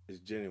tell is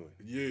genuine.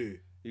 Yeah.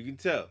 You can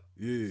tell.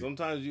 Yeah.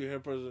 Sometimes you hear a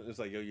person, it's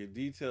like, yo, your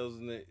details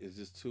in it is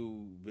just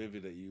too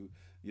vivid that you're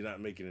not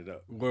making it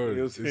up. Word. You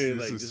know what I'm saying?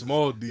 It's like, a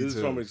small detail. This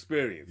is from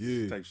experience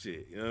type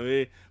shit. You know what I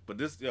mean? But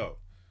this, yo,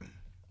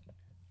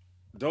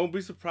 don't be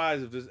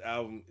surprised if this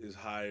album is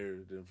higher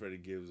than Freddie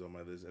Gibbs on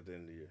my list at the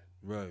end of the year.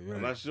 Right.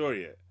 I'm not sure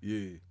yet.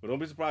 Yeah. But don't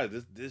be surprised.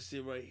 This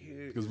shit right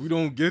here. Because we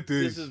don't get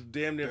this. This is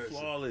damn near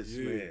flawless,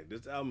 man.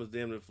 This album is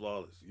damn near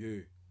flawless.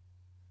 Yeah.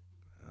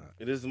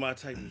 And this is my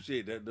type of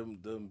shit. That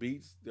them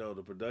beats, yo,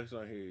 the production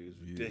on here is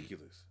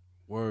ridiculous.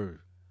 Word.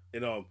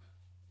 And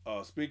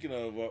speaking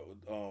of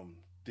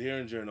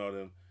Derringer and all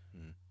them,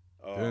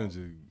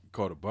 Derringer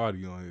caught a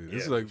body on here.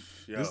 This is like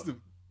this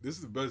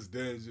is the best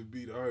Derringer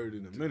beat I heard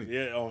in a minute.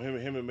 Yeah,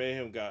 him and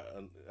Mayhem got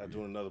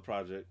doing another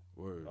project.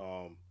 Word.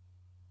 I'll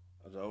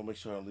make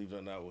sure I don't leave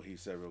nothing out what he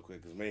said real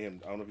quick because Mayhem.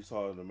 I don't know if you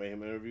saw the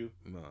Mayhem interview.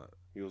 Nah.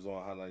 He was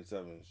on Hot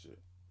 97 and shit.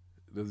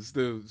 Does it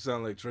still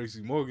sound like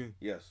Tracy Morgan?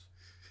 Yes.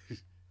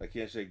 I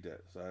can't shake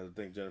that. So I had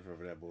to thank Jennifer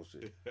for that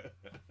bullshit.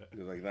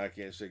 Because like now I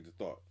can't shake the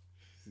thought.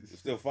 It's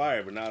still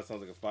fire, but now it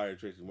sounds like a fire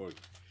Tracy Morgan.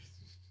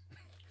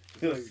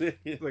 You know what I'm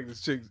saying? Like this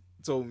chick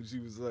told me, she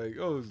was like,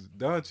 "Oh, is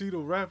Don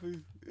Cheadle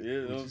rapping?" Yeah,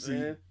 you know what I'm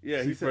saying?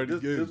 Yeah, he said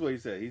this is what he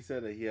said. He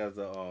said that he has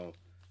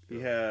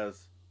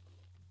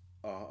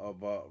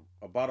about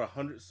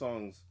 100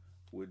 songs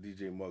with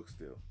DJ Mugg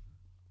still.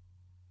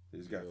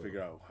 He's got to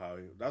figure out how.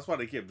 That's why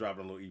they kept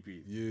dropping little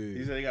EPs. Yeah,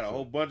 he said they got a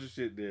whole bunch of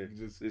shit there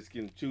they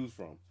can choose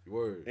from.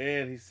 Word.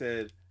 And he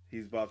said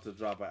he's about to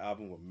drop an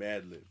album with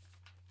Madlib.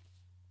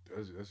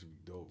 That should be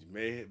dope.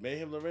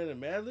 Mayhem Lauren and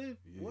Madlib?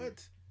 Yeah.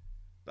 What?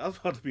 That's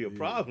about to be a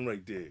problem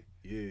right there.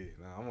 Yeah,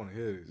 I want to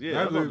hear this. Yeah,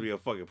 that's about to be a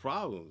fucking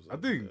problem. I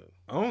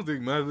don't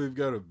think Madlib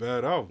got a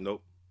bad album.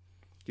 Nope.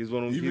 He's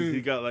one of them.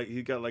 He got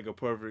like a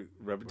perfect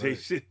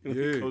reputation when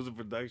it comes to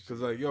production. Cause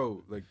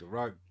like the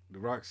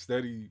Rock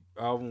Steady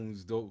album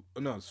is dope.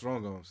 No,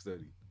 Strong Arm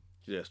Steady.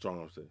 Yeah, Strong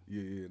Arm Steady.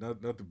 Yeah,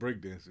 not the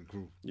breakdancing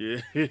crew. Yeah,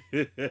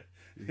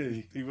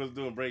 he was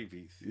doing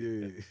breakbeats.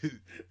 Yeah,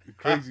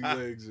 Crazy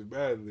Legs and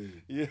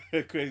Madlib. Yeah,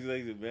 Crazy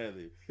Legs and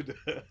Madlib.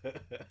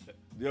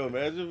 Yo,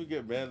 imagine if we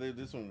get Madlib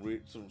did some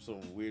weird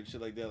shit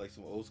like that, like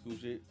some old school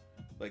shit,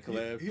 like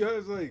collab. He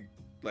has like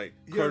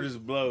Curtis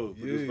Blow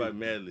produced by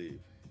Madlib.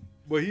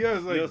 But he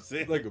has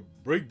like a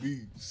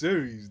breakbeat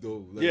series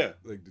though. Like,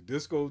 like the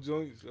disco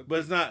joints. But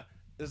it's not.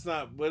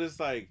 But it's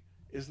not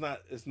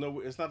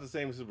the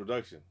same as his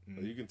production.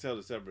 Mm-hmm. You can tell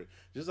it's separate.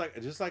 Just like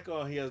he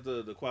has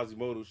the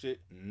Quasimodo shit,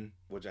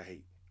 which I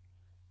hate.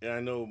 And I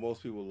know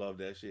most people love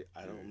that shit.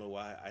 I don't know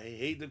why. I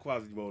hate the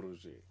Quasimodo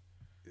shit.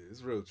 Yeah,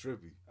 it's real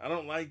trippy. I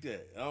don't like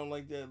that. I don't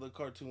like that little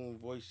cartoon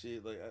voice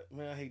shit. Like,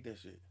 I hate that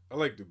shit. I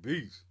like the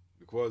beats,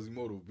 the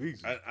Quasimodo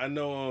beats. I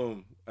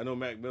know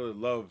Mac Miller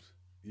loves.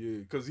 Yeah,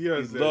 because he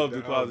has. He loves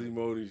the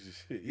Quasimodo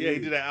shit. Yeah, he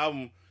did that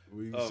album.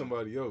 Where he was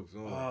somebody else.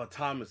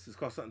 Thomas. It's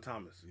called something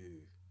Thomas. Yeah,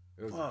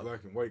 it was a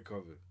black and white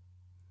cover.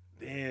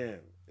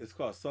 Damn, it's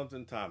called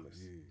something Thomas.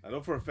 Yeah. I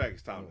know for a fact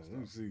it's Thomas. Let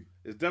me see.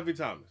 It's definitely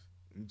Thomas.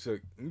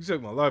 Let me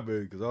check my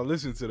library because I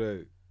listened to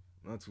that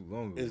not too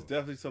long ago. It's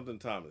definitely something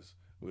Thomas.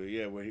 Where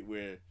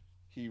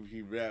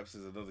he raps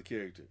as another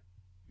character.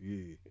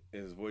 Yeah,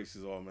 and his voice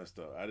is all messed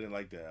up. I didn't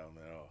like that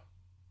album at all.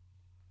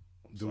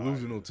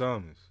 Delusional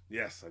Thomas.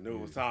 Yes, I knew it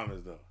was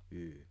Thomas though.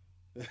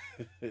 Yeah,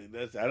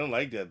 I don't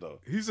like that though.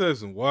 He said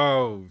some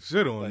wild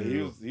shit on like, it.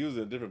 He was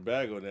in a different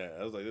bag on that.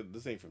 I was like,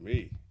 this ain't for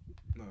me.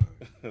 Nah.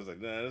 I was like,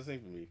 nah, this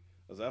ain't for me.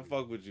 I was like, I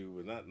fuck with you,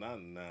 but nah.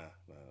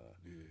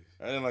 Yeah.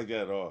 I didn't like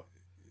that at all.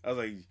 I was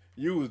like,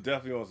 you was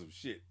definitely on some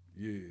shit.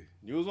 Yeah.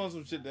 You was on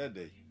some shit that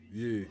day.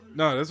 Yeah.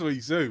 Nah, that's what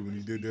he said when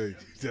he did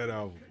that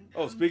album.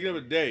 Oh, speaking of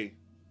a day,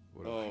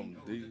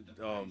 did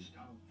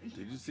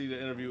you see the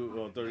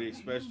interview on 38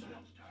 Special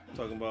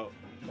talking about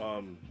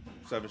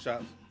 7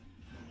 Shots?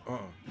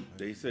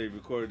 They say he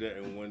recorded that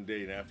in one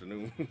day in the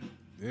afternoon.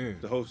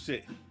 Damn. The whole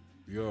shit.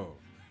 Yo.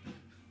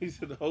 He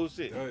said the whole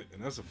shit.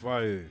 And that's a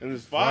fire. And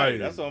it's fire.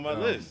 That's on my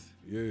list.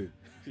 Yeah.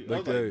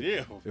 Like that.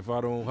 Damn. If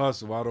I don't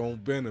hustle, I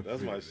don't benefit.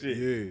 That's my shit.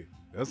 Yeah.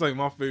 That's like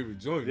my favorite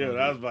joint. Yeah,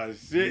 that's my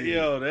shit,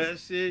 yo. That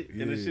shit.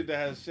 And the shit that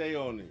has Shay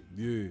on it.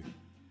 Yeah.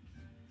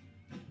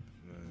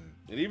 Man.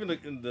 And even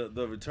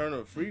the return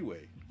of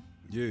Freeway.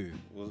 Yeah.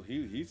 Well,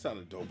 he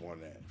sounded dope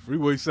on that.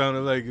 Freeway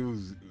sounded like it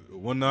was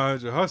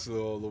 1-900 Hustler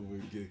all over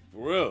again.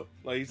 For real.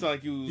 Like, he sounded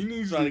like he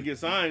was trying to get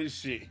signed and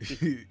shit.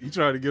 He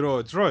tried to get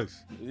all trust.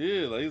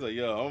 Yeah, like he's like,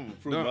 yo, I'm going to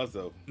prove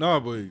myself. Nah,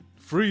 but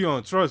Free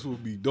on Trust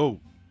would be dope.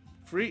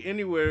 Free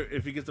anywhere,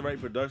 if he gets the right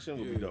production,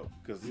 would be dope.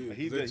 Because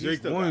he's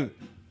still got it.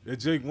 That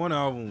Jake One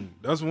album,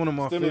 that's one of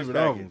my favorite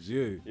albums.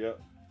 Yeah.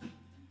 Yep.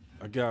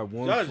 I got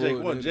one. Shout out Jake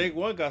One. Jake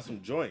One got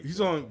some joints.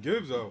 He's on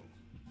Gibbs album.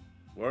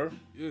 Word?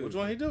 Yeah. Which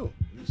one he do?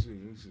 Let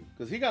me see.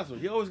 Because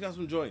he always got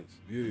some joints.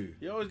 Yeah.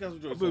 He always got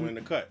some joints in the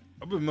cut.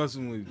 I've been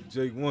messing with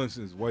Jake One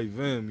since White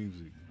Van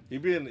music. He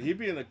be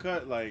in the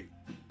cut like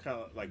kind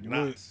of like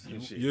knots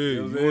and shit. Yeah,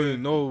 you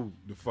wouldn't know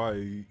the fire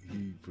he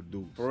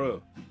produced. For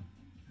real.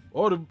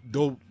 All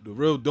the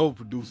real dope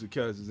producer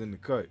cats is in the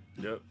cut.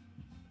 Yep.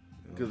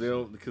 Because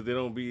they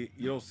don't you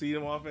don't see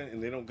them often,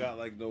 and they don't got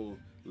like no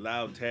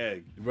loud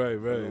tag. Right.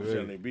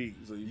 On their beat,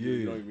 so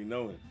you don't even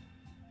know it.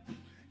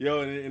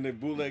 Yo, in the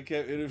Bootleg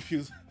Kev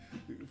interviews,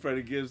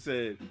 Freddie Gibbs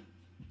said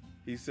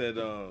he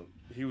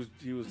was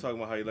talking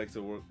about how he likes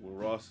to work with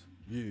Ross.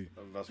 Yeah,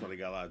 that's why they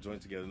got a lot of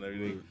joints together and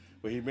everything. Right.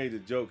 But he made the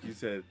joke. He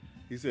said,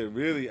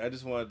 really, I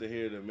just wanted to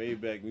hear the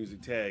Maybach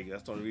music tag.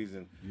 That's the only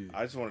reason. Yeah.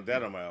 I just wanted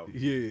that on my album.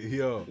 Yeah,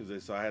 yo.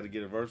 So I had to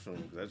get a verse from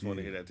him because I just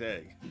wanted to hear that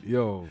tag.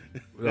 Yo,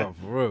 no,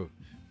 for real.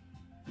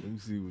 Let me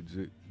see what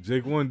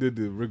Jake One did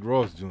the Rick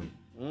Ross joint.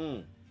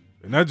 And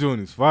that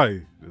joint is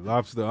fire. The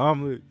lobster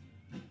omelet.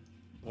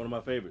 One of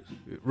my favorites.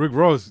 Rick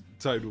Ross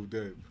titled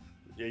that.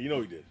 Yeah, you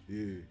know he did.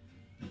 Yeah.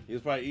 He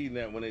was probably eating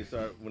that when they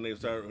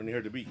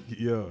heard the beat.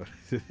 Yeah.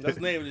 That's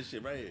the name of this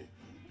shit right here.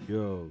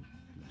 Yo,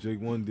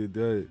 Jake One did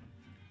that.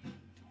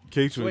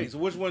 K-Train. Wait, so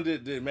which one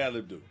did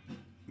Madlib do?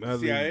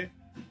 CIA?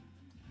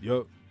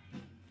 Yup.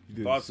 He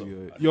did Thought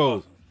CIA.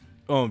 So.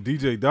 Yo,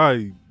 DJ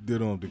Dye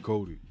did on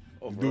Decoded.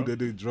 Oh, the dude that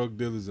did Drug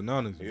Dealers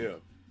Anonymous. Yeah.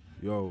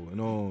 Yo,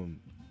 and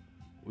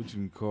what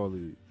you call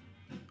it?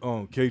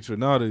 K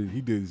Trinata,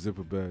 he did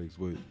Zipper Bags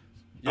with.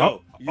 We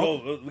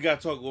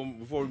gotta talk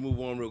before we move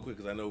on real quick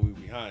because I know we're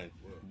behind.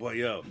 But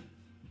yo,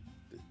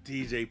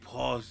 the DJ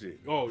Paul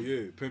shit. Oh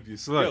yeah, Pimp Your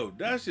Slut. Yo,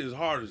 that shit is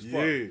hard as fuck.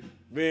 Yeah,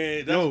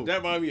 man, that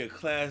reminds me of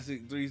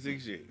classic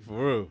 3-6 shit. For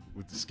real,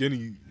 with the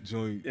skinny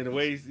joint. And the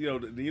ways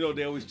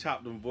they always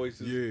chop them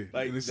voices. Yeah,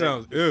 like and it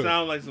sounds ill. It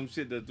sounds like some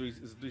shit that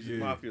 3-6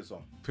 Mafia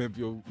song. Pimp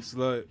Your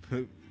Slut.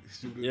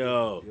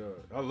 Yo,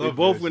 I love. They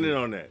both went in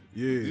on that.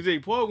 Yeah,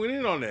 DJ Paul went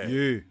in on that.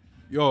 Yeah.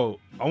 Yo,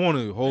 I want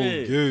to hold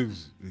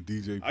Gibbs and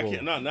DJ Paul. I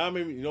can't. Now it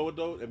made me. You know what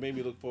though? It made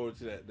me look forward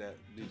to that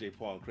DJ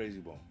Paul and Crazy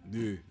Bone.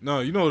 Yeah.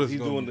 No, you know that's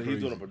he's doing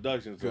the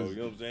production. So you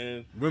know what I'm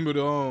saying? Remember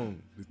the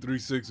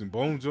 3-6 and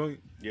Bone joint?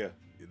 Yeah.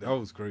 That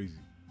was crazy.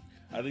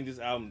 I think this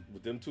album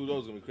with them two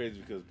those is gonna be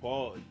crazy because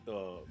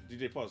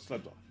DJ Paul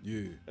slept on.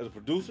 Yeah. As a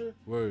producer,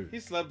 he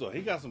slept on.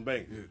 He got some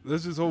bangers. Yeah.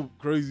 Let's just hope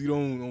Crazy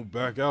don't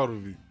back out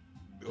of it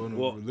on a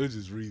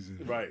religious reason.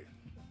 Right.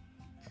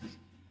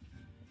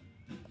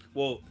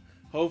 Well.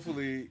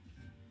 Hopefully,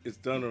 it's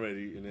done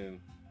already, and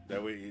then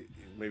that way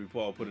maybe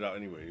Paul put it out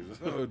anyway.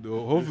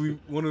 Hopefully,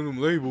 one of them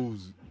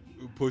labels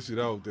will push it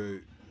out.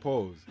 That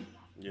pause.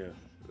 Yeah.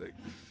 Like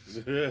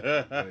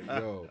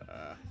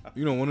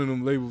yo, one of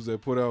them labels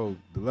that put out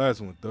the last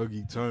one, Thug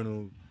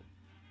Eternal.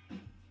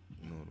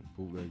 The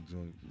bootleg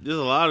joint. There's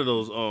a lot of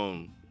those.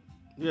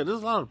 There's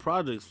a lot of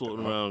projects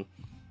floating around.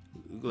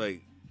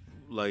 Like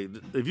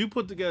if you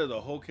put together the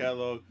whole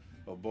catalog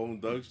of Bone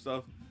Thug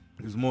stuff.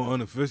 It's more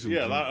unofficial.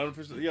 Yeah, a lot of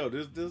unofficial. Yo,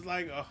 there's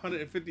like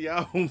 150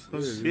 albums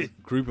of shit.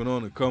 Creeping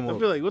on the come up. I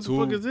feel like, what the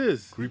fuck is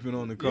this? Creeping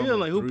on the come up. Yeah,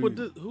 like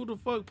who the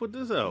fuck put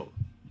this out?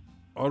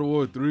 Art of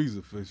War 3 is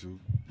official.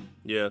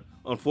 Yeah,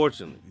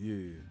 unfortunately.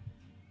 Yeah,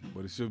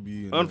 but it should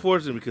be.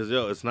 Unfortunately, because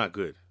it's not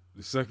good.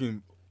 The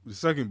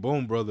second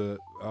Bone Brother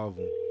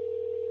album.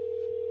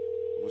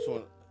 Which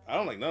one? I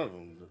don't like none of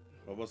them.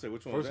 I was about to say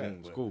which one was that? First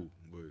one was cool,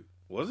 but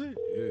was it?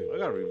 Yeah, I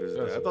gotta revisit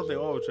that. I thought they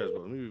all were trash,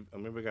 but maybe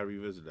I gotta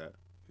revisit that.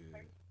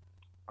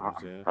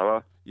 Yeah.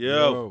 Hello?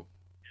 Yo.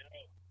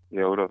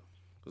 Yeah, what up?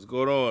 What's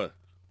going on?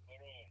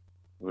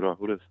 What up?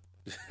 Who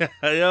this?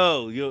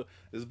 Yo,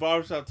 it's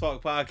Barbershop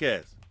Talk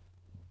Podcast.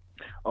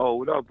 Oh,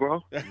 what up,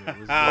 bro?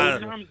 What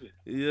time is it?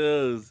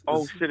 Yes.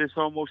 Oh shit, it's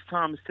almost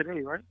time. It's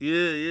today, right?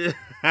 Yeah.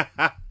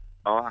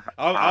 Oh,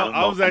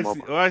 I was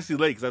actually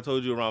late because I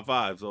told you around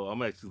 5, so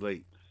I'm actually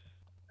late.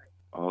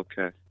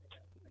 Okay.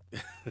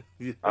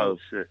 Yeah. Oh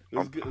shit.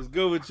 It's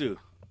good with you.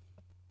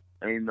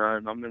 Ain't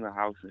nothing. I'm in the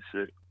house and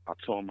shit. I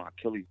tore my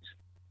Achilles.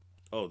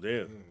 Oh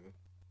damn.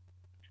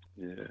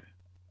 Yeah.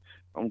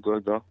 I'm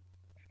good though.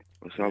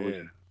 What's up with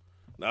you?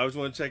 Now I just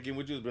want to check in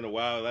with you. It's been a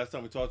while. Last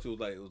time we talked to you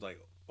was like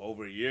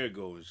over a year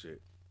ago and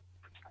shit.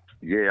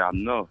 Yeah, I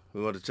know.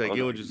 We want to check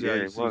in with you,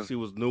 see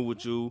what's new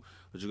with you,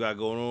 what you got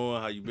going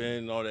on, how you been,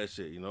 and all that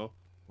shit, you know?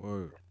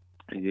 Word.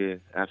 Yeah,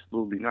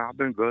 absolutely. No, I've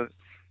been good.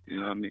 You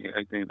know what I mean?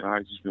 Everything, I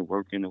just been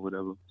working or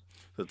whatever.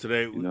 So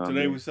today I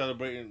mean? we're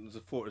celebrating,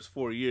 it's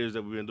 4 years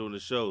that we've been doing the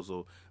show,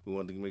 so we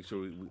wanted to make sure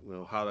we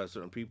holler at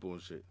certain people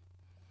and shit.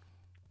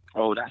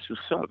 Oh, that's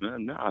what's up,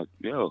 man. Nah,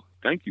 yo,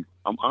 thank you.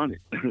 I'm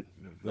honored.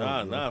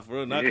 Nah, for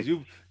real. Nah, because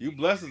you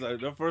blessed us. Like,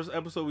 the first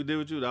episode we did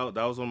with you, that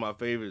was one of my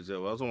favorites,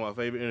 yo. That was one of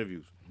my favorite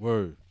interviews.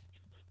 Word.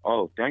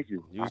 Oh, thank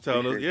you. You was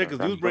telling us, because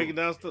you was breaking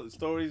down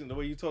stories, and the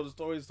way you told the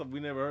stories, stuff we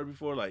never heard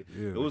before. Like,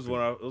 it was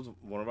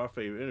one of our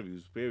favorite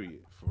interviews. Period.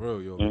 For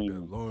real, yo. Like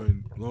that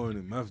Lauren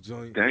and Meth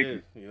joint. Thank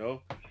you. You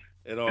know,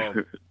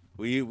 and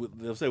we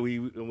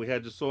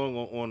had the song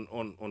on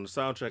the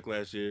soundtrack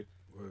last year.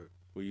 Word.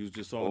 We used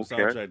this song on the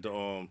soundtrack to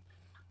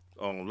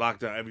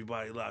Lockdown,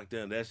 Everybody Locked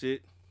Down. That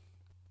shit.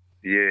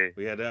 Yeah.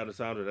 We had that on the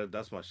soundtrack.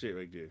 That's my shit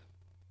right there.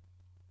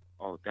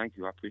 Oh, thank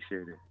you. I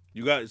appreciate it.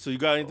 You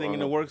got anything in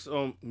the works?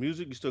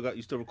 Music? You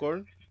still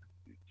recording?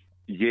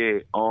 Yeah.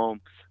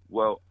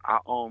 Well, I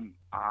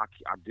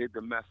did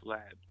the Meth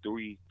Lab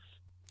 3.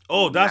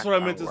 Oh, that's what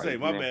I meant to say.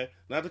 My bad.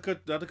 Not to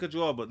cut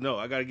you off, but no,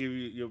 I gotta give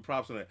you your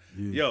props on that.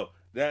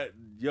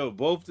 Yeah.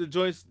 Both the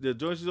joints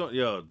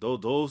you on,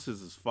 those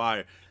is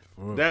fire.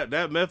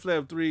 That Meth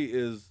Lab 3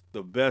 is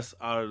the best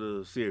out of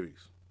the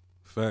series.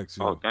 Facts.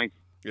 Yo. Oh, thank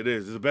you. It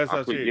is. It's the best out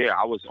of the series. Yeah,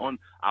 I was on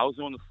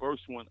the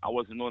first one. I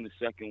wasn't on the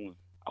second one.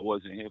 I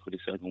wasn't here for the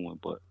second one,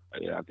 but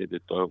yeah, I did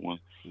the third one.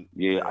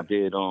 Yeah, I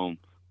did.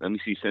 Let me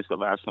see. Since the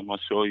last time I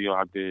saw you,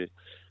 I did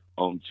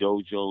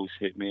JoJo's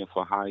Hitman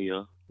for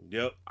Hire.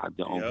 Yep. I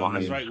did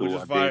that's right. Which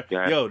is fire.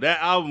 Yo,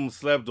 that album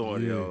slept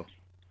on, yo.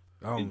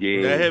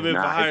 Yeah, that Hitman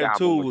for Hire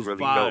 2 was really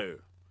fire.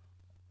 Dope.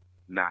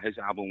 Nah, his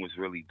album was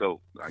really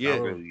dope. Like, yeah,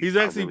 he was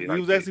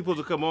actually supposed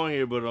to come on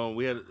here, but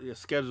we had a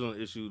scheduling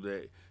issue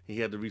that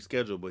he had to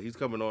reschedule. But he's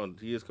coming on.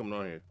 He is coming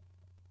on here.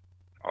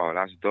 Oh,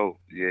 that's dope.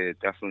 Yeah,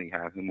 definitely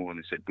have him on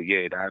the set. But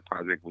yeah, that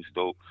project was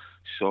dope.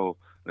 So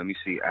let me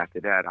see. After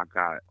that, I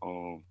got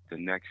the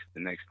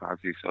next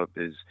project up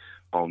is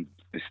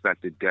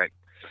Inspector Deck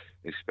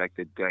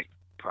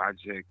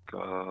project.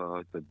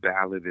 The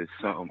ballad is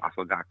something I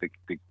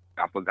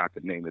forgot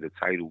the name of the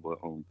title, but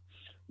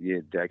yeah,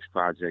 Dex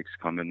project's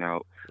coming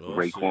out.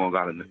 Raekwon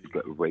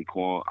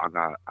Raekwon. I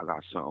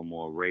got something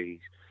more.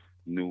 Ray's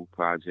new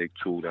project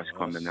too that's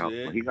coming out.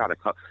 He got a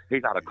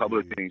couple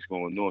of things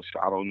going on, so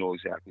I don't know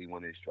exactly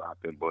when it's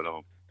dropping, but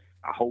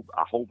I hope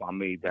I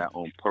made that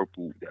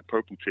purple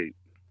tape.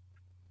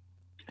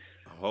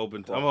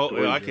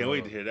 I can't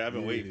wait to hear that. I've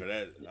been waiting for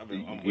that.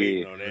 I'm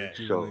waiting on that.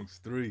 So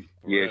 3.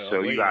 Yeah,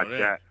 so you got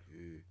that.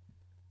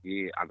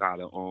 Yeah, I got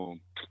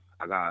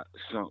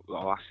some.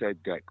 Oh, I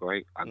said Deck,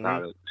 right? I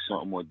got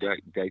something more Deck.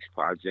 Deck's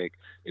project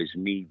is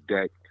me,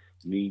 Deck,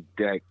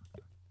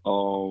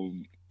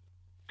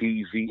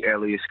 DV,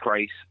 Alias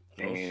Christ,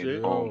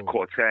 and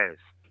Cortez.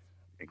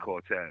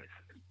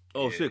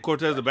 Oh shit,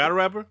 Cortez the battle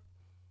rapper?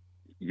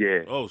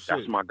 Yeah. Oh shit.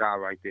 That's my guy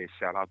right there.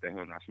 Shout out to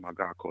him. That's my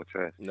guy,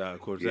 Cortez. Nah,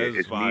 Cortez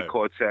is fire.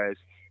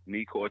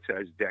 Me,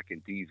 Cortez, Deck,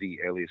 and DV,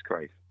 Alias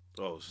Christ.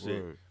 Oh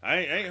shit. I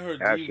ain't heard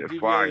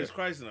DV Alias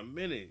Christ in a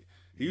minute.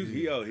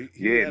 He had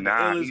the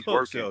illest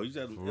hooks, yo. He's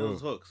had the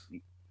illest hooks.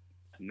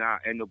 Nah,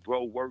 and the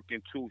bro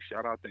working too.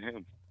 Shout out to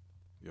him.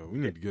 Yo, we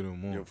need to get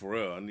him on. Yo, for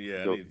real.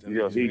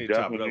 He's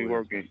definitely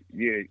working.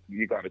 Yeah,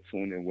 you got to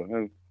tune in with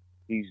him.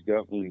 He's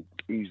definitely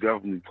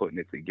putting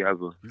it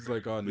together. He's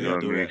like our you know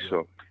what I mean?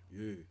 So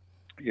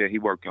yeah, he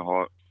working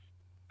hard.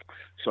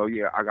 So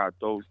yeah, I got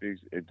those things,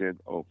 and then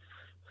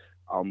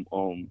I'm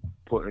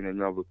putting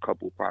another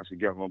couple parts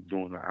together. I'm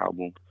doing an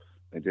album,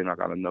 and then I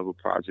got another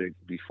project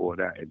before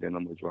that, and then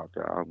I'm gonna drop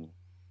the album.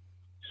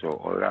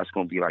 So that's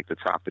gonna be like the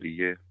top of the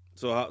year.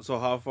 So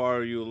how far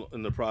are you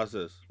in the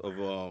process of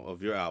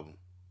your album?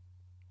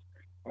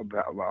 I'm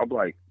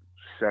like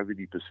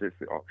 70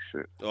 Pacific. Oh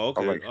shit. Oh,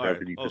 okay. I like all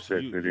 70 right. So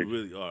Pacific. you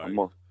really all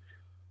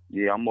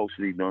right. I'm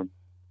mostly done.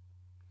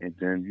 And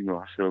then, you know,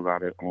 I still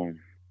gotta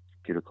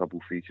get a couple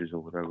features or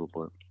whatever,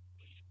 but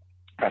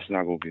that's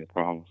not gonna be a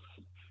problem.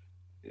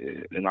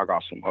 Yeah, and I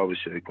got some other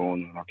shit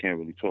going on I can't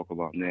really talk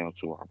about now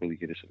until I really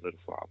get it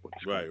solidified. But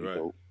it's right.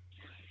 Dope.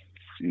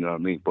 You know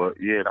what I mean? But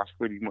yeah, that's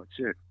pretty much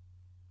it.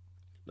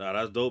 Nah,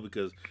 that's dope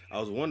because I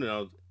was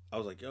wondering. I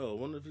was like, yo, I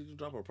wonder if you can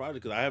drop a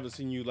project because I haven't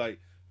seen you like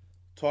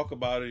talk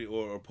about it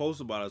or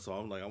post about it. So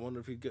I'm like, I wonder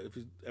if he's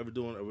ever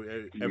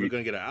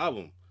gonna get an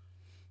album.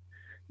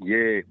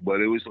 Yeah, but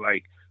it was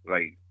like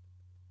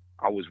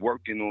I was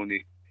working on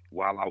it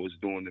while I was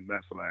doing the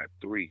Meth Lab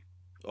 3.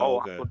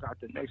 Oh, okay. I forgot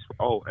the next.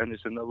 Oh, and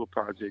it's another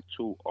project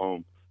too.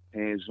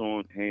 Hands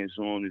On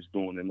is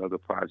doing another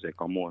project.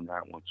 I'm on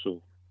that one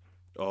too.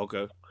 Oh,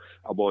 okay.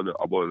 I bought a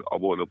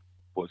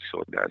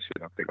so that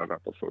shit. I think I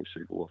got the first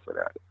single off of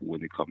that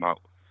when it come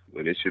out.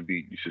 But it should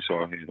be. You should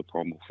start hearing the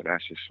promo for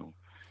that shit soon.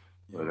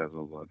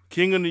 Whatever. But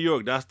King of New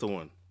York. That's the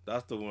one. Yeah,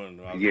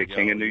 like,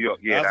 King of New York.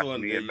 Yeah, that's the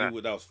one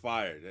that was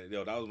fire.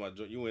 That was my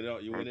joint. You went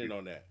in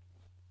on that.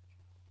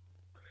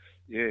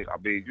 Yeah, I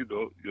mean, you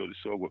know, the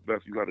song with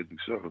Meth, you got to do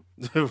something.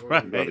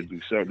 Right. You got to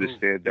do something to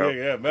stand out.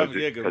 Yeah, Meth,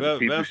 because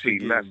people see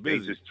Meth, they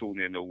busy. just tune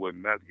in to what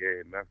Meth.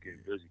 Yeah, Meth getting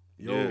busy.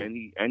 Yo. And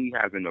he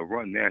having a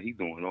run now. He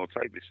doing all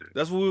type of shit.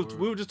 That's what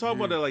we were just talking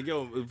about. That like,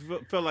 yo,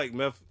 it felt like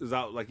Meth is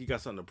out. Like he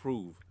got something to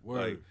prove.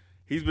 Like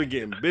he's been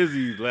getting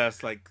busy the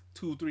last like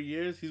 2-3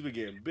 years. He's been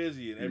getting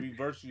busy in every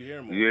verse you hear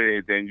him on.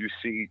 Yeah, then you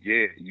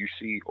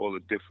see all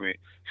the different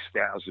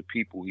styles of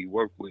people he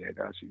worked with.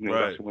 That's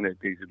that's one of the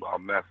things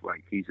about Meth.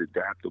 Like he's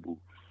adaptable,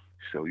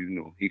 so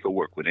he could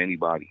work with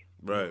anybody.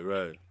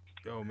 Right.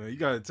 Yo, man, you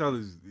gotta tell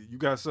us. You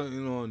got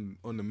something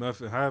on the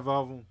Meth and Hive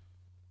album?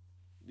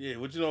 Yeah,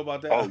 what you know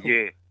about that? Oh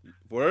yeah.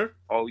 Word?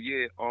 Oh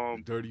yeah.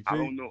 Dirty P? I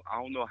don't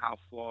know how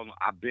far.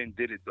 I been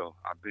did it though.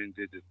 I been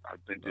did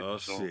Oh the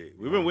song. shit.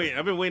 We've been waiting.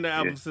 I've been waiting the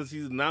album since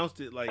he's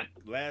announced it like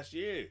last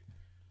year.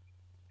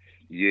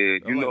 Yeah,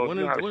 when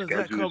is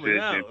that coming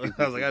out?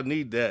 I was like, I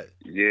need that.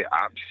 Yeah,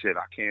 I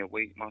can't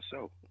wait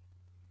myself.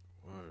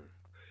 Word.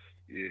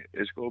 Yeah,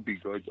 it's gonna be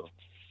good though.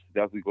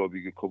 Definitely gonna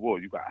be good. Come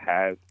on, you got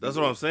Hive. That's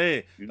what I'm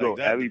saying. You know,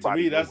 that,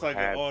 everybody. To me, that's like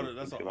an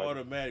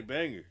automatic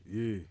banger.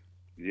 Yeah.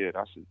 Yeah,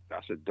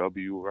 that's a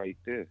W right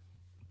there.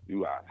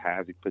 You got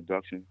Havoc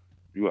production.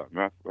 You got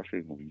Meth. That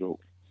shit's gonna be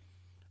dope.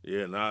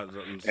 Yeah,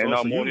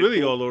 so you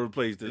really all over the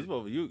place.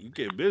 You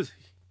get busy.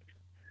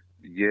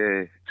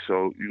 Yeah,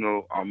 so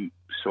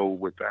so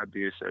with that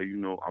being said, I'm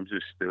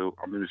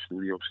in the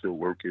studio, I'm still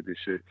working this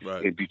shit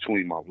in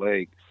between my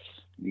legs.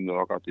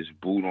 I got this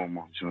boot on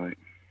my joint.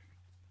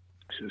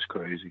 It's just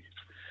crazy.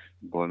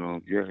 But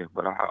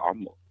but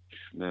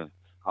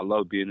I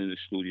love being in the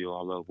studio.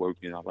 I love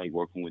working. I like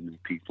working with new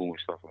people and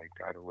stuff like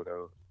that or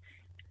whatever.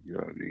 You know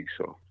what I mean?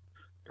 So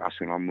that's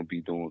what I'm gonna be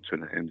doing to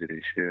the end of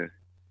this year.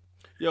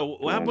 Yo,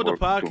 what happened with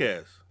the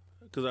podcast?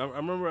 Because I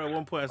remember at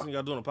one point I seen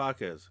y'all doing a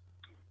podcast.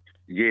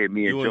 Yeah,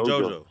 me and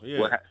JoJo.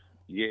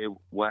 Yeah.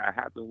 What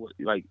happened was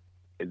like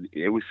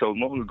it was so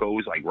long ago. It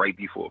was like right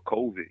before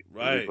COVID.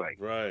 Right. It was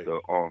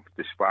like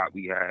the spot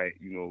we had.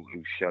 It was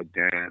shut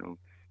down.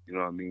 You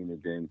know what I mean?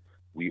 And then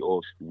we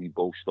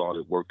both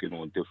started working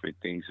on different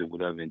things or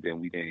whatever. And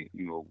then we didn't.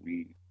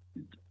 We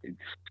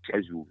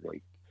scheduled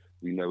like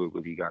we never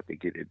really got to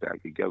get it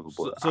back together.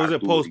 But so is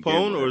it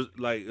postponed or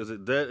is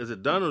it dead? Is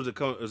it done or is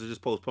it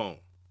just postponed?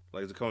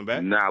 Like, is it coming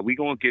back? Nah, we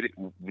gonna get it.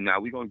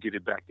 We gonna get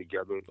it back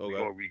together. Okay. We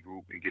gonna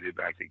regroup and get it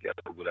back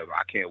together. Whatever.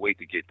 I can't wait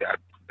to get that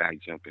back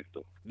jumping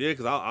though. Yeah,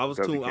 because I was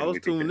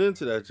tuned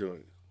into that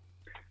joint.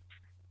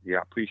 Yeah,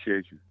 I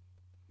appreciate you.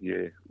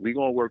 Yeah, we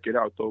gonna work it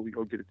out though. We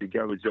gonna get it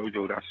together.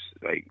 JoJo, that's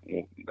like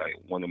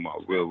one of my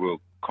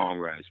real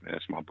comrades, man.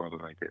 That's my brother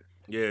right there.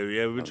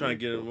 Yeah, we were trying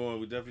to get him on.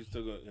 We definitely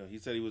still gonna. He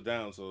said he was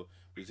down, so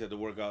we just had to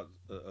work out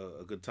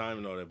a good time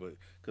and all that. But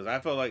because I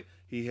felt like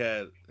he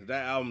had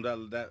that album,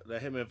 that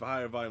Hitman for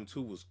Hire Volume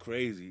 2 was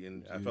crazy,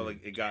 and I felt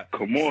like it got.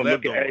 Come on,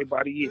 look at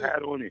everybody he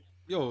had on it.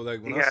 Yo,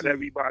 like when he had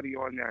everybody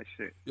on that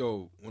shit.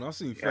 Yo, when I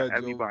seen Fat Joe,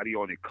 everybody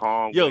on it.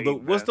 Calm. Yo,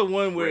 what's the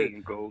one where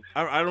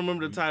I don't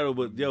remember the title,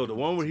 but yo, the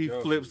one where he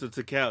flips the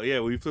Tikal.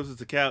 Yeah, where he flips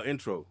the Tikal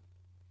intro.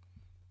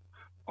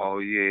 Oh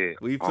yeah,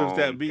 when he flips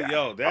that beat.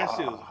 Yo, that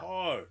shit was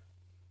hard.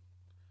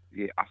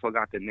 Yeah, I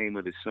forgot the name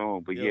of the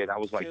song, but that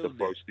was like the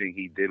first thing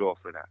he did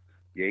off of that.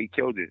 Yeah, he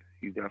killed it.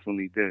 He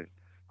definitely did.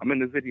 I'm in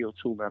the video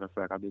too. Matter of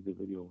fact, I did the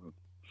video with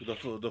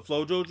him. The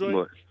Flojo joint.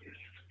 But,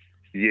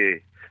 yeah,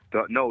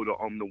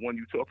 the one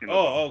you talking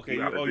about. Oh, okay.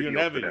 You're in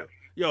that video.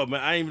 Yo,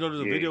 man, I didn't even know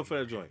there's a video for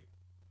that joint.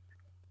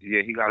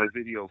 Yeah, he got a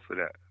video for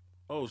that.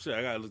 Oh shit,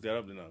 I gotta look that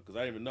up now because I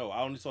didn't even know.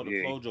 I only saw the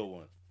Flojo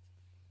one.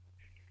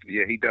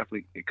 Yeah, he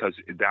definitely, because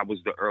that was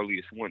the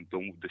earliest one.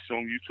 The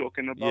song you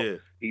talking about,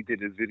 he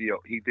did a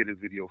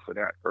video for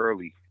that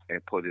early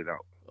and put it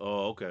out.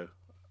 Oh, okay.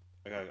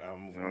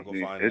 I'm gonna go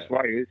find it's that.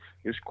 Right.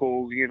 It's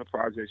cool. He in the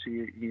project.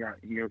 He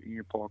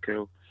in Park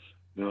Hill.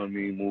 You know what I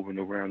mean? Moving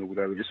around or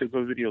whatever. It's a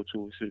good video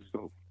too. It's just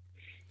dope.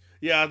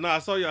 Yeah, no, I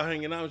saw y'all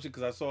hanging out with you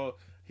because I saw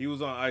he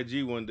was on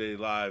IG one day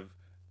live,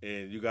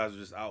 and you guys are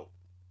just out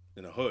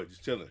in the hood,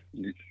 just chilling.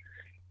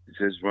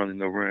 Just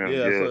running around.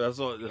 Yeah, that's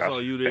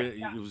all you did.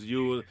 It was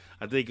you.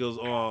 I think it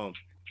was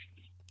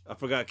I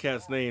forgot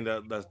Cat's name.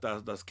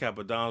 That's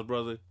Kappa Don's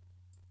brother.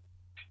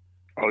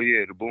 Oh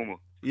yeah, the Boomer.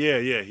 Yeah.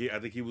 I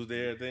think he was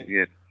there. I think.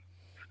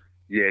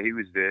 Yeah, he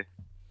was there.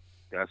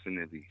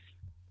 Definitely.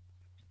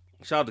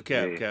 Shout out to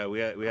Cap. Yeah. Cap.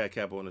 We had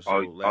Cap on the show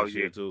last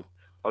year too.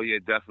 Oh yeah,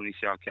 definitely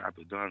shout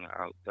Kappa Don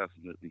out.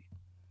 Definitely.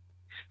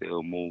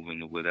 Still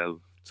moving or whatever.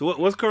 So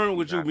what's current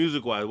with you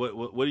music wise?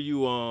 What do you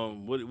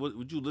what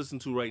would you listen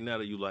to right now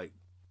that you like?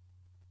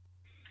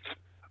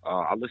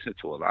 I listen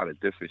to a lot of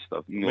different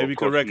stuff. Maybe you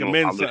could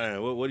recommend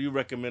something. What do you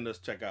recommend us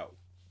check out?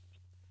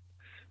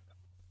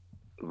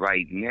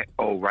 Right now?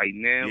 Oh, right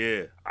now?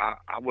 Yeah.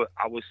 I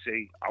would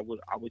say I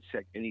would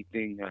check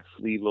anything that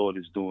Flea Lord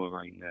is doing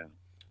right now.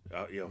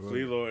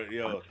 Flea Lord,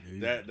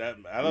 that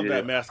I love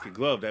that Mask and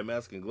Glove. That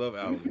Mask and Glove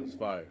album is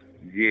fire.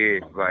 Yeah,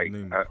 I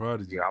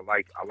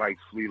like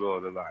Flea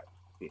Lord a lot,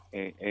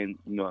 and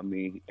you know what I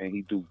mean. And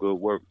he do good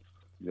work.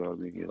 You know what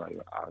I mean? Like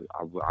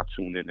I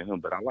tune into him,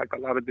 but I like a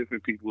lot of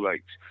different people.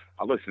 Like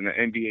I listen to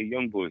NBA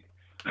YoungBoy.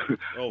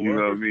 You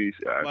know what I mean?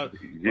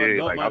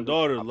 My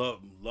daughter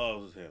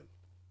loves him.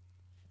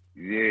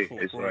 Yeah,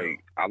 it's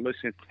like I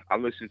listen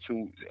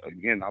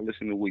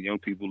to what young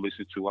people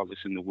listen to. I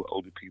listen to what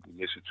older people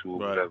listen to, or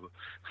whatever.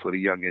 For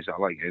the youngins, I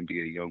like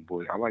NBA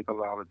YoungBoy. I like a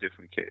lot of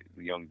different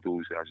young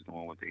dudes that's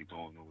doing what they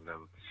doing or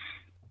whatever.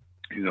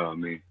 You know what I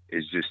mean?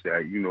 It's just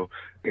that, you know,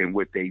 and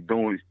what they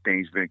doing,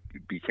 things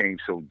became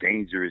so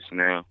dangerous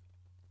now.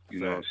 You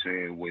know what I'm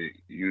saying?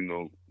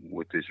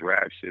 With this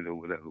rap shit or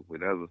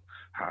whatever.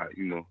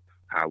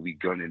 How we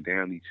gunning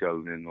down each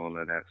other and all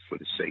of that for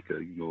the sake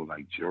of, you know,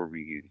 like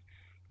jewelry and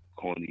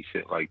corny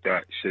shit like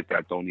that. Shit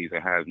that don't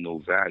even have no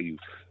value.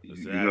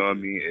 Exactly. You know what I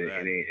mean?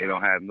 Exactly. It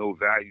don't have no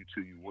value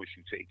to you once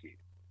you take it.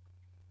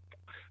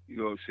 You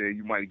know what I'm saying?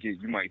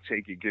 You might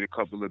take it, get a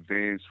couple of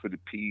bands for the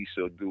piece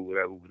or do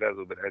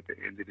whatever, but at the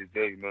end of the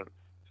day, man,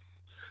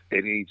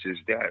 it ain't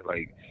just that.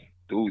 Like,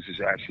 dudes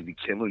is actually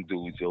killing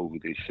dudes over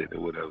this shit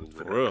or whatever.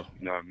 For real.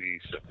 You know what I mean?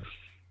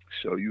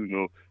 So you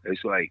know,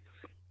 it's like,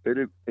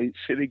 it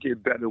should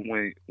get better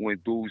when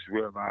dudes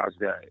realize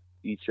that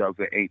each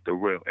other ain't the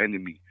real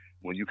enemy.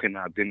 When you can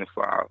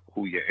identify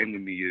who your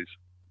enemy is,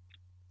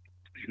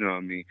 you know what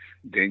I mean,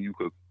 then you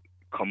could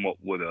come up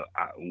with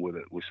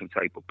with some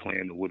type of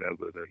plan or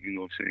whatever, you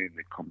know what I'm saying,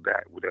 to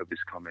combat whatever's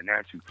coming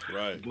at you.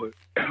 Right. But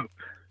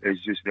it's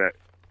just that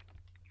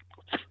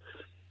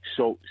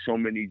so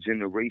many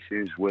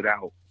generations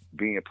without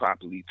being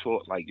properly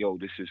taught, like, yo,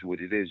 this is what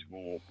it is,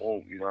 boom,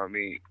 boom, you know what I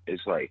mean?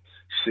 It's like,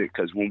 shit,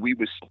 because when we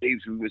were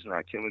slaves, we was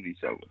not killing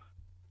each other.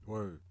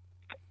 Word.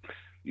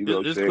 You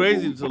know it's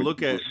crazy to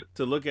look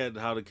at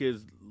how the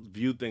kids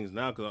view things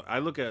now. Because I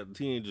look at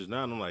teenagers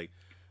now and I'm like,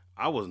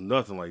 I was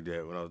nothing like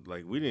that when I was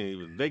like, we didn't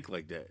even think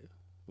like that.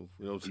 You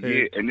know what I'm saying?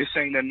 Yeah, and this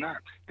ain't a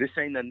knock. This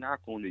ain't a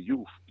knock on the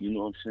youth. You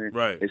know what I'm saying?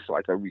 Right. It's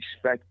like a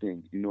respect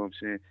thing. You know what I'm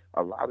saying?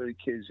 A lot of the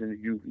kids in the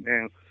youth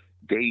now,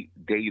 they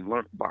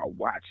learn by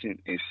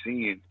watching and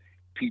seeing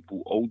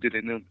people older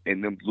than them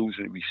and them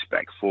losing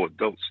respect for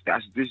adults.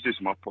 This is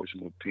just my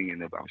personal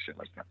opinion about shit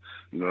like that.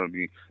 You know what I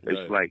mean? Right.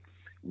 It's like,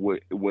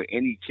 with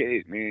any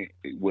kid, man,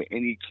 with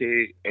any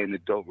kid and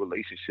adult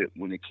relationship,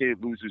 when a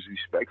kid loses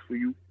respect for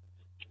you,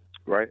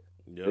 right?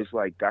 Yep. It's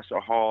like that's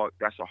a hard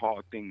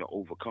thing to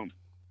overcome.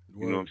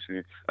 You know what I'm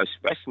saying?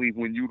 Especially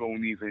when you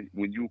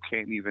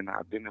can't even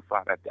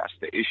identify that that's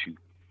the issue.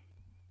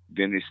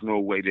 Then there's no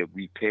way to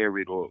repair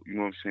it, or you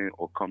know what I'm saying,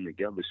 or come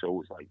together.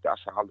 So it's like,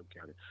 that's how I look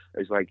at it.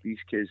 It's like these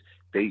kids,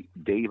 they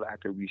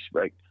lack of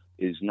respect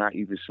is not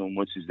even so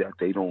much as that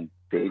they don't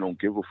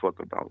give a fuck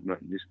about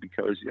nothing. It's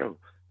because, yo,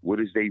 what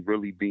is they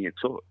really being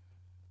taught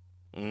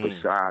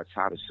besides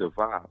how to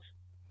survive?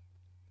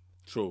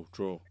 True.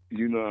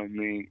 You know what I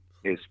mean?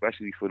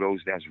 Especially for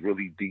those that's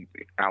really deep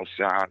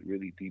outside,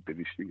 really deep in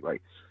the street.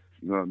 Like,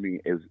 you know what I mean?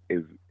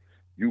 If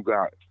you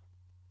got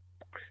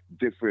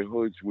different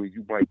hoods where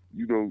you might,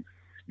 you know,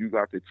 you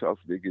got the tough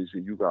niggas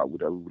and you got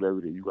whatever,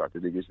 then you got the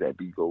niggas that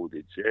be going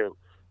to jail.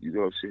 You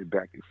know what I'm saying?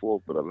 Back and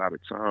forth. But a lot of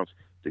times,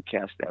 the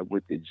cats that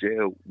went to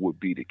jail would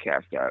be the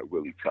cats that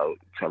really tell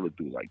a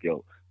dude, like,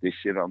 yo, this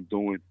shit I'm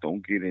doing,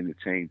 don't get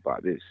entertained by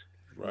this.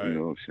 Right. You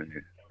know what I'm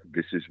saying?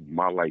 This is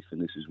my life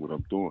and this is what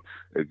I'm doing.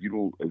 If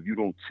you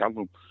don't tell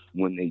them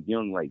when they're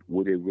young, like,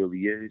 what it really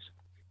is,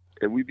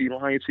 and we be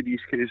lying to these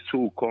kids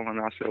too, calling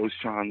ourselves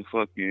trying to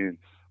fucking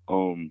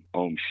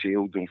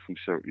shield them from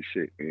certain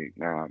shit. And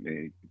nah,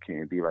 man, you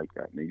can't be like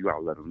that, man. You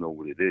gotta let them know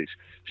what it is,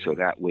 so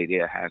that way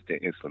they'll have the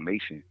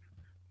information.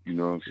 You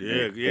know what I'm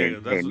saying? Yeah,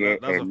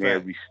 and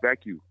they'll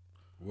respect you.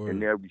 Word.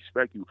 And they'll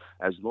respect you.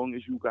 As long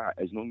as you got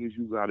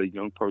a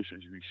young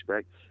person's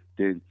respect,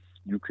 then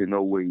you can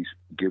always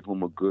give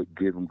them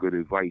good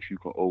advice. You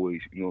can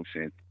always, you know what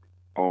I'm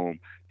saying,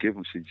 give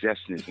them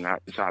suggestions,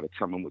 not try to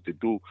tell them what to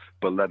do,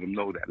 but let them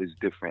know that there's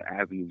different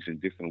avenues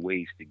and different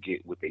ways to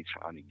get what they're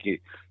trying to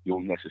get. You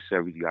don't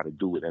necessarily got to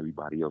do what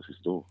everybody else is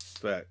doing.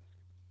 Fact.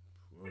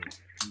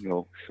 You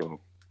know, so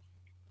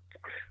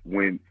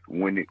when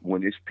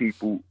it's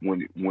people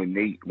when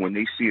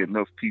they see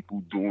enough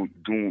people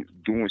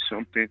doing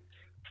something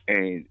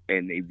and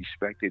they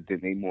respect it, then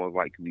they more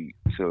likely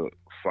to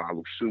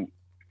follow suit.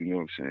 You know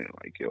what I'm saying?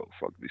 Like, yo,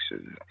 fuck this shit.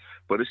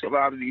 But it's a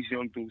lot of these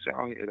young dudes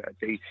out here that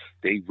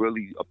they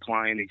really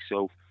applying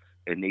themselves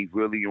and they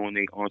really on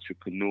their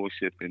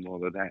entrepreneurship and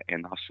all of that.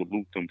 And I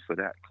salute them for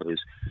that, because,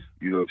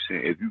 you know what I'm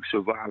saying, if you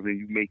survive and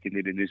you making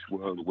it in this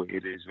world the way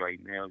it is right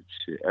now,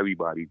 shit,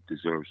 everybody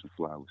deserves some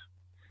flowers.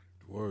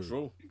 Word.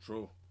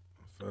 True.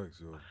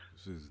 Facts, yo.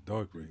 This is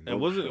dark right now. And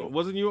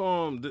wasn't you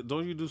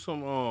don't you do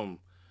some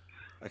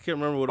I can't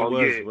remember what it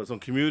was, but some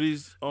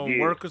communities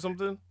work or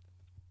something?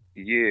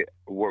 Yeah,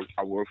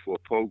 I work for a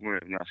program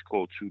that's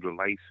called True to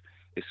Life.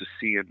 It's a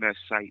CMS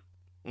site.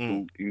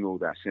 You know,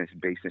 that's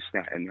based in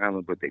Staten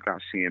Island, but they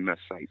got CMS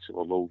sites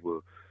all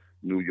over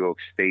New York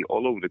State,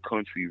 all over the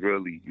country,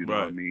 really. You know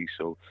what I mean?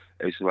 So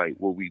it's like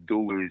what we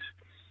do is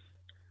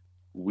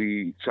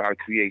we try to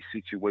create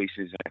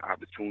situations and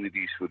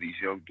opportunities for these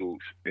young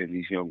dudes and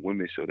these young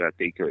women so that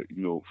they could,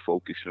 you know,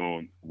 focus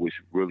on what's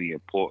really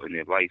important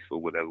in life or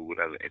whatever,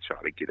 and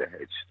try to get a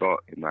head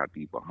start and not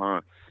be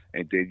behind.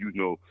 And then, you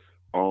know,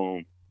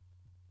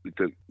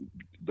 the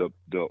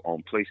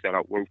place that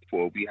I work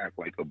for, we act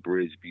like a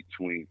bridge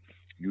between,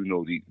 you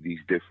know, these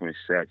different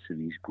sets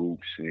and these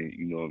groups and,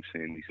 you know what I'm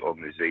saying, these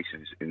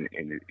organizations and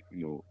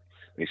you know,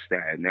 in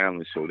Staten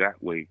Island, so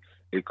that way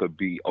it could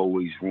be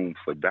always room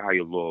for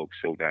dialogue,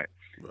 so that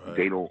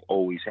they don't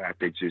always have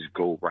to just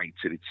go right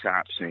to the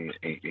chops and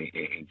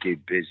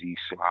get busy,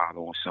 slide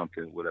on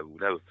something,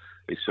 whatever.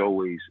 It's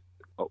always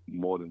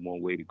more than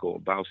one way to go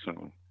about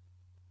something.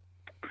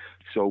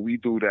 So we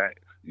do that.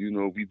 You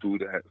know, we do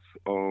that.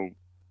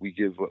 We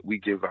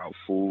give out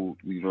food.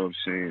 You know what I'm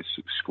saying?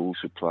 School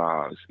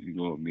supplies. You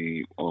know what I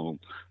mean?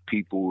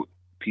 People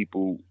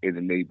in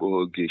the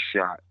neighborhood get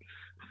shot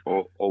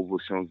over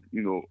some,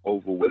 you know,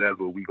 over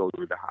whatever. We go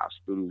to the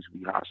hospitals.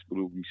 We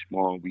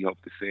respond. We help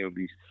the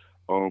families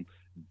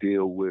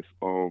deal with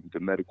the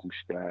medical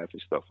staff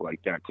and stuff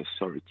like that. Because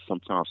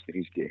sometimes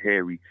things get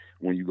hairy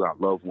when you got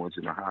loved ones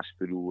in the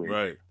hospital,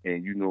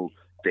 and you know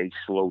they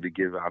slow to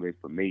give out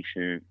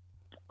information.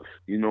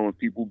 You know, and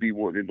people be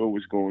wanting to know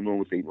what's going on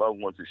with their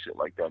loved ones and shit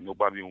like that.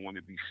 Nobody don't want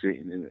to be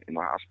sitting in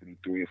the hospital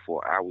 3 or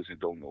 4 hours and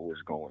don't know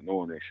what's going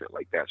on and shit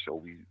like that. So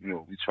we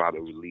try to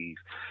relieve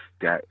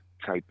that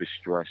type of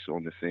stress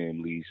on the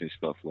families and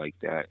stuff like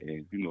that,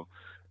 and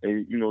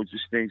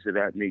just things of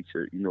that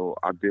nature. You know,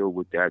 I deal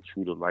with that.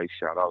 True to Life.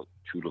 Shout out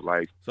True to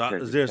Life. So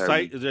is there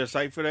a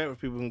site for that where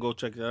people can go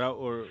check that out,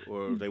 or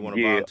if they want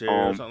to volunteer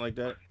or something like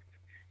that?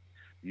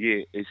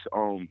 Yeah, it's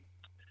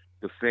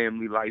the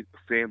Family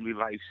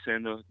Life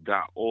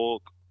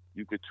Center.org.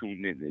 You could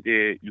tune in to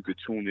there. You could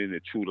tune in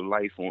to True to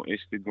Life on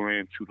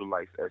Instagram, True to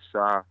Life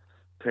SI,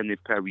 Penn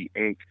and Perry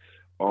Inc.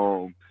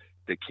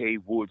 The K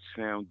Woods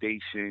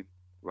Foundation.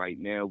 Right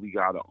now we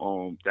got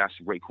that's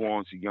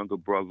Raekwon's younger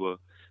brother.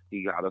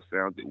 He got a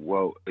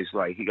it's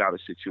like he got a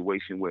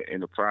situation where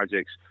in the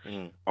projects,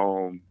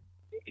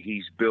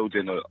 he's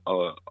building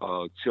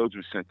a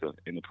children's center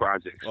in the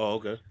projects. Oh,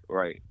 okay.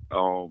 Right.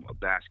 A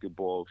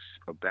basketball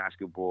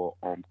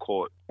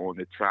court on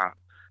the top.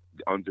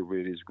 Under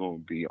it is going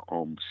to be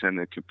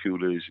center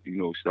computers, you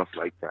know, stuff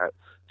like that.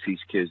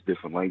 Teach kids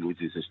different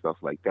languages and stuff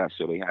like that.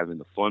 So they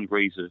having a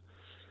fundraiser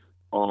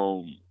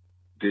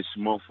this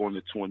month on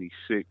the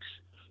 26th.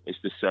 It's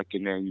the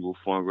second annual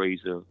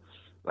fundraiser.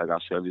 Like I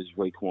said, this is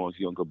Raekwon's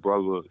younger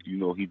brother. You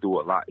know, he do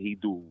a lot. He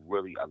do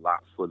really a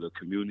lot for the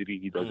community.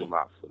 He does a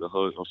lot for the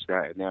hood on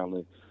Staten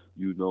Island.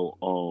 You know,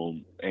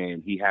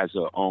 and he has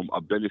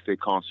a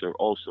benefit concert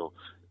also.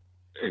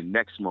 And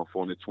next month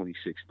on the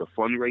 26th, the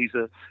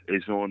fundraiser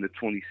is on the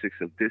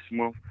 26th of this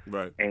month,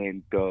 right?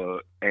 And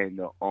the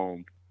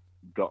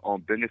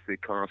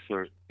benefit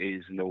concert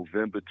is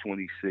November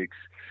 26th,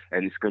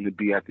 and it's going to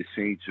be at the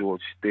St.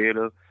 George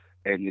Theater,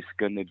 and it's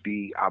going to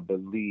be, I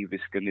believe,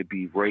 it's going to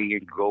be Ray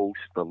and Ghost,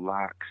 The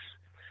Locks,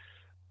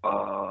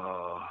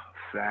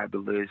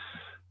 Fabulous.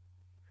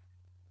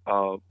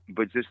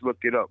 But just look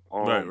it up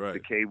on the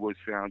K Woods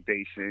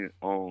Foundation,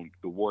 the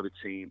Water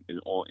Team,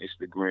 and on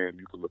Instagram.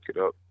 You can look it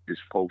up.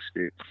 Just post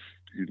it,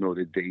 you know,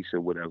 the dates or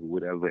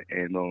whatever.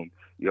 And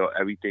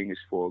everything is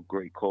for a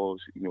great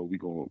cause. You know, we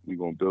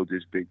gonna build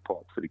this big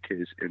park for the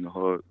kids in the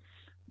hood.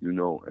 You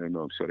know, and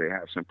so they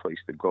have some place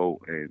to go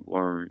and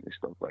learn and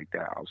stuff like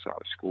that outside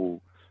of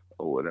school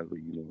or whatever.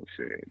 You know what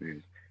I'm saying?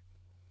 And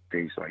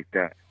things like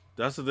that.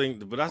 That's the thing,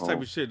 but that's the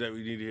type of shit that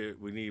we need here.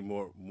 We need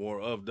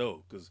more of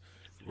though, because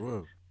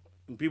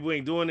people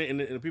ain't doing it,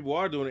 and the people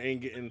are doing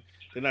it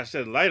they're not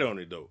shedding light on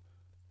it though.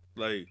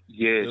 Like,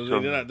 yeah, so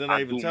they're not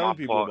even telling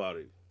people about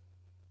it.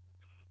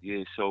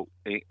 Yeah, so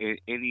in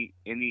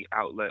any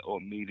outlet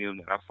or medium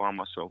that I find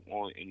myself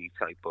on, any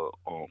type of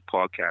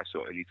podcast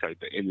or any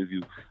type of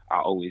interview, I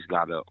always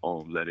gotta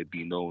let it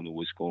be known of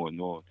what's going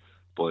on.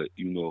 But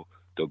you know,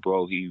 the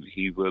bro,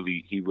 he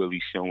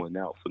really showing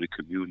out for the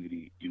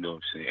community. You know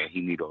what I'm saying?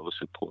 He need all the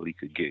support he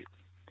could get.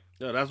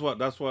 Yeah, that's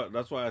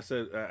why I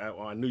said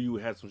I knew you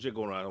had some shit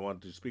going on. I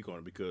wanted to speak on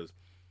it because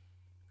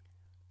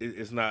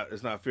it's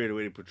not fair the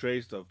way they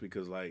portray stuff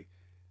because like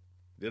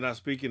they're not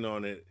speaking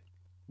on it.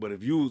 But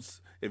if you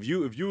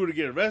were to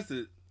get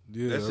arrested,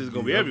 that's just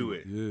gonna be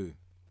everywhere.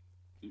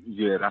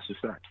 Yeah, that's a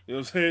fact. You know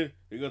what I'm saying?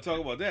 You're gonna talk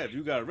about that if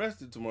you got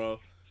arrested tomorrow.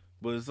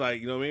 But it's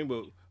like, you know what I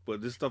mean?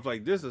 But this stuff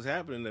like this is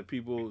happening that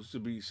people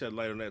should be shed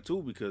light on that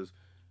too because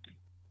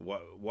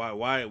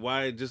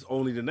why just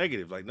only the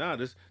negative? Like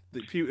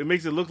it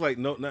makes it look like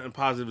nothing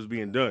positive is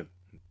being done.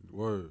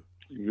 Word.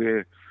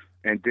 Yeah,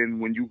 and then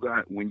when you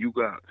got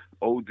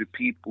older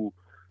people,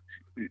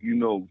 you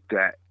know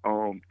that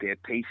their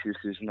patience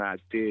is not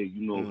there.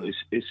 You know,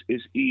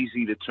 it's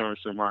easy to turn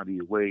somebody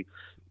away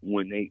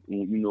when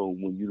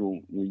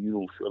you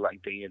don't feel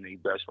like they in their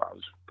best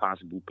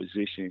possible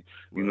position.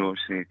 You know what I'm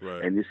saying?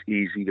 Right. And it's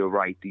easy to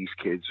write these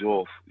kids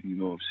off. You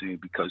know what I'm saying?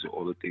 Because of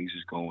all the things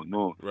that's going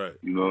on. Right.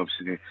 You know what I'm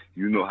saying?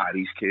 You know how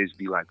these kids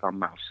be like,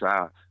 I'm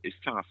outside. It's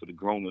time for the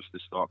grown-ups to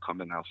start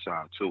coming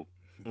outside too.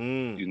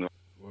 You know.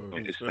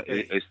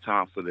 It's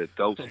time for the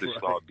adults to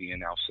start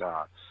being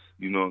outside.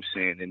 You know what I'm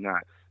saying?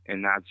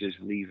 And not just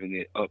leaving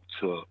it up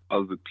to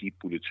other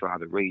people to try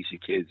to raise your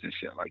kids and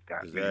shit like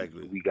that.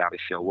 Exactly. Man. We got to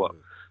show up.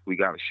 We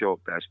got to show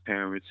up as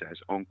parents, as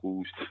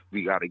uncles.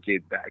 We got to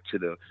get back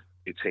to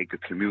it take a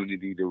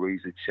community to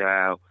raise a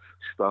child,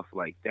 stuff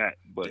like that.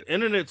 But the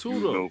internet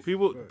too, though.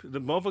 The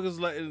motherfuckers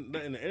letting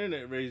the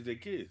internet raise their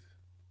kids.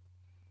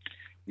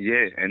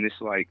 Yeah, and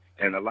it's like,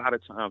 and a lot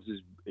of times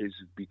is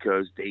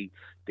because they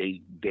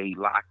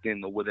locked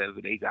in or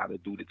whatever they got to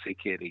do to take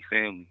care of their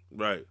family.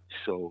 Right.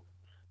 So,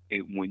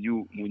 when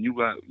you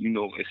got, you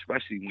know,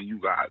 especially when you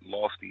got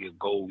loftier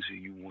goals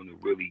and you want to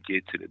really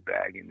get to the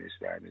bag and this,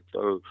 that, and the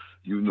third,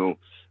 you know,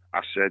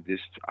 I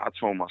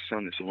told my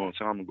son this a long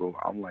time ago.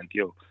 I'm like,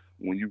 yo,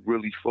 when you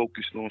really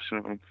focused on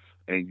something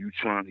and you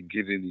trying to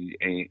get in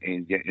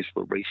and your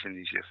inspiration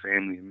is your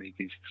family and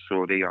making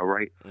sure they all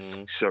right,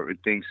 certain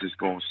things is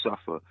going to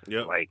suffer.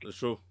 Yeah, like, that's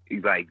true.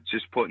 Like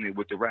just putting it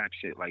with the rap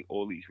shit, like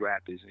all these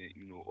rappers and,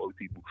 you know, all the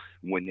people,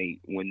 when they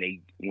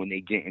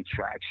getting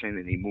traction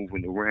and they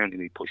moving around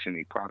and they pushing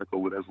their product or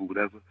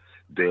whatever,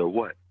 they're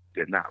what?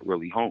 They're not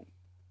really home.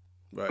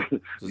 Right.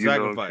 You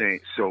know what I'm saying?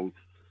 So,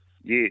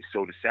 yeah,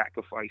 so the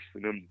sacrifice for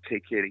them to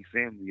take care of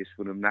their family is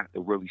for them not to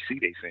really see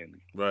their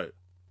family. Right.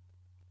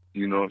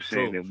 You know what I'm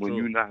saying? True, and when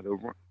true. you're not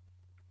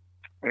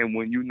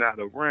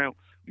around,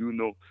 you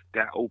know,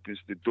 that opens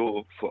the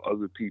door for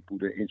other people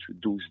to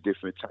introduce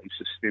different types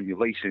of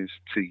stimulations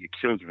to your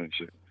children and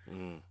shit.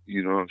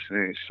 You know what I'm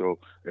saying? So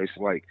it's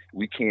like,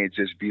 we can't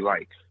just be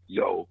like,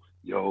 yo,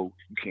 you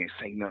can't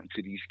say nothing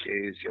to these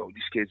kids. Yo,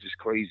 these kids is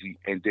crazy,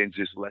 and then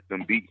just let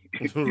them be.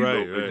 Just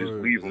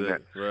leave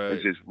them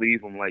and just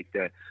leave them like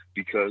that,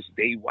 because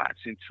they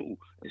watching too.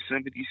 And some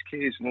of these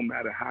kids, no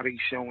matter how they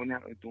showing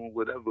out and doing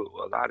whatever,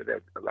 a lot of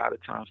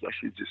times that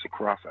shit just a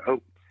cry for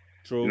help.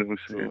 True. You know what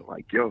I'm saying?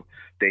 Like, yo,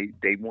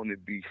 they want to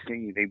be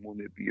seen, they want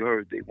to be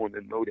heard, they want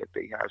to know that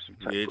they have some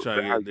type of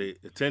trying value. to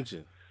get their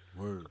attention.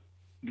 Word.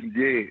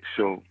 Yeah,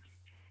 so,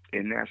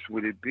 and that's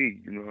what it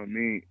be, you know what I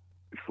mean,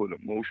 for the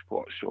most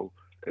part. So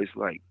it's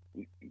like,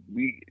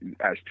 we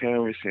as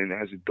parents and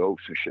as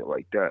adults and shit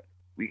like that,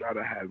 we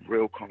gotta have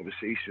real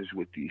conversations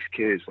with these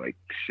kids, like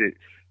shit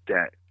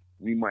that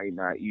we might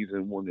not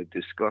even want to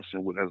discuss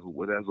and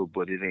whatever,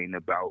 but it ain't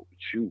about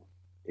you.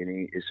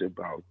 It's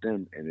about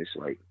them. And it's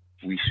like,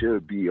 we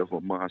should be of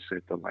a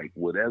mindset that, like,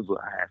 whatever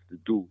I have to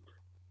do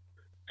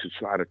to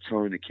try to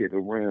turn the kid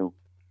around,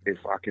 if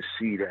I can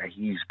see that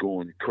he's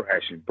going to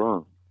crash and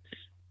burn.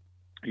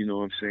 You know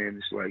what I'm saying?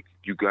 It's like,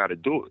 you got to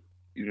do it.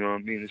 You know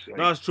what I mean? It's like,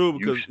 no, it's true,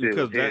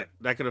 because there.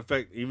 that could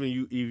affect even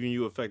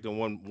you affecting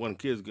one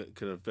kid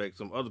can affect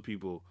some other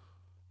people,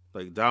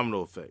 like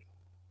domino effect.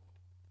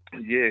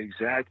 Yeah,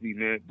 exactly,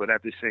 man. But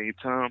at the same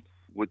time,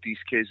 what these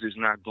kids is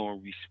not going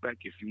to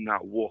respect if you're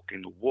not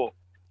walking the walk.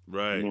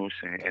 Right. You know what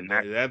I'm saying?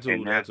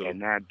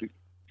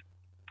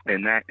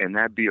 And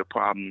that be a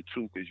problem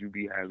too, because you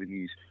be having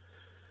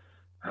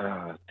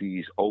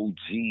these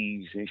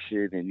OGs and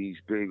shit, and these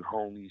big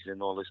homies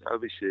and all this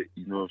other shit.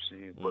 You know what I'm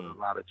saying? But a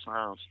lot of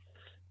times,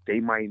 they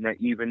might not,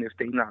 even if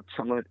they not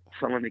telling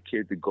the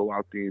kid to go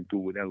out there and do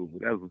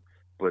whatever.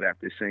 But at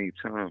the same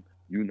time,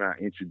 you're not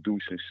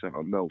introducing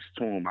something else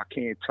to them. I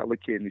can't tell a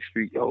kid in the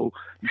street, yo,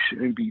 you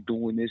shouldn't be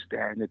doing this,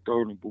 that, and the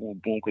third, and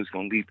boom, boom, because it's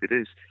gonna lead to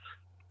this.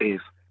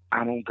 If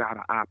I don't got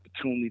an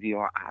opportunity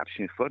or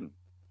option for them.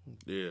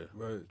 Yeah,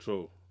 right.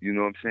 True. You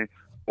know what I'm saying?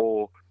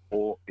 Or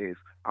if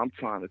I'm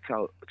trying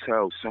to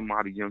tell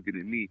somebody younger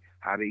than me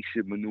how they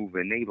should maneuver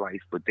in their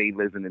life, but they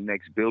live in the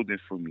next building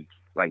from me.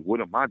 Like,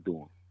 what am I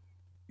doing?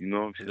 You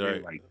know what I'm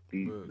saying? Right. Like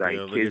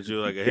look kids, at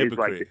you like a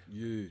hypocrite.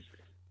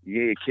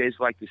 Yeah, kids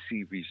like to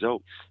see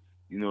results.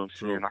 You know what I'm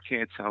saying? True. I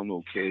can't tell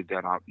no kid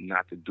that I'm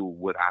not to do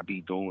what I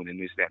be doing and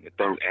this, that, and the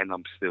third, and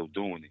I'm still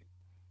doing it.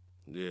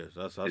 Yes,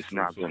 that's it's true,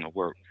 not gonna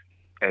work.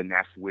 And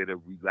that's where the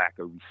lack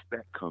of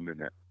respect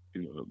coming at.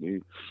 You know what I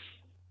mean?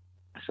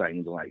 It's like,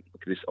 look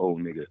at this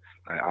old nigga.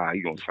 Like,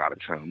 you gonna try to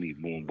tell me,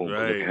 boom, boom,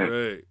 right, look at him.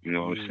 right. You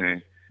know what I'm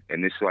saying?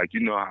 And it's like, you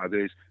know how it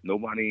is.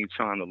 Nobody ain't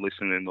trying to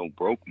listen to no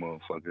broke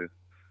motherfucker.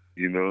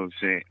 You know what I'm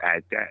saying?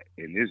 At that,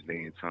 in this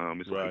day and time,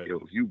 it's like, yo,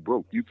 if you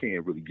broke, you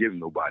can't really give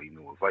nobody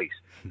no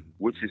advice,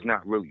 which is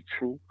not really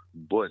true.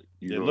 But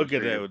you know look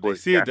at that. They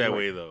see it that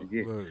way, though.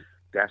 Yeah,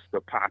 that's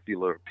the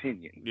popular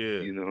opinion.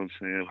 Yeah. You know what I'm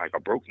saying? Like, a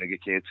broke nigga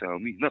can't tell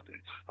me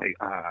nothing. Like,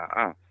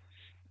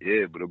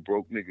 Yeah, but a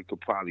broke nigga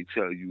could probably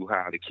tell you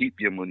how to keep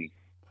your money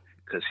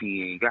because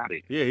he ain't got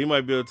it. Yeah, he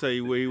might be able to tell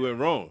you where he went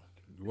wrong.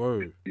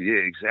 Word. Yeah,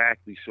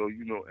 exactly. So,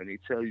 you know, and they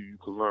tell you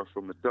can learn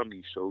from a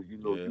dummy. So, you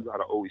know, you got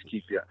to always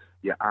keep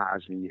your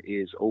eyes and your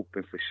ears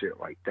open for shit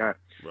like that.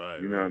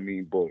 Right. You know what I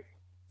mean? But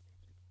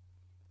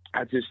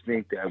I just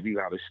think that we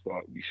got to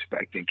start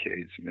respecting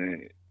kids,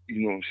 man.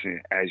 You know what I'm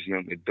saying? As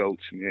young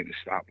adults, man, to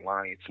stop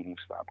lying to them,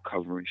 stop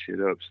covering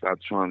shit up, stop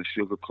trying to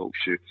sugarcoat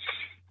shit,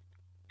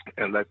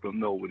 and let them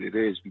know what it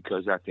is.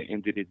 Because at the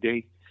end of the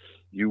day,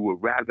 you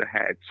would rather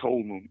have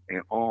told them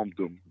and armed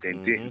them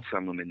than didn't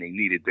tell them and they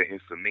needed the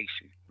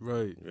information.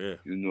 Right. Yeah.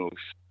 You know.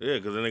 Yeah,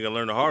 because then they can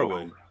learn the hard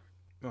way.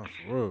 Oh,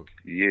 for real.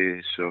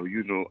 Yeah. So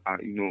you know,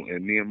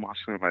 and me and my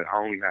son, like I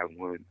only have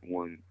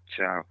one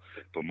child,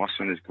 but my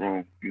son is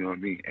grown. You know what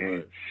I mean?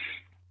 And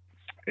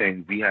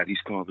and we had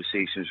these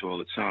conversations all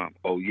the time.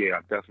 Oh yeah,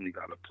 I definitely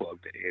got to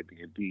plug the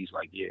Airbnbs.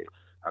 Like yeah,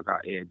 I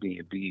got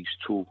Airbnbs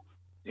too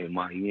in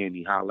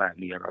Miami. Holla at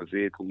me. I got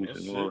vehicles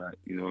and all that.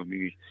 You know what I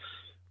mean?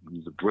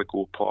 The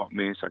Brickell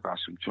Apartments. I got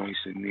some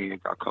joints in there.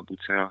 Got a couple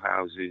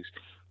townhouses.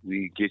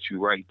 We get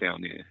you right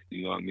down there.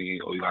 You know what I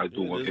mean? All you gotta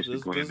do on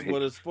Instagram. This is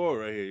what it's for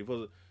right here. You're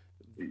supposed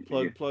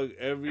to plug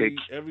every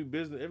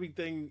business,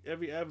 everything,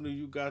 every avenue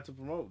you got to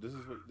promote. This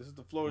is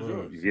the floor is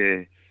yours.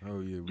 Yeah.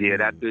 Oh yeah. Yeah,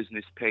 that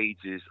business page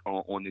is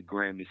on the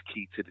gram is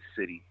Key to the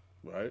City.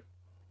 Right.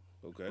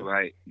 Okay.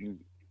 Right.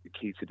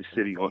 Key to the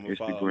City on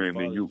Instagram,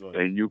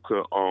 and you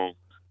could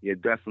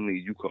definitely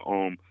you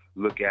could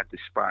look at the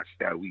spots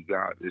that we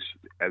got.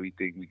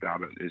 Everything we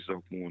got is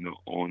up on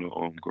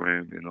the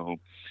gram, and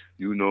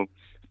you know,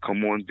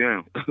 come on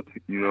down.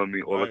 You know what I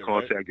mean? All the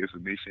contact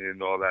information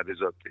and all that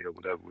is up there.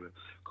 Whatever.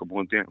 Come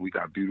on down. We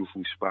got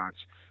beautiful spots.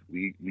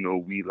 We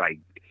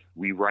write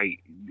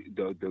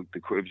the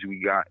cribs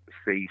we got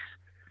face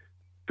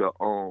the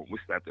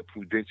what's that? The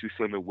Prudential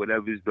Center,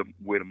 whatever is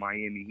where the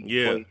Miami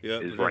Heat play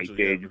is right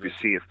there. You can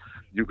see it.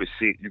 You can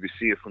see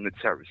it from the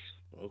terrace.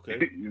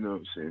 Okay. You know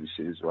what I'm saying?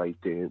 Shit is right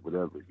there,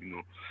 whatever, you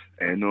know.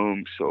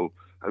 And so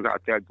I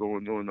got that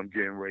going on. I'm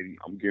getting ready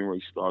to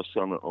start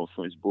selling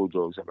French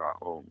Bulldogs. I got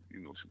you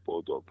know, some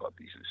Bulldog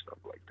puppies and stuff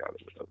like that or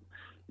whatever.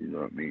 You know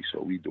what I mean?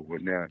 So we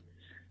doing that.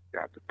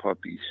 Got the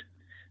puppies.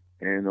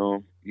 And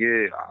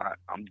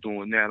I'm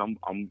doing that.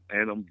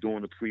 I'm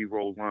doing a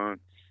pre-roll line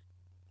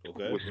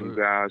with some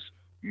guys,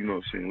 you know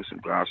what I'm saying, with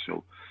some guys.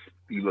 So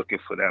be looking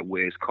for that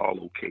Where's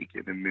Carlo cake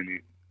in a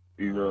minute.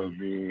 You know what I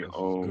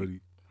mean?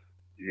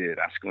 Yeah,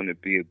 that's gonna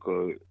be a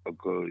good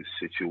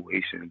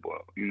situation.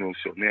 But you know,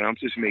 so now I'm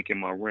just making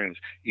my rounds.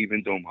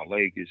 Even though my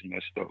leg is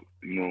messed up,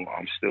 you know,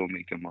 I'm still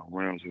making my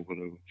rounds or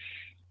whatever.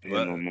 And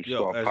I'm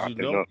start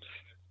popping up.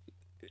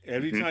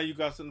 Every time you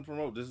got something to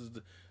promote,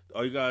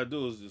 all you gotta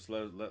do is just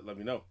let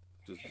me know.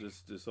 Just hit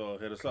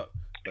us up.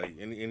 Like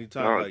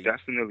anytime. No, like,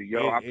 definitely,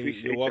 yo. I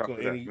appreciate you're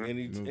welcome. Y'all for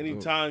that,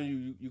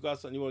 Anytime you got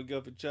something you want to get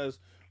off your chest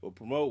or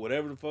promote,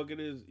 whatever the fuck it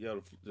is, you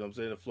know what I'm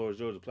saying, the floor is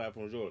yours, the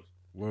platform is yours.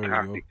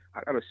 I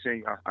gotta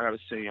send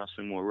y'all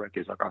some more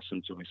records. I got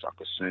some joints I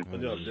could send.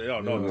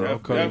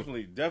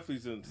 Definitely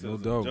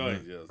some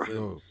joints.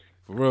 Yo,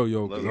 for real,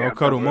 yo, because I'll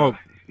cut them up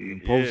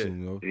and post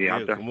them, yo. Yeah,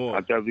 I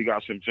definitely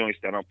got some joints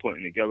that I'm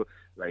putting together.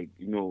 Like,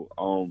 you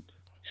know,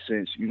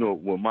 since, you know,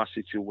 with my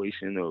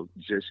situation of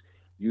just,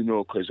 you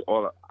know, because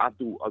I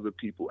do other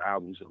people's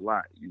albums a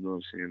lot. You know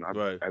what I'm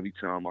saying? Every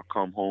time I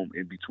come home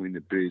in between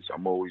the bids,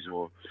 I'm always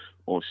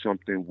on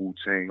something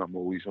Wu-Tang. I'm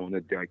always on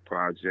the Deck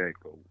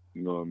Project. Or,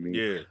 you know what I mean?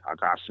 Yeah. I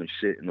got some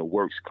shit in the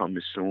works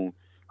coming soon.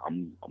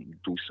 I'm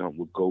do something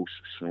with Ghost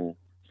soon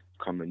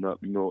coming up.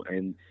 You know,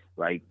 and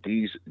like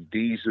these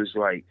is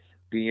like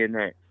being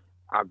that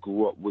I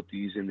grew up with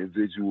these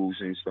individuals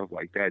and stuff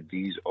like that.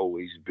 These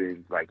always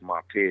been like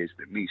my peers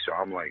to me. So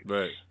I'm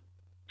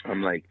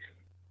like,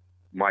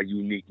 my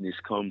uniqueness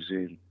comes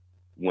in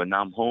when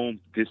I'm home.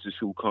 This is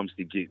who comes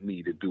to get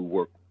me to do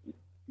work,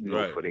 you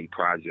know, for their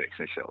projects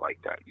and shit like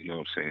that. You know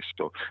what I'm saying?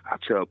 So I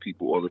tell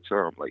people all the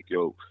time, like,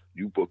 yo,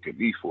 you booking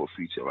me for a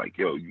feature. Like,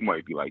 yo, you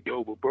might be like,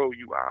 yo, but bro,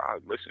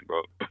 listen,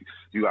 bro.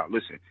 You gotta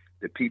listen.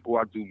 The people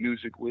I do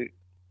music with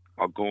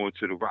are going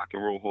to the Rock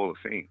and Roll Hall of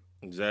Fame.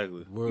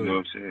 Exactly. You know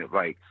what I'm saying?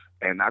 Like,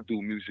 and I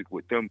do music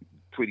with them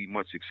pretty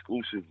much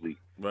exclusively.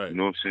 Right. You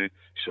know what I'm saying?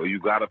 So you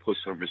gotta put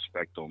some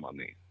respect on my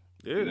name.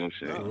 Yeah. You know what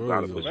I'm saying? You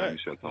gotta put some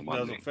respect on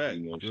my name. Fact.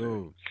 You know what I'm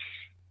saying?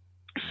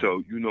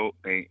 So, you know,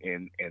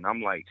 and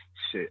I'm like,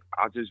 shit,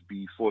 I'll just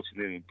be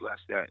fortunate and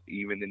blessed that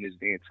even in this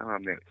day and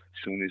time that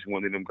as soon as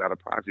one of them got a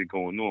project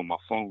going on, my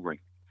phone ring.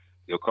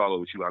 Yo, Carlo,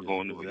 what you got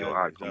going on? Yo, all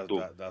right, come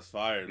through. That's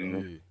fire, though.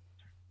 You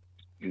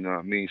know what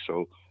I mean?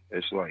 So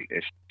it's like,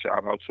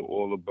 shout out to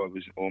all the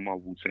brothers, all my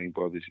Wu-Tang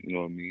brothers, you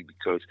know what I mean?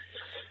 Because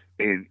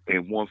in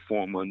one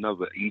form or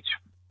another, each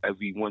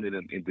every one of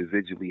them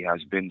individually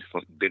has been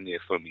there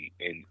for me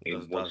in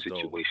one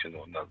situation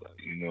or another.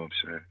 You know what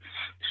I'm saying?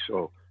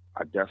 So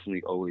I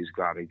definitely always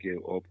gotta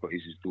give all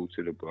praises due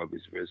to the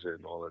brothers RZA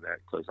and all of that,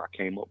 because I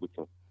came up with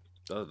them.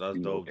 That's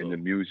dope. In the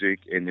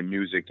music and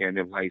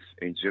in life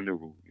in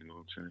general. You know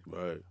what I'm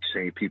saying? Right.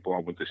 Same people I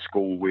went to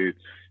school with,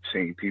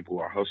 same people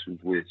I hustled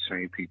with,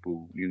 same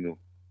people,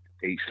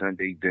 ate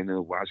Sunday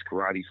dinner, watched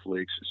karate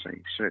flicks, the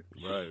same shit.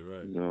 Right.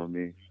 You know what I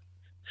mean?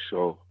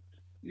 So,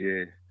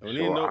 yeah. We need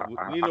to know I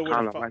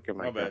like it like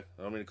my bad. that.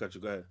 I don't mean to cut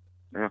you. Go ahead.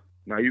 Yeah.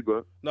 Now you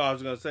good. No, I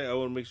was gonna say I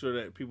want to make sure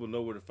that people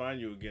know where to find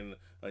you again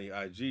on your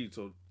IG,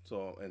 so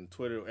and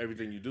Twitter,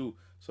 everything you do,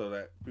 so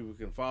that people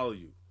can follow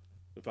you.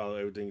 Follow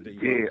everything that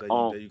you got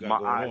going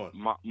on.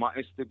 My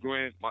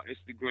Instagram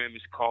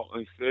is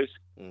Carlton Fisk,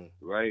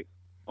 right?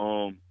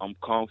 I'm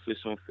Carlton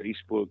Fisk on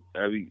Facebook.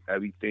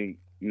 Everything,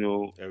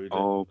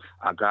 Everything.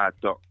 I got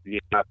the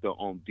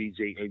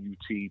DJ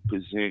NUT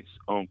presents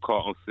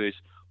Carlton Fisk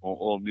on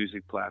all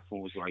music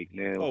platforms right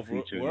now,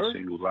 featuring the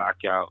single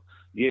Lockout.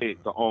 Yeah,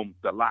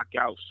 the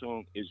Lockout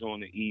song is on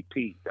the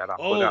EP that I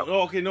put out.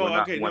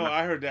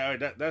 I heard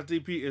that. That's the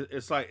EP.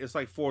 It's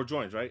like 4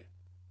 joints, right?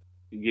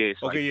 Yeah, it's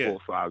 4 or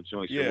 5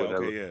 joints or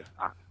whatever.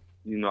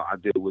 I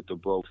did with the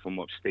bro from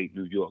upstate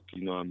New York,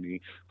 you know what I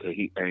mean?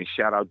 And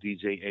shout out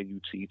DJ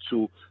NUT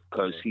too,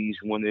 because he's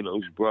one of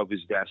those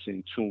brothers that's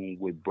in tune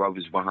with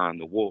Brothers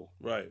Behind the Wall.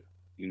 Right.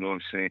 You know what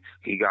I'm saying?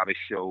 He got a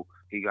show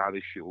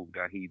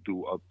that he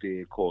do up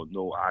there called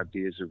No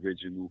Ideas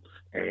Original,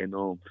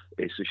 and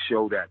it's a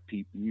show that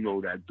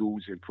people, that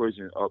dudes in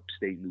prison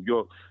upstate New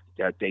York,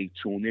 that they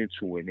tune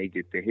into and they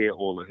get to hear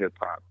all the hip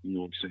hop. You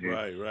know what I'm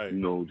saying? Right.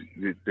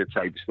 The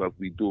type of stuff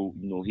we do.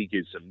 He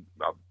gets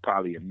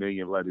probably 1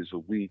 million letters a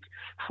week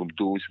from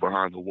dudes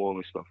behind the wall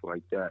and stuff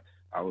like that.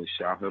 I would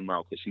shout him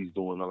out because he's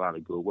doing a lot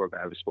of good work. I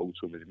haven't spoken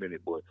to him in a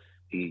minute, but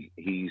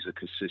he's a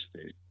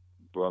consistent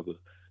brother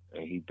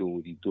and he do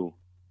what he do.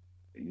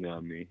 You know what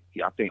I mean?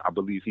 I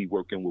believe he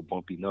working with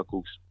Bumpy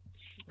Knuckles,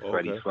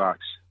 Freddie Fox,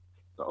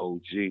 the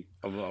OG.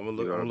 I'm gonna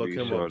look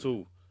him up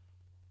too.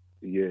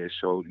 Yeah,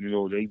 so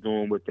they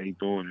doing what they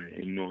doing,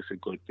 and it's a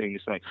good thing.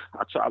 It's like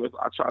I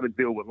try to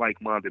deal with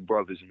like-minded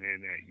brothers, man.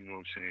 That what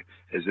I'm saying,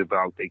 is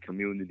about their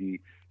community.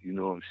 You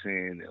know what I'm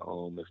saying?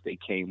 If they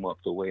came up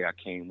the way I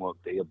came up,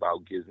 they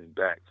about giving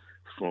back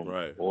from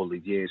all the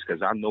years.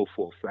 Because I know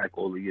for a fact,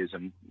 all the years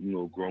I'm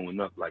growing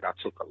up, like I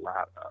took a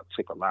lot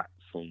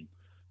from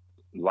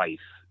life.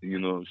 You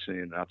know what I'm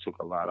saying? I took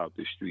a lot out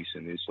the streets,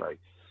 and it's like,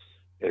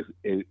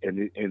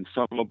 and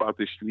something about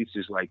the streets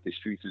is like the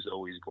streets is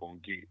always gonna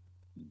get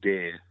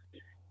their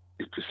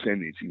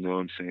percentage, you know what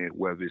I'm saying?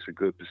 Whether it's a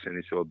good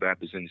percentage or a bad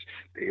percentage,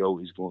 they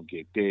always gonna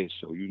get there.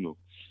 So,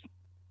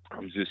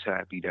 I'm just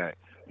happy that,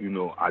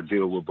 I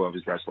deal with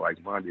brothers that's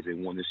like-minded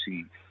and want to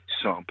see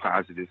something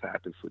positive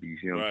happen for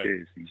these young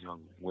kids, these young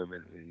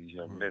women, and these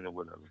young men or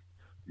whatever,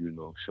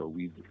 So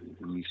we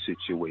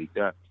situate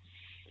that.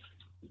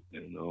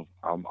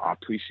 I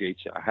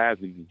appreciate y'all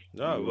having me.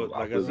 No, but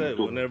like I said,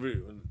 whenever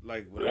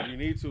you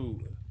need to,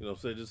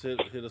 just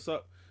hit us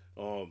up.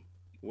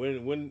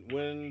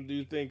 When do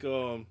you think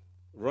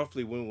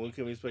roughly when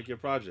can we expect your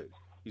project?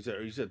 You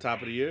said top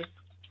of the year?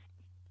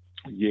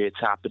 Yeah,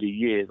 top of the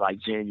year, like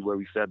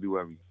January,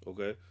 February.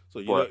 Okay, so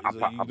you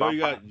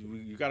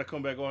got to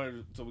come back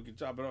on so we can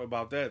chop it up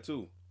about that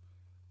too.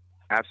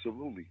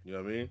 Absolutely. You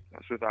know what I mean?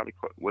 That's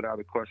without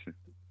a question.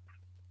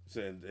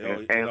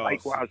 And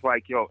likewise,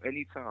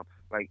 anytime,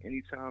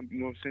 you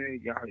know what I'm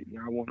saying?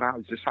 Y'all want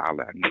to just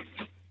holler at me.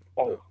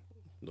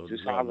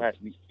 Holler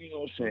at me. You know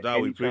what I'm saying? No,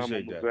 we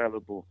appreciate that.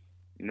 Available.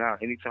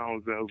 Anytime I'm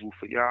available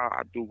for y'all,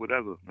 I do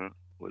whatever, man.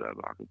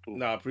 Whatever I can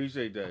do. I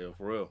appreciate that, yo,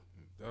 for real.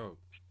 Dope.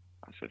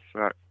 That's a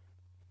fact.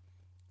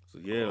 So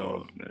yeah,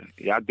 man.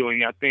 Y'all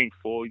doing your thing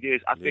 4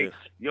 years. I think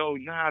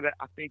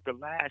I think the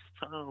last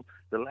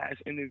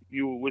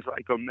interview was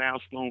like a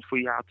milestone for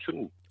y'all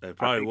too. It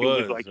probably was.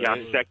 It was like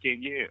y'all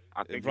second year.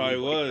 I think it probably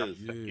was.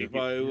 It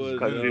probably was.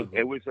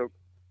 Because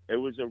it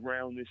was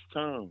around this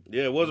time.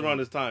 Yeah, it was around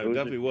this time. It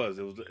definitely was.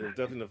 It was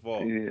definitely the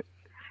fall.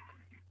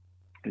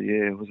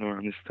 Yeah, it was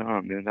around this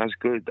time, man. That's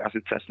good. That's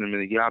a testament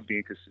of y'all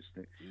being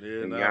consistent.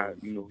 Yeah, and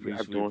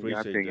y'all doing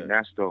y'all thing, and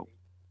that's dope.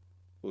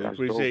 We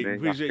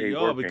appreciate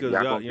y'all because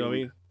y'all, you know what I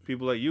mean?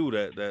 People like you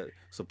that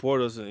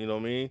support us and, you know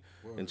what I mean?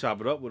 And chop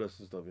it up with us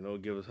and stuff,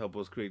 help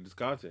us create this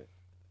content.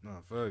 No,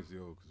 facts,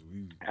 yo, because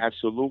we...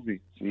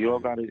 Absolutely. We all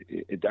got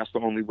it. That's the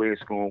only way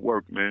it's going to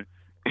work, man.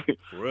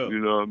 For real. You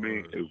know what I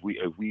mean?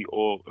 If we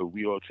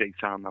all take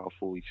time out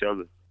for each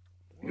other,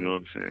 you know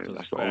what I'm saying?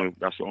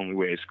 That's the only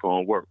way it's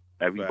going to work.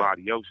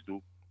 Everybody else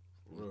do.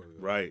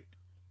 Right.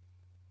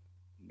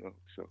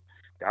 So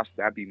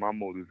that'd be my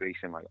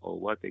motivation. Like,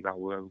 what, they got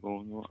whatever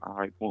going on? All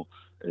right, boom.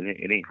 And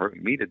it ain't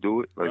hurting me to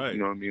do it. Like, you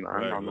know what I mean?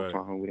 I ain't got no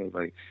problem with it.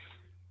 Like,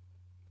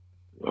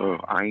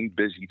 I ain't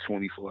busy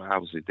 24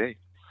 hours a day.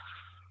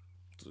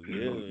 So,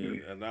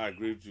 and I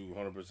agree with you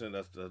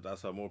 100%.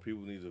 That's how more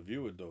people need to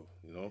view it, though.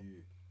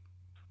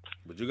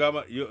 But you got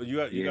my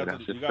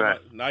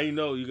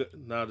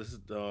now this is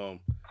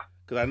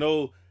because I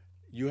know.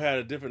 you had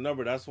a different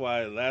number. That's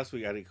why last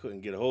week I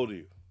couldn't get a hold of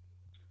you.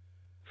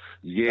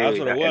 Yeah, that's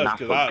what it was,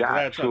 because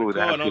I had tried to call,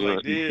 and I was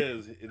like, yeah.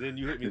 And then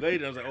you hit me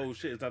later, I was like, oh,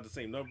 shit, it's not the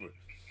same number.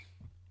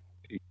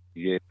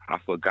 Yeah, I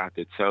forgot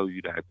to tell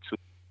you that, too.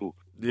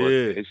 Yeah. But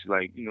it's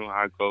like, you know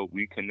how I go,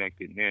 we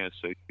connected now.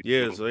 So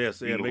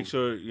make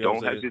sure. You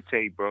don't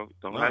hesitate, bro.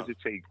 Don't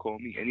hesitate. Call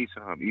me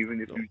anytime. Even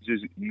if you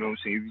just, you know what I'm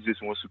saying, if you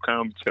just want some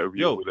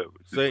commentary or whatever.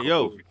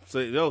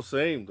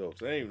 Same though.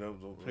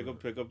 Pick up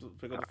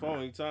the phone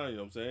anytime, you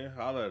know what I'm saying?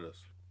 Holler at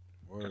us.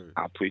 Word.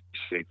 I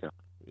appreciate that.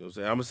 You know what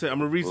I'm saying? I'm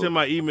gonna resend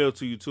my email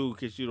to you too, in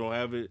case you don't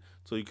have it,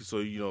 so you can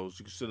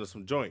send us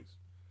some joints.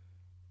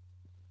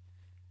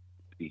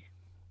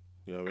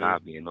 You know what I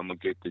mean? And I'm gonna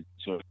get the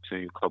joints,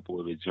 send you a couple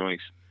of the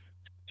joints.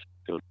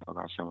 Still, I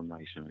got some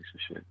nice joints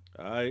and shit.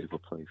 All right. People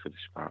play for the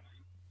spot.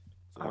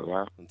 So, all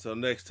right. Until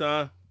next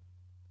time.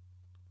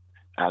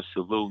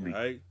 Absolutely. All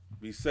right.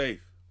 Be safe.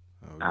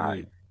 All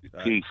right.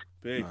 Peace.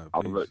 Peace.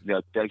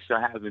 Thanks for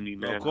having me,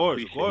 man. Of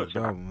course.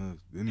 Man.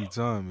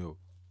 Anytime, yo.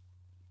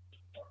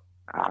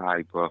 All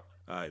right, bro. All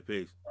right.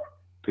 Peace.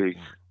 Peace.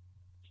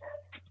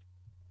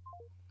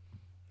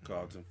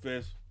 Carlton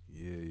Fisk.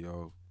 Yeah, yo. You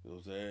know what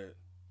I'm saying?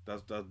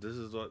 This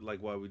is like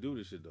why we do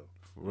this shit though.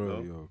 For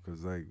real, yo,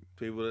 cause like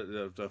people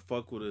that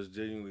fuck with us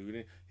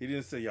genuinely, he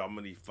didn't say y'all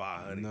money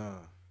 500. Nah,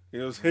 you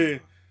know what I'm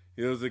saying?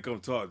 You know what I'm saying? Come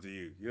talk to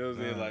you. You know what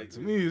I'm saying? Like to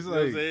me, it's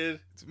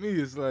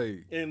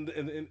like, and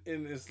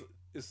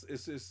it's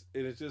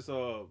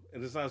just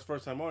and it's not his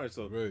first time on it.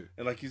 So right.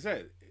 And like you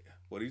said,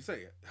 what do you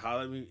say?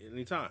 Holler at me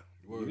anytime.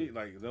 You need,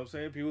 like, you know what I'm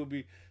saying? People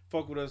be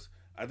fuck with us.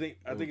 I think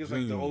it's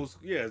like the old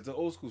school. Yeah, it's the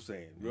old school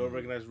saying. Real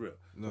recognize real.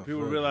 No, when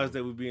people realize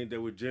that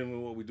we're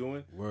genuine what we're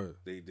doing. Word.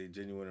 They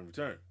genuine in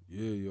return.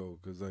 Yeah, yo,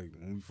 cause like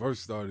when we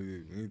first started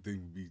it,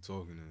 anything we be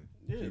talking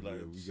to. Yeah,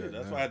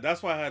 like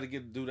that's why I had to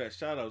do that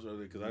shout outs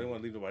earlier, because I didn't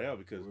want to leave nobody out,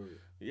 because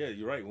yeah,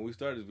 you're right. When we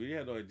started, we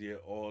had no idea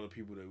all the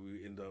people that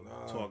we end up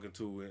talking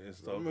to and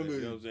stuff. Remember,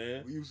 you know what I'm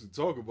saying? We used to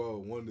talk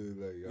about one day,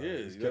 like, yeah,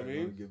 you know what I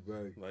mean? Get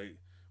back. Like,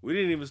 we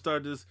didn't even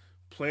start this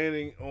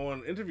planning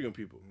on interviewing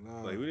people.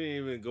 Like, we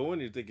didn't even go in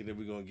there thinking that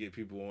we're gonna get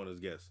people on as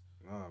guests.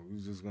 Nah, we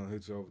was just gonna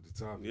hit you off with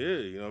the topic. Yeah,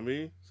 you know what I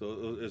mean?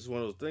 So it's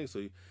one of those things.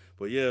 So,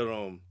 but yeah,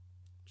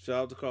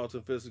 shout out to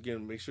Carlton Fisk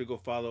again. Make sure you go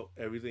follow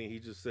everything he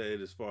just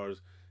said as far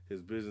as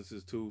his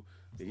businesses too.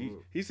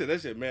 He said that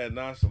shit mad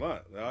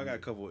nonchalant. Now, I got a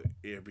couple of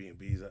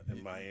Airbnbs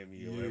in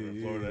Miami or whatever,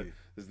 in Florida.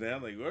 It's now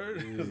like,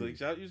 word, like,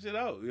 shout your shit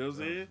out. You know what I'm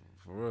saying?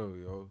 For real,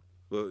 yo.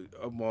 But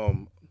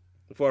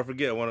before I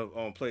forget, I want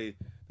to play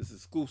this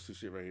exclusive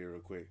shit right here real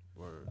quick.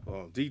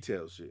 Word.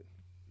 Details shit.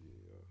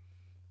 Yeah.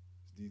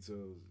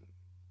 Details.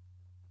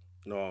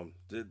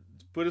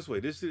 Put it this way,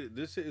 this shit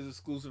is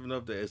exclusive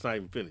enough that it's not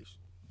even finished.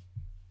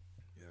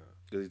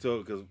 Yeah.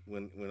 Because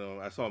when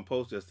I saw him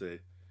post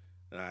yesterday,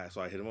 and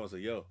so I hit him up and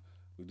said, yo,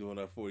 we're doing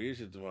our 4-year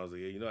shit tomorrow. I was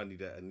like, yeah, you know, I need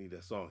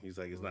that song. He's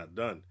like, it's not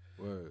done.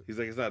 Word. He's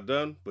like, it's not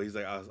done, but he's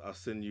like, I'll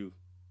send you.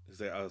 He's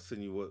like, I'll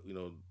send you what, you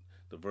know,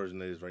 the version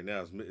that is right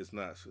now. It's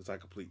not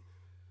complete.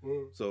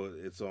 So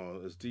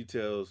it's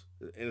details,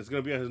 and it's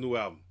gonna be on his new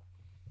album,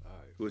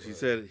 which he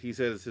said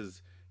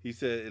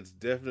it's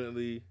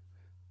definitely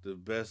the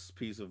best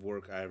piece of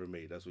work I ever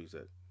made. That's what he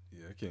said.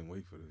 Yeah, I can't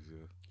wait for this.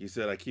 Yeah, he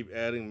said I keep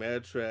adding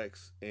mad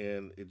tracks,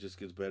 and it just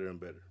gets better and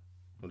better.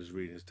 I'm just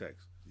reading his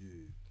text.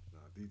 Yeah,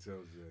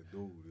 details, yeah,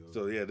 dude. Yo.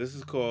 So yeah, this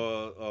is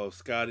called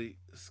Scotty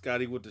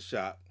with the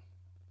Shot.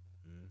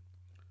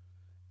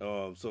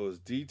 So it's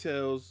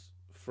details.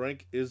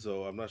 Frank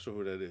Izzo. I'm not sure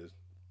who that is.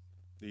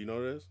 Do you know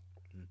who that is?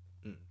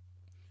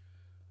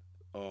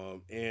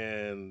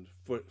 And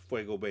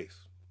Fuego Bass.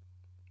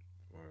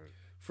 Right.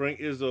 Frank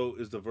Izzo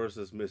is the verse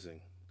that's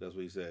missing. That's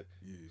what he said.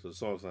 Yeah. So the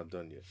song's not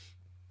done yet.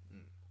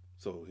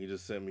 So he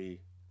just sent me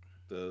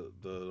the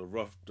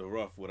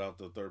rough without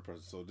the third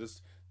person. So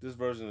this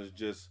version is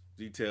just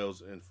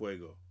details and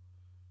Fuego,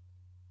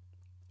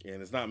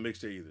 and it's not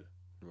mixed either.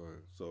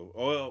 Right. So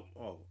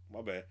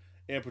my bad.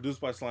 And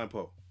produced by Slime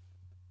Poe.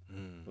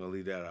 I'm gonna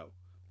leave that out.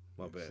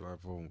 My bad. Slime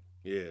Poe.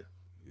 Yeah.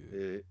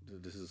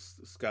 This is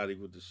Scotty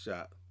with the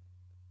Shot.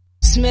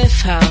 Smith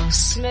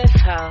House.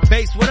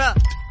 Bass, what up?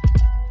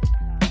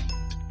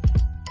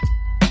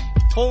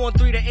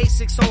 413 to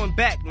 860 and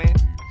back, man.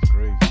 It's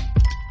crazy.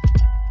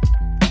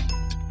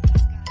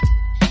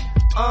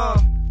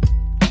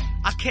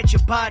 I catch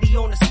your body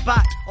on the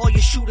spot. All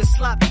your shooters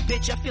sloppy,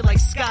 bitch. I feel like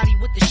Scotty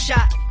with the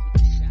shot.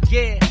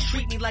 Yeah,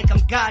 treat me like I'm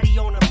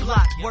Gotti on the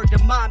block. Word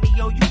to mommy,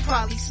 yo, you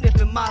probably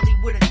sniffing Molly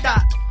with a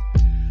dot.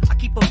 I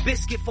keep a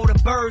biscuit for the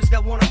birds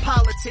that wanna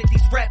politic.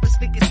 These rappers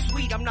think it's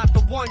sweet, I'm not the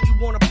one you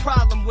want a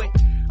problem with.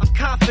 I'm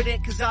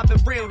confident cause I've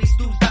been real, these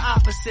dudes the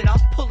opposite. I'll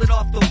pull it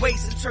off the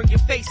waist and turn your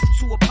face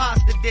into a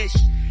pasta dish.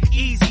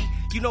 Easy,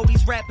 you know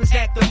these rappers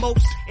act the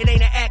most. It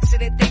ain't an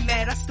accident, they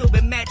mad, I still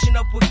been matching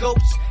up with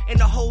goats. And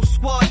the whole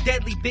squad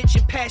deadly, bitch,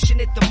 and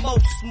passionate the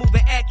most.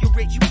 Moving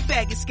accurate, you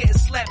faggots getting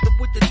slapped up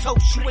with the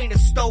toast. You ain't a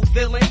stove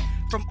villain.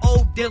 From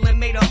old Dylan,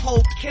 made a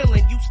whole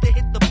killing. Used to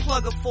hit the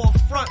plugger for a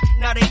front,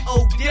 now they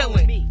old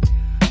Dylan.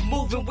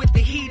 Moving with the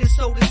heater,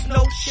 so there's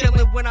no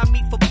chilling. When I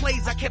meet for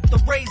plays, I kept the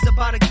razor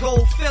by the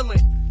gold filling.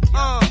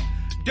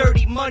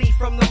 Dirty money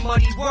from the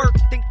muddy work.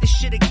 Think this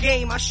shit a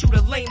game, I shoot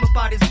a lame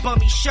about his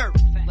bummy shirt.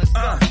 Let's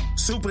go.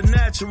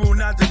 Supernatural,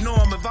 not the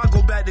norm. If I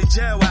go back to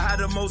jail, I had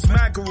the most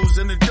mackerels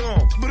in the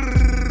dorm.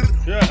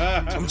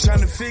 I'm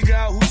trying to figure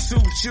out who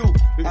suits you.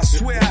 I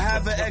swear I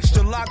have an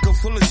extra locker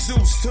full of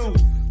suits too.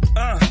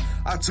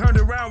 I turned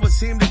around what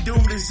seemed to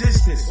doom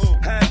resistance.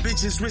 Had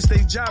bitches risk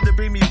their job to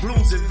bring me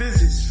blooms and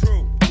visits.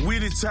 We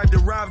the type to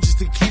rob just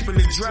to keep in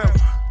the drought.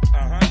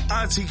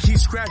 Auntie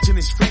keeps scratching,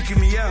 it's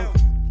freaking me out.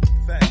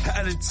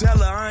 Had to tell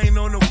her I ain't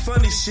on no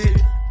funny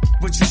shit.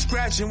 But you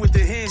scratching with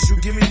the hands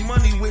you give me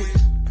money with.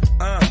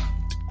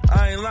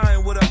 I ain't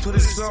lying what I put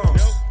in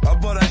songs. I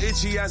bought her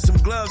itchy ass some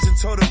gloves and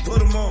told her put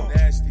them on.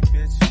 Nasty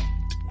bitch.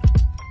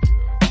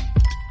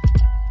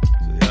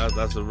 So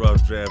that's a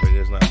rough draft and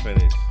it's not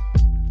finished.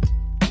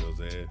 You know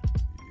what I'm saying?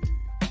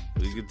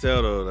 Yeah. You can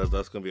tell though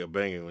that's gonna be a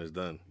banger when it's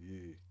done.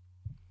 Yeah.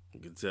 You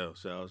can tell.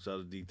 Shout out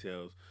to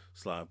Details,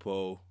 Slime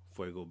Pole,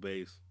 Fuego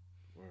Bass.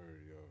 Word,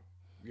 yo.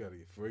 We gotta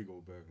get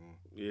Fuego back on.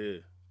 Yeah.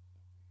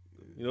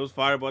 You know what's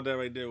fire about that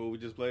right there, what we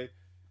just played?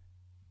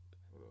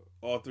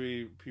 All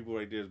three people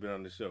right there has been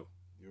on the show.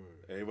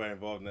 Word. Everybody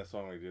involved in that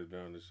song right there has been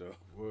on the show.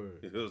 Word.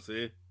 You know what I'm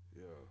saying?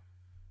 Yeah.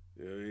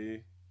 You know what I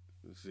mean?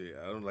 See,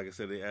 I don't, like I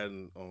said, they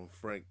adding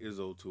Frank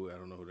Izzo to it. I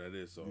don't know who that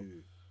is, so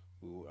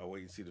I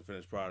wait and see the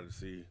finished product to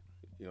see.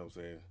 You know what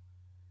I'm saying?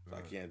 So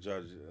I can't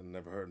judge it. I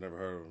never heard of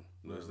him.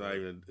 No, it's not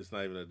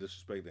even a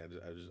disrespect thing.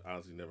 I just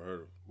honestly never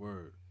heard of him.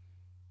 Word,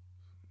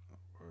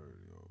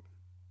 yo.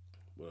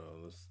 Well,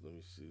 let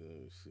me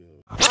see.